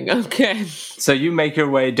coming. Okay. So you make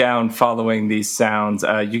your way down following these sounds.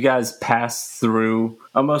 You guys pass through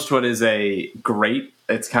almost what is a grate.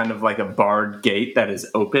 It's kind of like a barred gate that is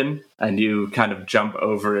open, and you kind of jump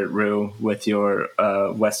over it, Rue, with your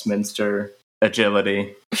Westminster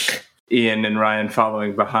agility. Ian and Ryan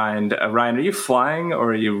following behind. Ryan, are you flying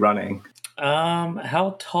or are you running?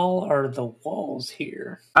 How tall are the walls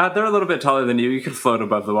here? They're a little bit taller than you. You could float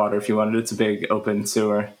above the water if you wanted. It's a big open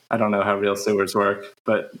sewer. I don't know how real sewers work,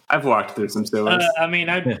 but I've walked through some sewers.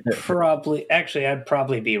 I'd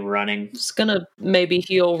probably be running. Just gonna maybe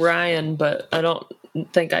heal Ryan, but I don't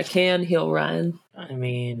think I can heal Ryan. I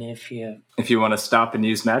mean, if you want to stop and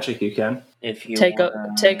use magic, you can. If you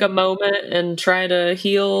take a moment and try to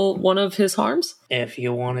heal one of his harms. If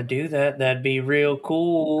you want to do that, that'd be real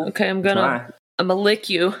cool. Okay, I'm gonna lick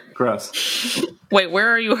you. Gross. Wait, where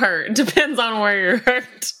are you hurt? Depends on where you're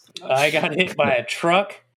hurt. I got hit by a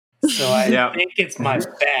truck, so I think it's my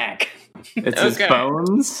back. It's his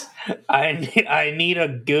bones. I need a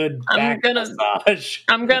good back massage.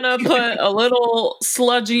 I'm gonna put a little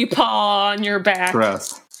sludgy paw on your back.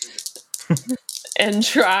 Gross. And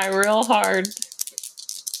try real hard.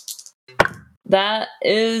 That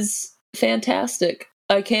is fantastic.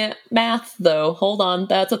 I can't math though. Hold on,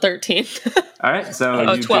 that's a 13. All right,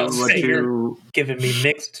 so you 12. do what You're giving me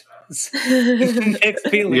mixed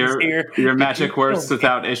feelings here. Your magic works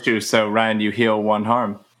without issue, so Ryan, you heal 1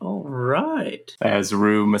 harm. All right. As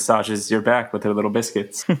Rue massages your back with her little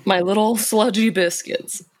biscuits. My little sludgy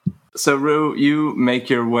biscuits. So Rue, you make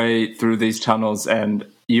your way through these tunnels and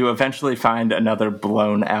you eventually find another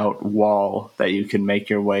blown out wall that you can make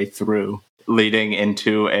your way through, leading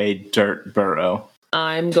into a dirt burrow.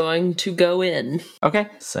 I'm going to go in. Okay.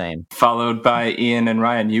 Same. Followed by Ian and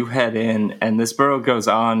Ryan, you head in, and this burrow goes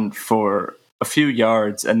on for a few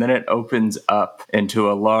yards, and then it opens up into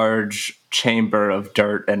a large chamber of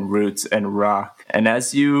dirt and roots and rock. And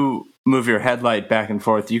as you move your headlight back and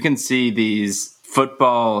forth, you can see these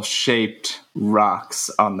football-shaped rocks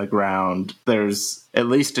on the ground. There's at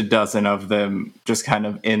least a dozen of them just kind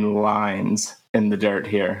of in lines in the dirt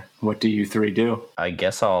here. What do you 3 do? I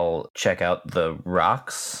guess I'll check out the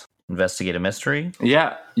rocks, investigate a mystery.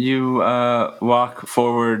 Yeah, you walk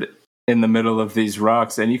forward in the middle of these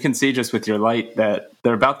rocks, and you can see just with your light that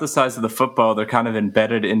they're about the size of the football. They're kind of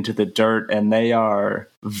embedded into the dirt, and they are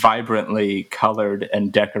vibrantly colored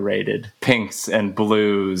and decorated. Pinks and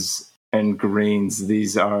blues and greens.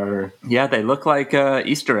 These are, they look like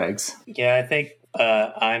Easter eggs. Yeah, I think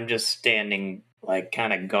I'm just standing like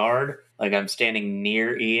kind of guard. Like I'm standing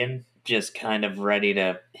near Ian, just kind of ready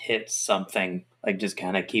to hit something. Like just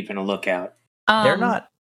kind of keeping a lookout. They're not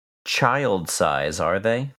child size, are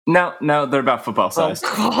they? No, they're about football size.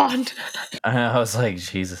 Oh God! I was like,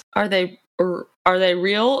 Jesus. Are they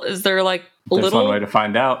real? Is there like There's one way to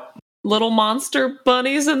find out. Little monster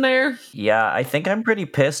bunnies in there? Yeah, I think I'm pretty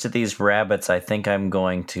pissed at these rabbits. I think I'm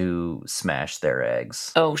going to smash their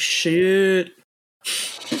eggs. Oh shit!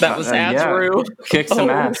 That was Azru. Kick some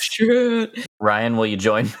ass. Shit. Ryan, will you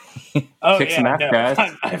join me? Kick some ass,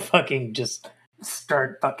 guys. I fucking just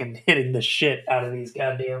start fucking hitting the shit out of these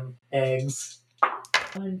goddamn eggs.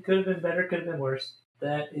 Mine could have been better, could have been worse.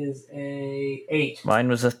 That is a 8. Mine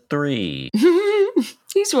was a 3.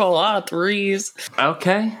 These were a lot of 3s.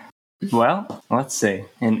 Okay. Well, let's see.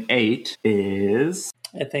 An 8 is...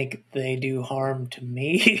 I think they do harm to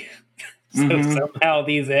me. So somehow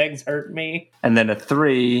these eggs hurt me. And then a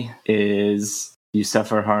 3 is you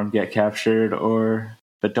suffer harm, get captured,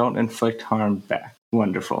 but don't inflict harm back.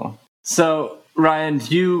 Wonderful. So, Ryan,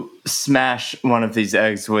 you smash one of these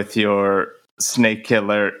eggs with your snake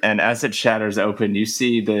killer, and as it shatters open, you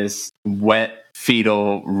see this wet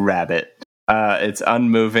fetal rabbit. It's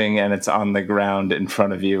unmoving and it's on the ground in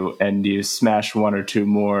front of you, and you smash 1 or 2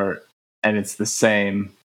 more, and it's the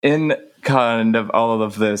same. In kind of all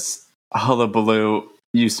of this hullabaloo,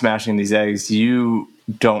 you smashing these eggs, you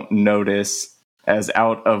don't notice as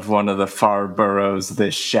out of one of the far burrows,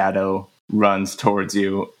 this shadow runs towards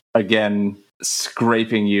you, again,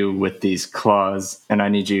 scraping you with these claws, and I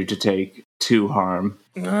need you to take 2 harm.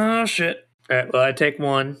 Oh, shit. All right, well, I take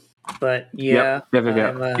 1. But yeah,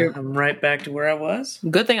 Yep. I'm right back to where I was.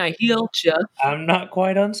 Good thing I healed you. I'm not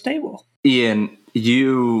quite unstable. Ian,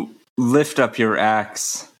 you lift up your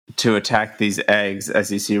axe to attack these eggs,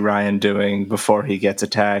 as you see Ryan doing before he gets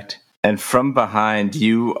attacked. And from behind,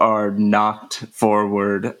 you are knocked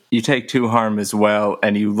forward. You take 2 harm as well,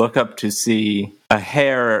 and you look up to see a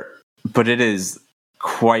hare, but it is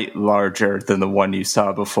quite larger than the one you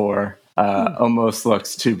saw before. Almost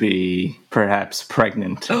looks to be perhaps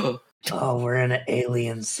pregnant. Oh, we're in an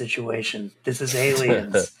alien situation. This is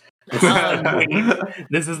aliens.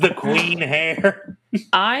 This is the queen hare.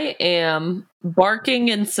 I am barking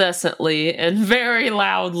incessantly and very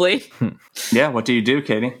loudly. Yeah, what do you do,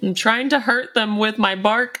 Katie? I'm trying to hurt them with my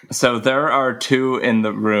bark. So there are 2 in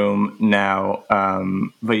the room now,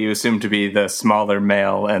 but you assume to be the smaller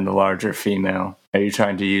male and the larger female. Are you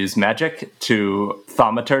trying to use magic to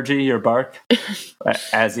thaumaturgy your bark?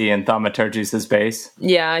 As Ian thaumaturgies his base?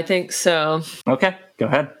 Yeah, I think so. Okay, go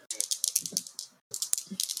ahead.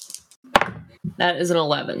 That is an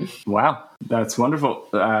 11. Wow, that's wonderful.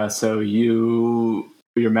 So your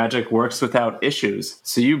magic works without issues.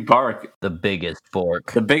 So you bark The biggest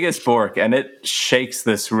fork. the biggest bork, and it shakes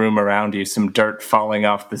this room around you, some dirt falling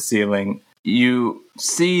off the ceiling. You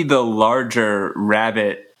see the larger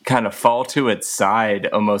rabbit kind of fall to its side,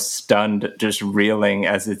 almost stunned, just reeling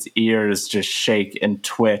as its ears just shake and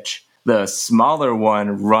twitch. The smaller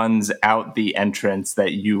one runs out the entrance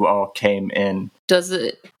that you all came in. Does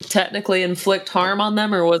it technically inflict harm on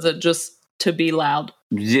them, or was it just to be loud?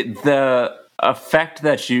 The effect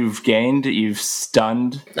that you've gained, you've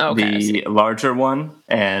stunned the larger one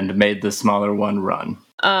and made the smaller one run.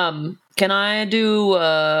 Can I do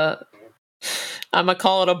I'm gonna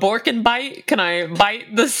call it a Borkin bite? Can I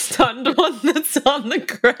bite the stunned one that's on the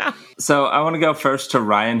ground? So I want to go first to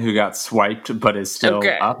Ryan, who got swiped but is still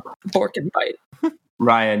up. Borkin bite.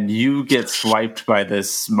 Ryan, you get swiped by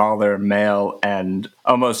this smaller male, and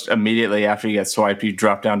almost immediately after you get swiped, you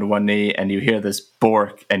drop down to one knee and you hear this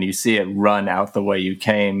bork and you see it run out the way you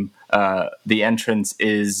came. The entrance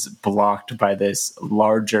is blocked by this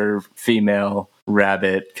larger female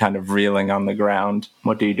rabbit kind of reeling on the ground.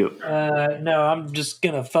 What do you do? No, I'm just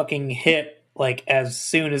gonna fucking hit like as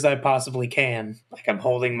soon as I possibly can. Like I'm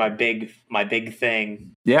holding my big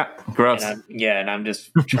thing. Yeah, gross. And I'm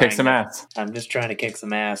just Kick some ass. I'm just trying to kick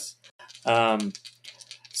some ass.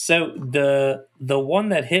 So the one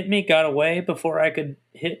that hit me got away before I could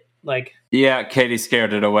hit. Like, yeah, Katie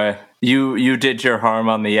scared it away. You did your harm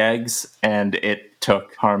on the eggs, and it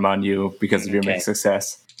took harm on you because of your mixed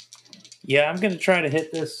success. Yeah, I'm gonna try to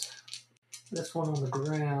hit this one on the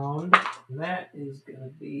ground. That is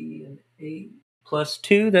gonna be an 8 plus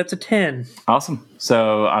 2. That's a 10. Awesome.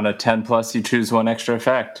 So on a 10 plus, you choose one extra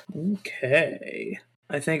effect. Okay.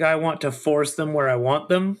 I think I want to force them where I want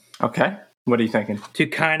them. Okay. What are you thinking? To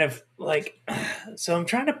kind of like, so I'm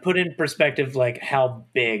trying to put in perspective like how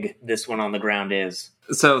big this one on the ground is.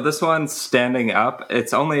 So this one's standing up.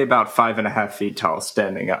 It's only about 5.5 feet tall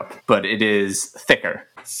standing up, but it is thicker.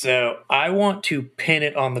 So I want to pin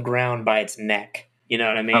it on the ground by its neck. You know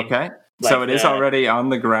what I mean? Okay. So it is already on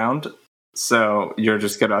the ground. So you're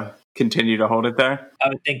just going to continue to hold it there? I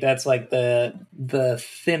would think that's like the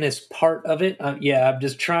thinnest part of it. Yeah, I'm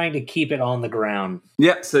just trying to keep it on the ground.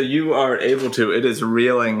 Yeah, so you are able to. It is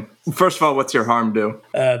reeling. First of all, what's your harm do?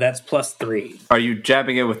 That's plus 3. Are you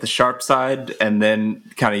jabbing it with the sharp side and then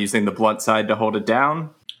kind of using the blunt side to hold it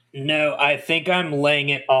down? No, I think I'm laying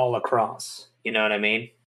it all across. You know what I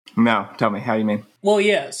mean? No, tell me, how you mean? Well,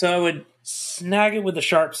 yeah, so I would snag it with the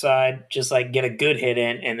sharp side, just like get a good hit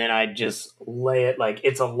in, and then I just lay it like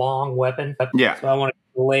it's a long weapon. Yeah. So I want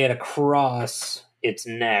to lay it across its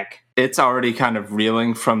neck. It's already kind of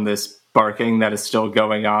reeling from this barking that is still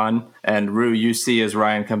going on. And Rue, you see as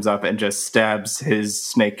Ryan comes up and just stabs his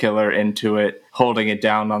snake killer into it, holding it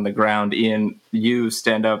down on the ground. Ian, you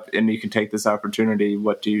stand up and you can take this opportunity.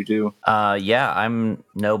 What do you do? Yeah, I'm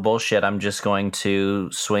no bullshit. I'm just going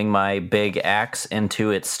to swing my big axe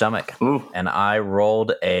into its stomach. Ooh. And I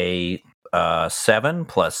rolled a 7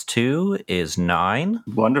 plus 2 is 9.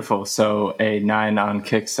 Wonderful. So a 9 on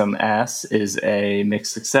kick some ass is a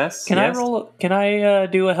mixed success. Can I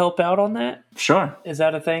do a help out on that? Sure. Is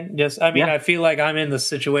that a thing? I feel like I'm in the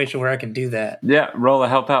situation where I can do that. Yeah, roll a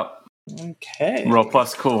help out. Okay. Roll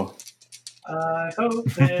plus cool. I hope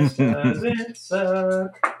this doesn't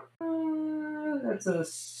suck. That's a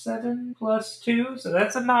 7 plus 2, so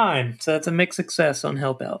that's a 9. So that's a mixed success on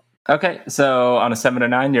help out. Okay, so on a 7 or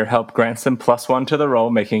 9, your help grants them +1 to the roll,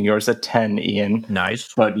 making yours a 10, Ian.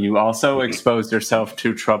 Nice. But you also exposed yourself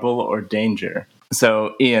to trouble or danger.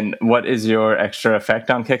 So, Ian, what is your extra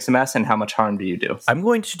effect on Kick Some Ass, and how much harm do you do? I'm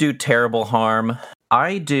going to do terrible harm.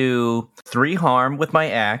 I do 3 harm with my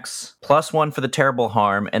axe, +1 for the terrible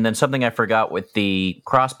harm, and then something I forgot with the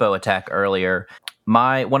crossbow attack earlier.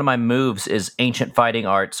 One of my moves is Ancient Fighting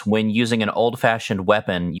Arts. When using an old-fashioned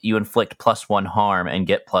weapon, you inflict +1 harm and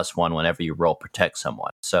get +1 whenever you roll protect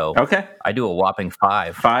someone. So Okay. I do a whopping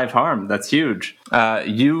 5. 5 harm. That's huge.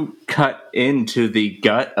 You cut into the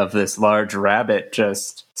gut of this large rabbit,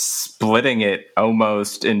 just splitting it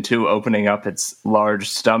almost in two, opening up its large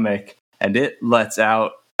stomach, and it lets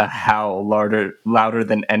out a howl louder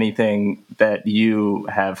than anything that you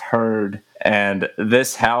have heard. And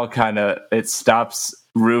this howl it stops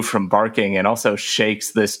Rue from barking and also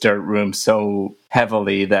shakes this dirt room so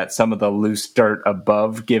heavily that some of the loose dirt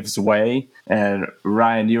above gives way. And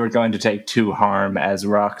Ryan, you are going to take 2 harm as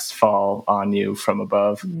rocks fall on you from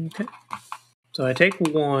above. Okay. So I take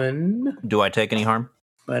 1, Do I take any harm?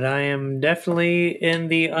 but I am definitely in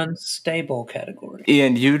the unstable category.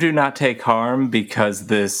 Ian, you do not take harm because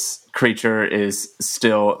this creature is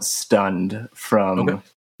still stunned from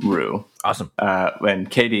Rue. Awesome. And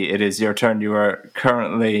Katie, it is your turn. You are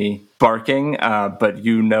currently barking, but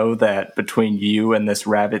you know that between you and this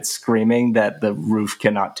rabbit screaming that the roof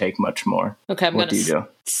cannot take much more. Okay, I'm What going do you do? to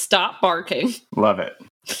stop barking. Love it.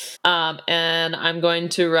 And I'm going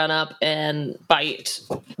to run up and bite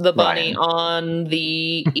the bunny Ryan. on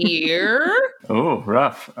the ear. Oh,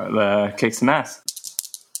 rough. Kick some ass.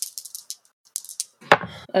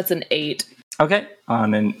 That's an 8. Okay.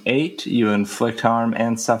 On an 8, you inflict harm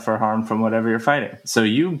and suffer harm from whatever you're fighting. So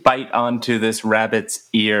you bite onto this rabbit's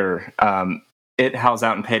ear. It howls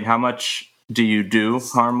out in pain. How much do you do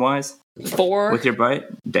harm-wise 4. with your bite?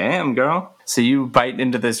 Damn, girl. So you bite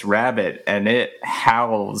into this rabbit, and it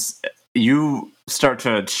howls. You start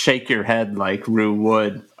to shake your head like Rue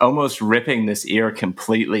would, almost ripping this ear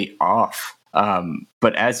completely off.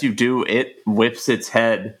 But as you do, it whips its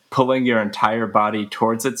head, pulling your entire body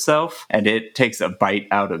towards itself, and it takes a bite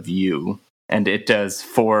out of you, and it does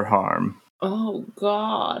 4 harm. Oh,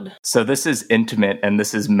 God. So this is intimate and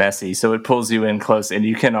this is messy, so it pulls you in close, and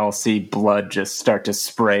you can all see blood just start to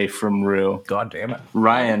spray from Rue. God damn it.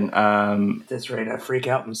 Ryan, At this rate, I freak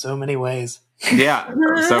out in so many ways. yeah,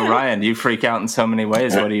 so Ryan, you freak out in so many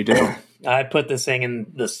ways. What do you do? I put this thing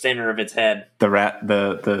in the center of its head.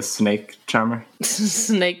 The snake charmer?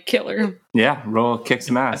 Snake killer. Yeah, roll kick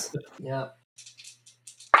some ass. Yeah.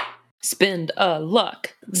 Spend a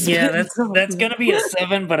luck. Yeah, that's gonna be a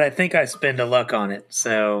 7, but I think I spend a luck on it.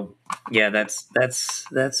 So yeah, that's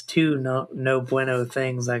 2 no bueno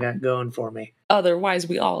things I got going for me. Otherwise,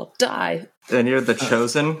 we all die. And you're the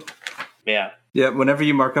chosen? Yeah. Yeah, whenever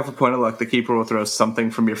you mark off a point of luck, the keeper will throw something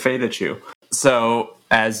from your fate at you. So,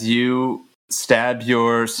 as you stab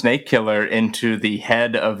your snake killer into the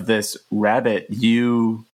head of this rabbit,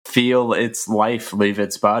 you feel its life leave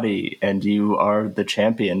its body, and you are the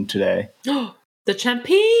champion today. The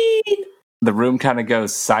champion! The room kind of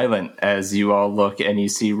goes silent as you all look, and you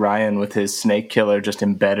see Ryan with his snake killer just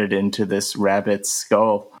embedded into this rabbit's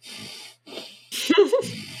skull.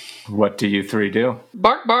 What do you 3 do?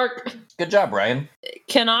 Bark, bark. Good job, Ryan.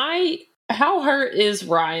 How hurt is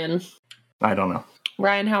Ryan? I don't know.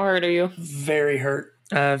 Ryan, how hurt are you? Very hurt.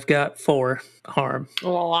 I've got 4 harm.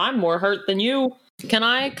 Well, I'm more hurt than you. Can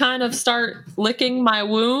I kind of start licking my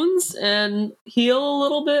wounds and heal a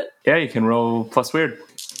little bit? Yeah, you can roll plus weird.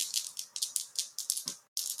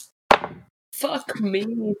 Fuck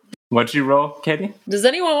me. What'd you roll, Katie? Does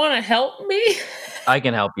anyone want to help me? I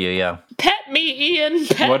can help you, yeah. Pet me, Ian.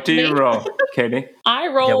 Pet What do you me. roll, Katie? I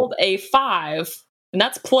rolled a 5, and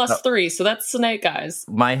that's +3, so that's Snake Eyes.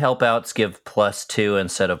 My help outs give +2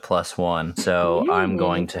 instead of +1, so I'm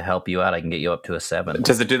going to help you out. I can get you up to a 7.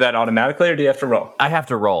 Does it do that automatically, or do you have to roll? I have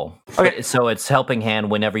to roll. Okay. So it's helping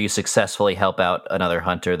hand. Whenever you successfully help out another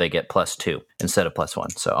hunter, they get +2 instead of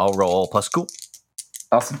 +1. So I'll roll +2.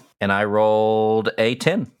 Awesome. And I rolled a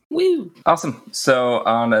 10. Woo. Awesome. So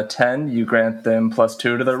on a 10, you grant them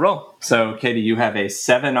 +2 to their roll. So, Katie, you have a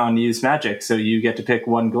 7 on use magic, so you get to pick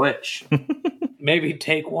 1 glitch. Maybe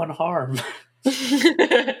take 1 harm.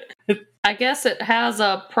 I guess it has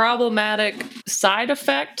a problematic side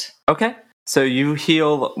effect. Okay. So you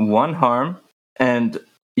heal 1 harm, and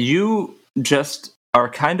you just are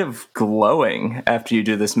kind of glowing after you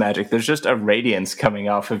do this magic. There's just a radiance coming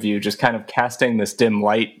off of you, just kind of casting this dim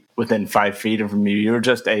light within 5 feet from you. You're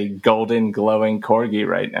just a golden, glowing corgi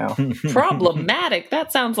right now. Problematic.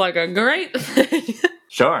 That sounds like a great thing.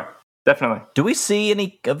 Sure, definitely. Do we see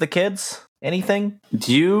any of the kids? Anything?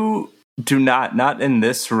 You do not in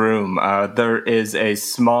this room. There is a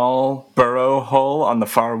small burrow hole on the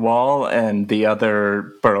far wall and the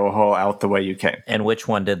other burrow hole out the way you came. And which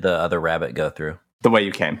one did the other rabbit go through? The way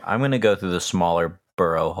you came. I'm going to go through the smaller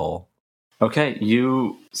burrow hole. Okay,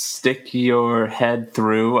 you stick your head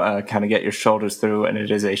through, kind of get your shoulders through, and it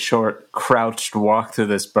is a short, crouched walk through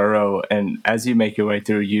this burrow. And as you make your way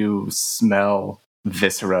through, you smell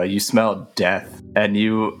viscera, you smell death, and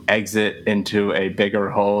you exit into a bigger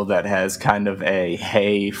hole that has kind of a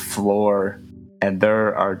hay floor, and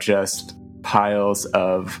there are just piles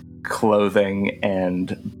of clothing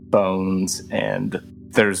and bones, and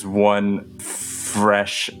there's one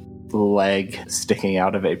fresh leg sticking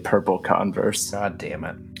out of a purple Converse. God damn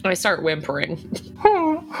it. I start whimpering.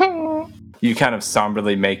 You kind of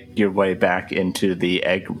somberly make your way back into the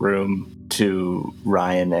egg room to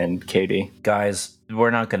Ryan and Katie. Guys,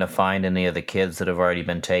 we're not going to find any of the kids that have already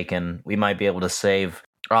been taken. We might be able to save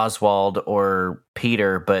Oswald or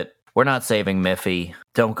Peter, but we're not saving Miffy.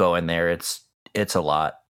 Don't go in there. It's a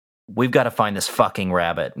lot. We've got to find this fucking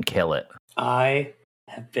rabbit and kill it. I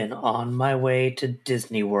have been on my way to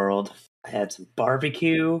Disney World. I had some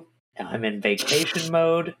barbecue. Now I'm in vacation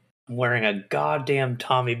mode. I'm wearing a goddamn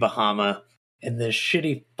Tommy Bahama, and this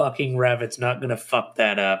shitty fucking rabbit's not gonna fuck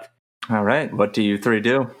that up. All right, what do you three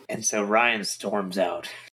do? And so Ryan storms out.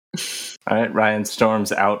 All right, Ryan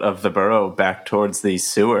storms out of the burrow back towards the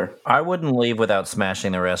sewer. I wouldn't leave without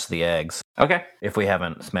smashing the rest of the eggs, Okay. if we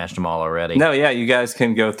haven't smashed them all already. No, yeah, you guys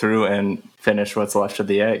can go through and finish what's left of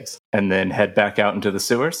the eggs and then head back out into the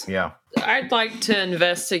sewers. Yeah. I'd like to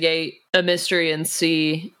investigate a mystery and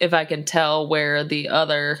see if I can tell where the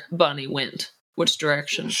other bunny went. Which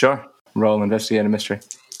direction? Sure. Roll investigate a mystery.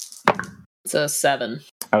 It's a 7.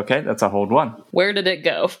 Okay, that's a hold 1. Where did it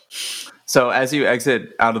go? So as you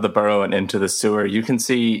exit out of the burrow and into the sewer, you can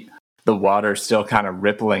see the water still kind of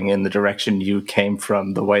rippling in the direction you came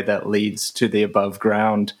from, the way that leads to the above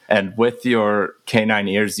ground. And with your canine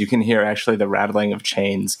ears, you can hear actually the rattling of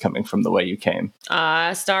chains coming from the way you came.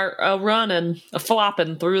 I start running,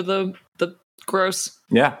 flopping through the gross.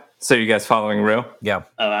 Yeah. So you guys following Rue? Yeah.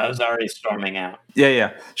 Oh, I was already storming out.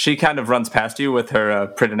 Yeah. She kind of runs past you with her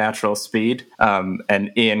preternatural speed,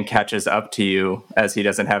 and Ian catches up to you as he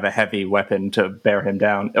doesn't have a heavy weapon to bear him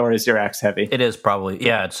down. Or is your axe heavy? It is probably,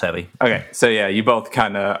 yeah, it's heavy. Okay, so yeah, you both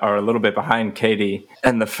kind of are a little bit behind Katie.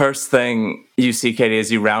 And the first thing you see, Katie,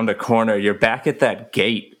 as you round a corner, you're back at that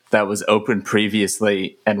gate that was open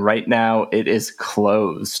previously, and right now it is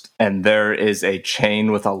closed, and there is a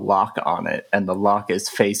chain with a lock on it, and the lock is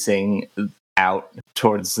facing out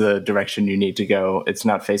towards the direction you need to go. It's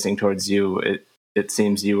not facing towards you. It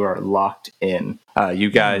seems you are locked in.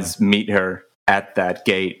 You guys meet her at that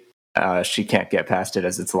gate. She can't get past it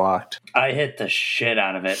as it's locked. I hit the shit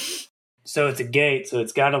out of it. So it's a gate, so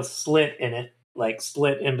it's got a slit in it, like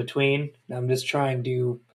slit in between. I'm just trying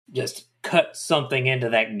to just cut something into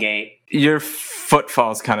that gate. Your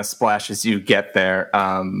footfalls kind of splash as you get there.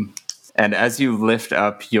 And as you lift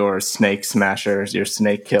up your snake smasher, your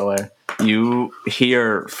snake killer, you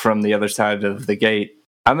hear from the other side of the gate,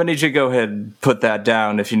 I'm going to need you to go ahead and put that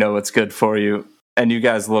down if you know what's good for you. And you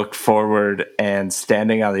guys look forward, and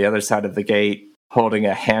standing on the other side of the gate, holding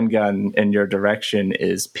a handgun in your direction,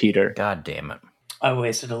 is Peter. God damn it. I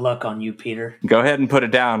wasted a luck on you, Peter. Go ahead and put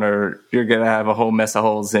it down, or you're going to have a whole mess of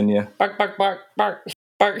holes in you. Bark, bark, bark, bark,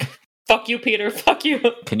 bark. Fuck you, Peter. Fuck you.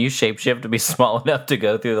 Can you shapeshift to be small enough to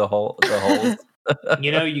go through the holes?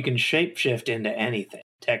 You know, you can shapeshift into anything,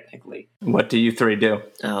 technically. What do you three do?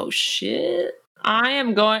 Oh, shit. I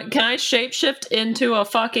am going... Can I shapeshift into a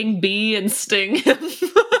fucking bee and sting him?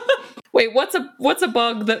 Wait, what's a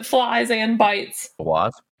bug that flies and bites?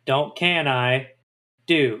 Wasp? Don't can I?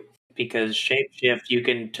 Do. Because shapeshift, you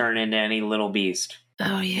can turn into any little beast.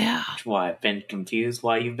 Oh, yeah. That's why I've been confused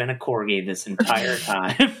why you've been a corgi this entire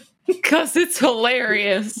time. Because it's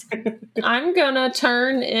hilarious. I'm gonna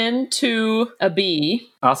turn into a bee.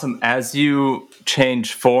 Awesome. As you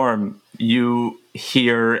change form, you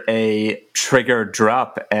hear a trigger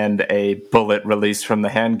drop and a bullet released from the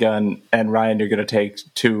handgun. And Ryan, you're going to take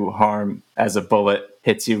 2 harm as a bullet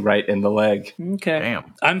hits you right in the leg. Okay.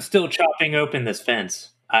 Damn. I'm still chopping open this fence.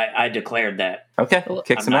 I declared that. Okay,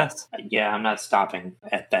 kick some ass. Yeah, I'm not stopping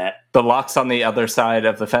at that. The lock's on the other side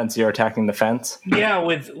of the fence. You're attacking the fence. Yeah,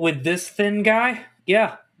 with this thin guy?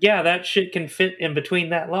 Yeah, that shit can fit in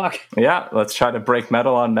between that lock. Yeah, let's try to break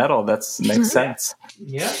metal on metal. That makes sense.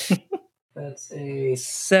 Yeah. That's a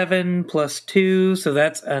 7 plus 2, so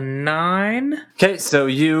that's a 9. Okay, so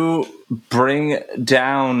you bring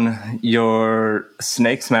down your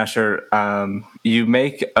Snake Smasher. You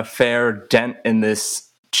make a fair dent in this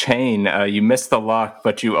chain. You miss the lock,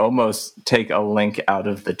 but you almost take a link out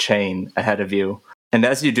of the chain ahead of you. And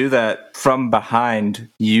as you do that, from behind,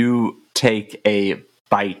 you take a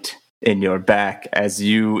bite in your back as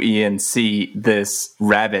you, Ian, see this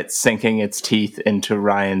rabbit sinking its teeth into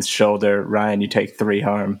Ryan's shoulder. Ryan, you take 3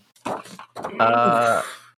 harm.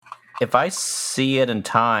 If I see it in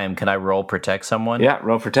time, can I roll protect someone? Yeah,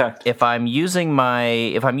 roll protect. If I'm using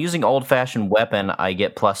old fashioned weapon, I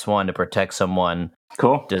get +1 to protect someone.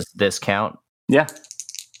 Cool. Does this count? Yeah.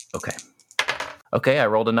 Okay, I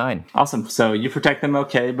rolled a 9. Awesome. So you protect them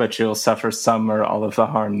okay, but you'll suffer some or all of the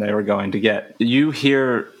harm they were going to get. You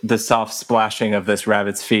hear the soft splashing of this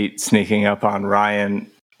rabbit's feet sneaking up on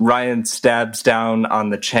Ryan. Ryan stabs down on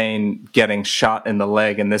the chain, getting shot in the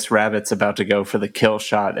leg, and this rabbit's about to go for the kill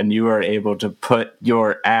shot, and you are able to put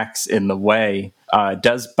your axe in the way. It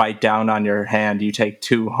does bite down on your hand. You take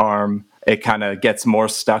 2 harm. It kind of gets more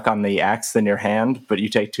stuck on the axe than your hand, but you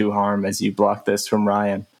take 2 harm as you block this from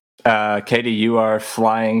Ryan. Katie, you are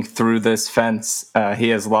flying through this fence. He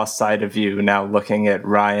has lost sight of you, now looking at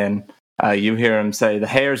Ryan. You hear him say, "The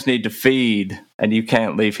hares need to feed, and you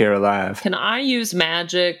can't leave here alive." Can I use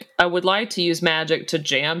magic? I would like to use magic to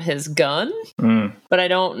jam his gun, but I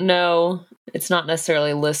don't know. It's not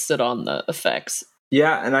necessarily listed on the effects.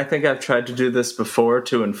 Yeah, and I think I've tried to do this before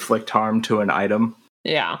to inflict harm to an item.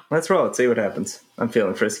 Yeah. Let's roll it, see what happens. I'm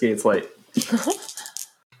feeling frisky, it's late.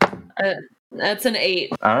 That's an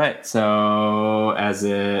 8. All right, so as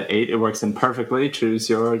an 8, it works in perfectly. Choose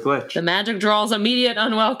your glitch. The magic draws immediate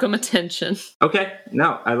unwelcome attention. Okay,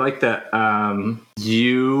 no, I like that.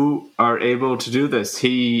 You are able to do this.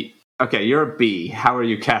 Okay, you're a bee. How are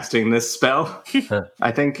you casting this spell?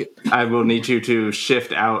 I think I will need you to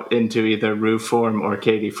shift out into either Rue form or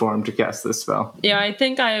Katie form to cast this spell. Yeah, I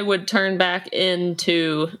think I would turn back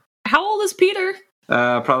into... How old is Peter?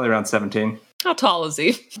 Probably around 17. How tall is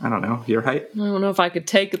he? I don't know. Your height? I don't know if I could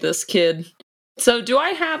take this kid. So do I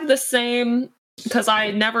have the same... Because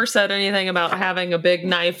I never said anything about having a big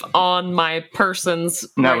knife on my person's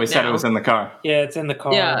No, right we said now. it was in the car. Yeah, it's in the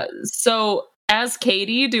car. Yeah, so as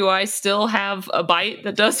Katie, do I still have a bite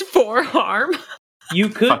that does 4 harm? You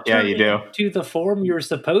could Fuck yeah, turn you do. it to the form you're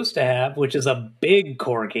supposed to have, which is a big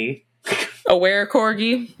corgi. A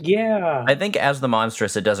were-corgi? Yeah. I think as the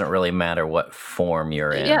monstrous, it doesn't really matter what form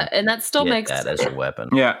you're in. Yeah, and that still Get makes... that as your weapon.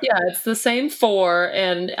 Yeah. Yeah, it's the same 4,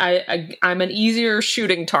 and I'm an easier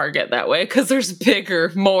shooting target that way, because there's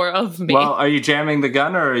more of me. Well, are you jamming the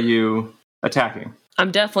gun or are you attacking? I'm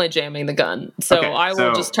definitely jamming the gun, so Okay, I will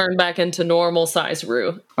so- just turn back into normal size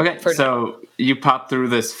Rue. Okay, For so you pop through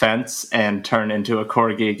this fence and turn into a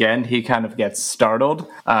corgi again. He kind of gets startled,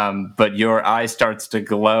 but your eye starts to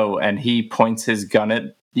glow, and he points his gun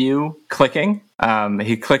at you, clicking.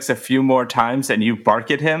 He clicks a few more times, and you bark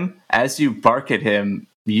at him. As you bark at him,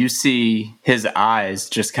 you see his eyes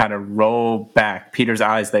just kind of roll back. Peter's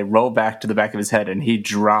eyes, they roll back to the back of his head, and he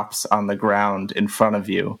drops on the ground in front of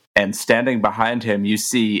you. And standing behind him, you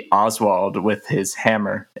see Oswald with his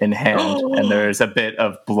hammer in hand, and there's a bit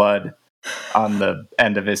of blood on the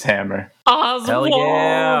end of his hammer. Hell Oswald!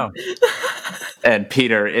 yeah! And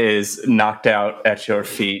Peter is knocked out at your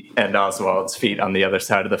feet, and Oswald's feet on the other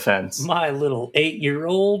side of the fence. My little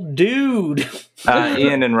 8-year-old dude.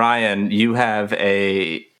 Ian and Ryan, you have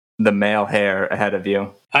the male hare ahead of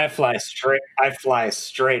you. I fly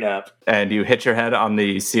straight up. And you hit your head on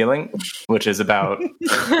the ceiling, which is about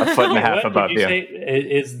a foot and a half What above did you you. say?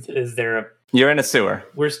 Is there a... You're in a sewer.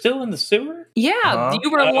 We're still in the sewer? Yeah,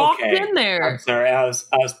 you were locked Okay. in I'm there. sorry, I was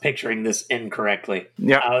picturing this incorrectly.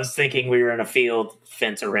 Yeah. I was thinking we were in a field,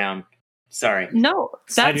 fence around. Sorry. No,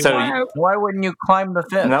 that's So why Why wouldn't you climb the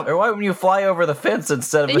fence? Nope. Or why wouldn't you fly over the fence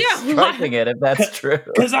instead of Yeah, striking it, if that's true?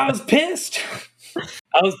 Because I was pissed.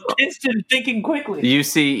 I was pissed and thinking quickly. You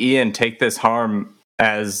see Ian take this harm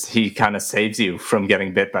as he kind of saves you from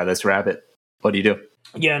getting bit by this rabbit. What do you do?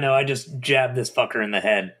 Yeah, no, I just jabbed this fucker in the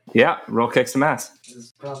head. Yeah, roll kick some ass. This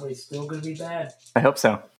is probably still going to be bad. I hope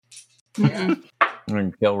so. I'm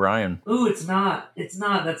gonna kill Ryan. Ooh, it's not. It's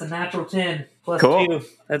not. That's a natural 10 plus Cool. 2.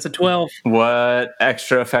 That's a 12. What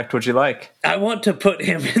extra effect would you like? I want to put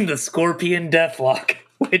him in the Scorpion Deathlock,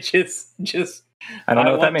 which is just... I don't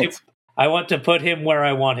know what that want means. I want to put him where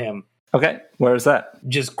I want him. Okay, where is that?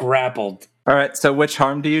 Just grappled. All right, so which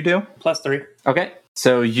harm do you do? Plus 3. Okay.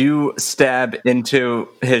 So you stab into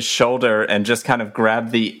his shoulder and just kind of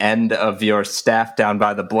grab the end of your staff down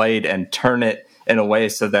by the blade and turn it in a way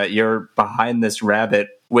so that you're behind this rabbit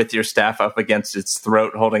with your staff up against its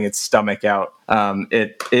throat, holding its stomach out.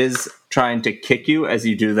 It is trying to kick you as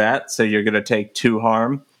you do that, so you're going to take 2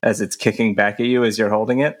 harm as it's kicking back at you as you're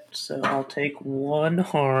holding it. So I'll take 1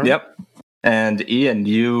 harm. Yep. And Ian,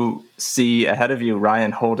 you see ahead of you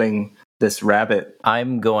Ryan holding this rabbit.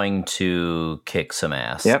 I'm going to kick some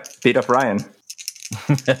ass. Yep, beat up Ryan.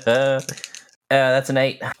 That's an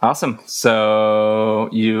 8. Awesome. So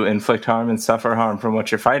you inflict harm and suffer harm from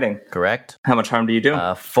what you're fighting. Correct. How much harm do you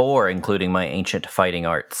do? 4, including my ancient fighting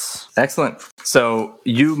arts. Excellent. So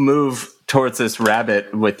you move towards this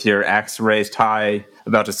rabbit with your axe raised high,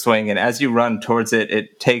 about to swing, and as you run towards it,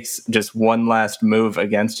 it takes just one last move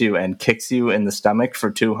against you and kicks you in the stomach for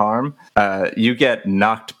 2 harm. You get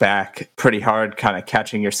knocked back pretty hard, kind of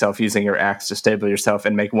catching yourself, using your axe to stable yourself,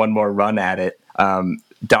 and make one more run at it,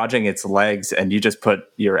 dodging its legs, and you just put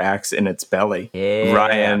your axe in its belly. Yeah.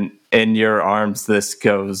 Ryan, in your arms, this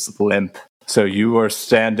goes limp. So you are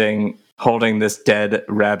standing holding this dead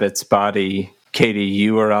rabbit's body. Katie,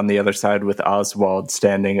 you are on the other side with Oswald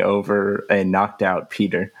standing over a knocked out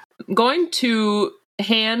Peter. I'm going to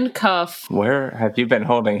handcuff Where have you been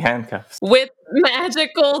holding handcuffs? with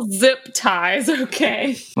magical zip ties,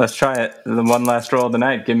 okay? Let's try it. The one last roll of the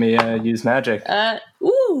night. Give me a use magic.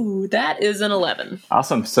 That is an 11.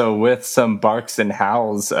 Awesome. So with some barks and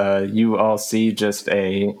howls, you all see just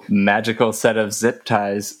a magical set of zip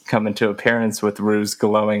ties come into appearance with Rue's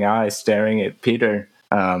glowing eyes staring at Peter.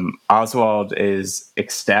 Oswald is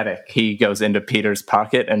ecstatic. He goes into Peter's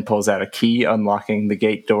pocket and pulls out a key, unlocking the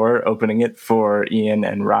gate door, opening it for Ian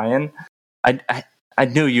and Ryan. I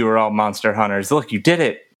knew you were all monster hunters. Look, you did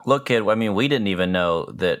it. Look, kid, I mean, we didn't even know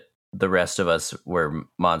that the rest of us were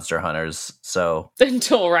monster hunters, so...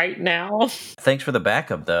 Until right now. Thanks for the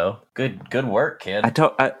backup, though. Good work, kid.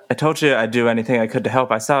 I told you I'd do anything I could to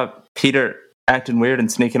help. I saw Peter acting weird and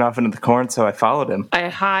sneaking off into the corn, so I followed him. I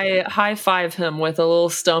high five him with a little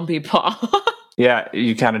stumpy paw. Yeah,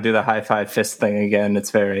 you kind of do the high five fist thing again. It's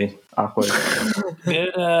very awkward.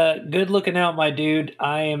 Good looking out, my dude.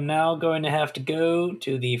 I am now going to have to go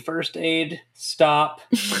to the first aid stop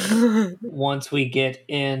once we get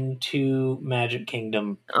into Magic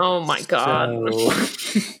Kingdom. Oh my god.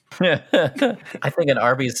 So, I think an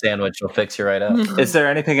Arby's sandwich will fix you right up. Is there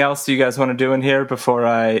anything else you guys want to do in here before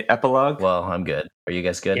I epilogue? Well, I'm good. Are you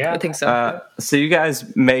guys good? yeah, I think so. So you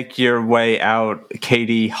guys make your way out,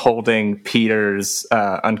 Katie holding Peter's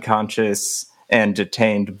unconscious and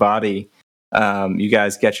detained body. You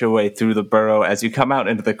guys get your way through the burrow. As you come out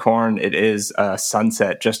into the corn, it is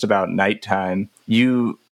sunset, just about nighttime.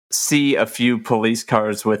 You see a few police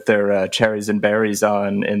cars with their cherries and berries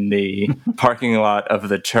on in the parking lot of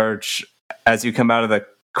the church. As you come out of the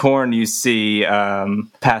corn, you see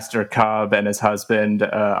Pastor Cobb and his husband,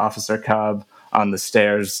 Officer Cobb, on the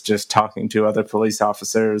stairs just talking to other police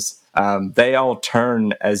officers. They all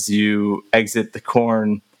turn as you exit the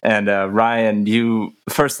corn. And Ryan,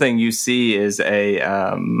 first thing you see is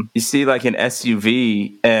you see like an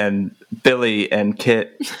SUV, and Billy and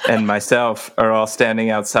Kit and myself are all standing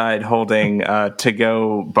outside holding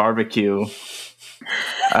to-go barbecue,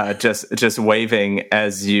 just waving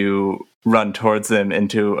as you run towards them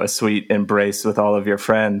into a sweet embrace with all of your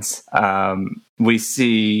friends. We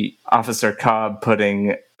see Officer Cobb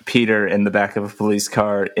putting Peter in the back of a police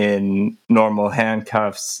car in normal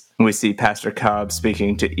handcuffs. We see Pastor Cobb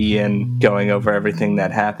speaking to Ian, going over everything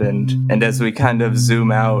that happened. And as we kind of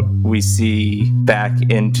zoom out, we see back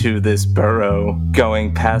into this burrow,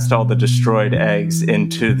 going past all the destroyed eggs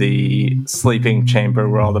into the sleeping chamber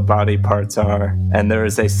where all the body parts are. And there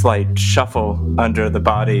is a slight shuffle under the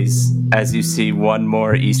bodies as you see one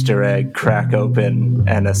more Easter egg crack open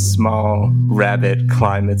and a small rabbit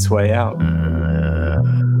climb its way out.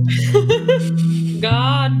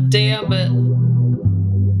 God damn it.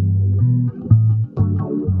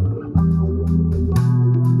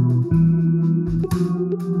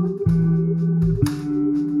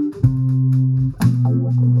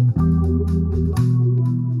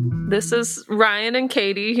 This is Ryan and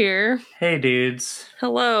Katie here. hey, dudes.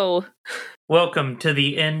 Hello. Welcome to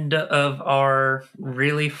the end of our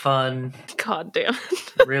really fun, God damn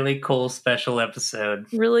it. really cool special episode.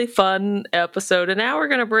 Really fun episode. And now we're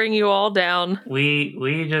going to bring you all down.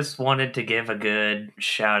 We just wanted to give a good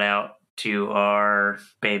shout out to our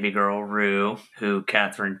baby girl Rue, who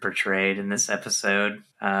Catherine portrayed in this episode.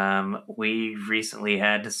 We recently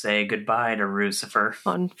had to say goodbye to Rucifer.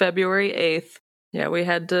 On February 8th. Yeah, we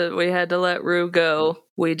had to let Rue go.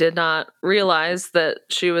 we did not realize that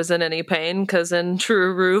she was in any pain, because in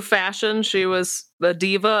true Rue fashion, she was the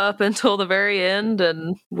diva up until the very end,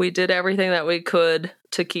 and we did everything that we could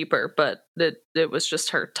to keep her, but it was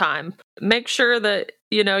just her time. Make sure that,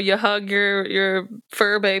 you know, you hug your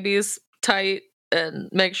fur babies tight, and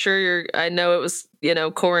make sure I know it was, you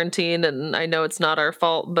know, quarantine, and I know it's not our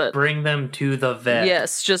fault, but Bring them to the vet.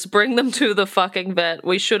 yes, just bring them to the fucking vet.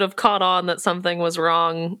 We should have caught on that something was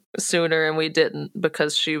wrong sooner, and we didn't,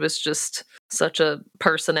 because she was just such a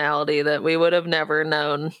personality that we would have never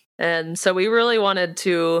known. And so we really wanted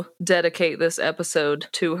to dedicate this episode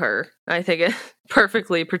to her. I think it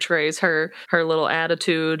perfectly portrays her little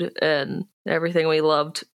attitude and everything we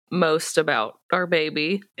loved most about our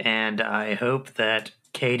baby. And I hope that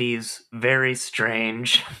Katie's very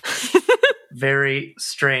strange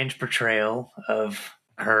portrayal of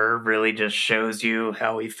her really just shows you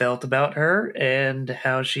how we felt about her and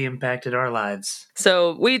how she impacted our lives.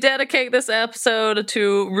 So we dedicate this episode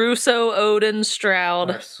to Russo Odin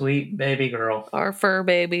Stroud, Our sweet baby girl. our fur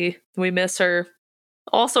baby. We miss her.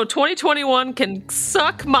 Also, 2021 can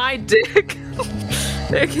suck my dick.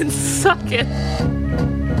 It can suck it.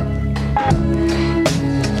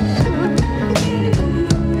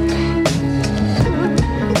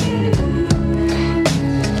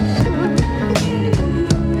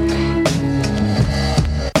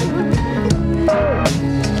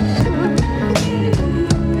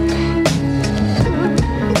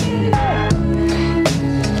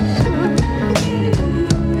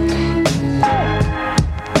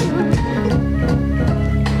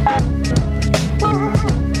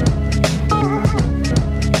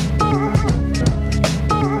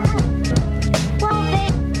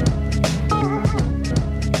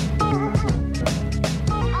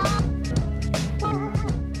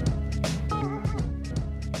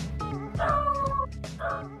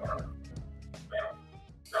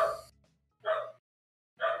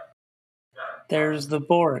 There's the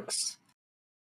Borks.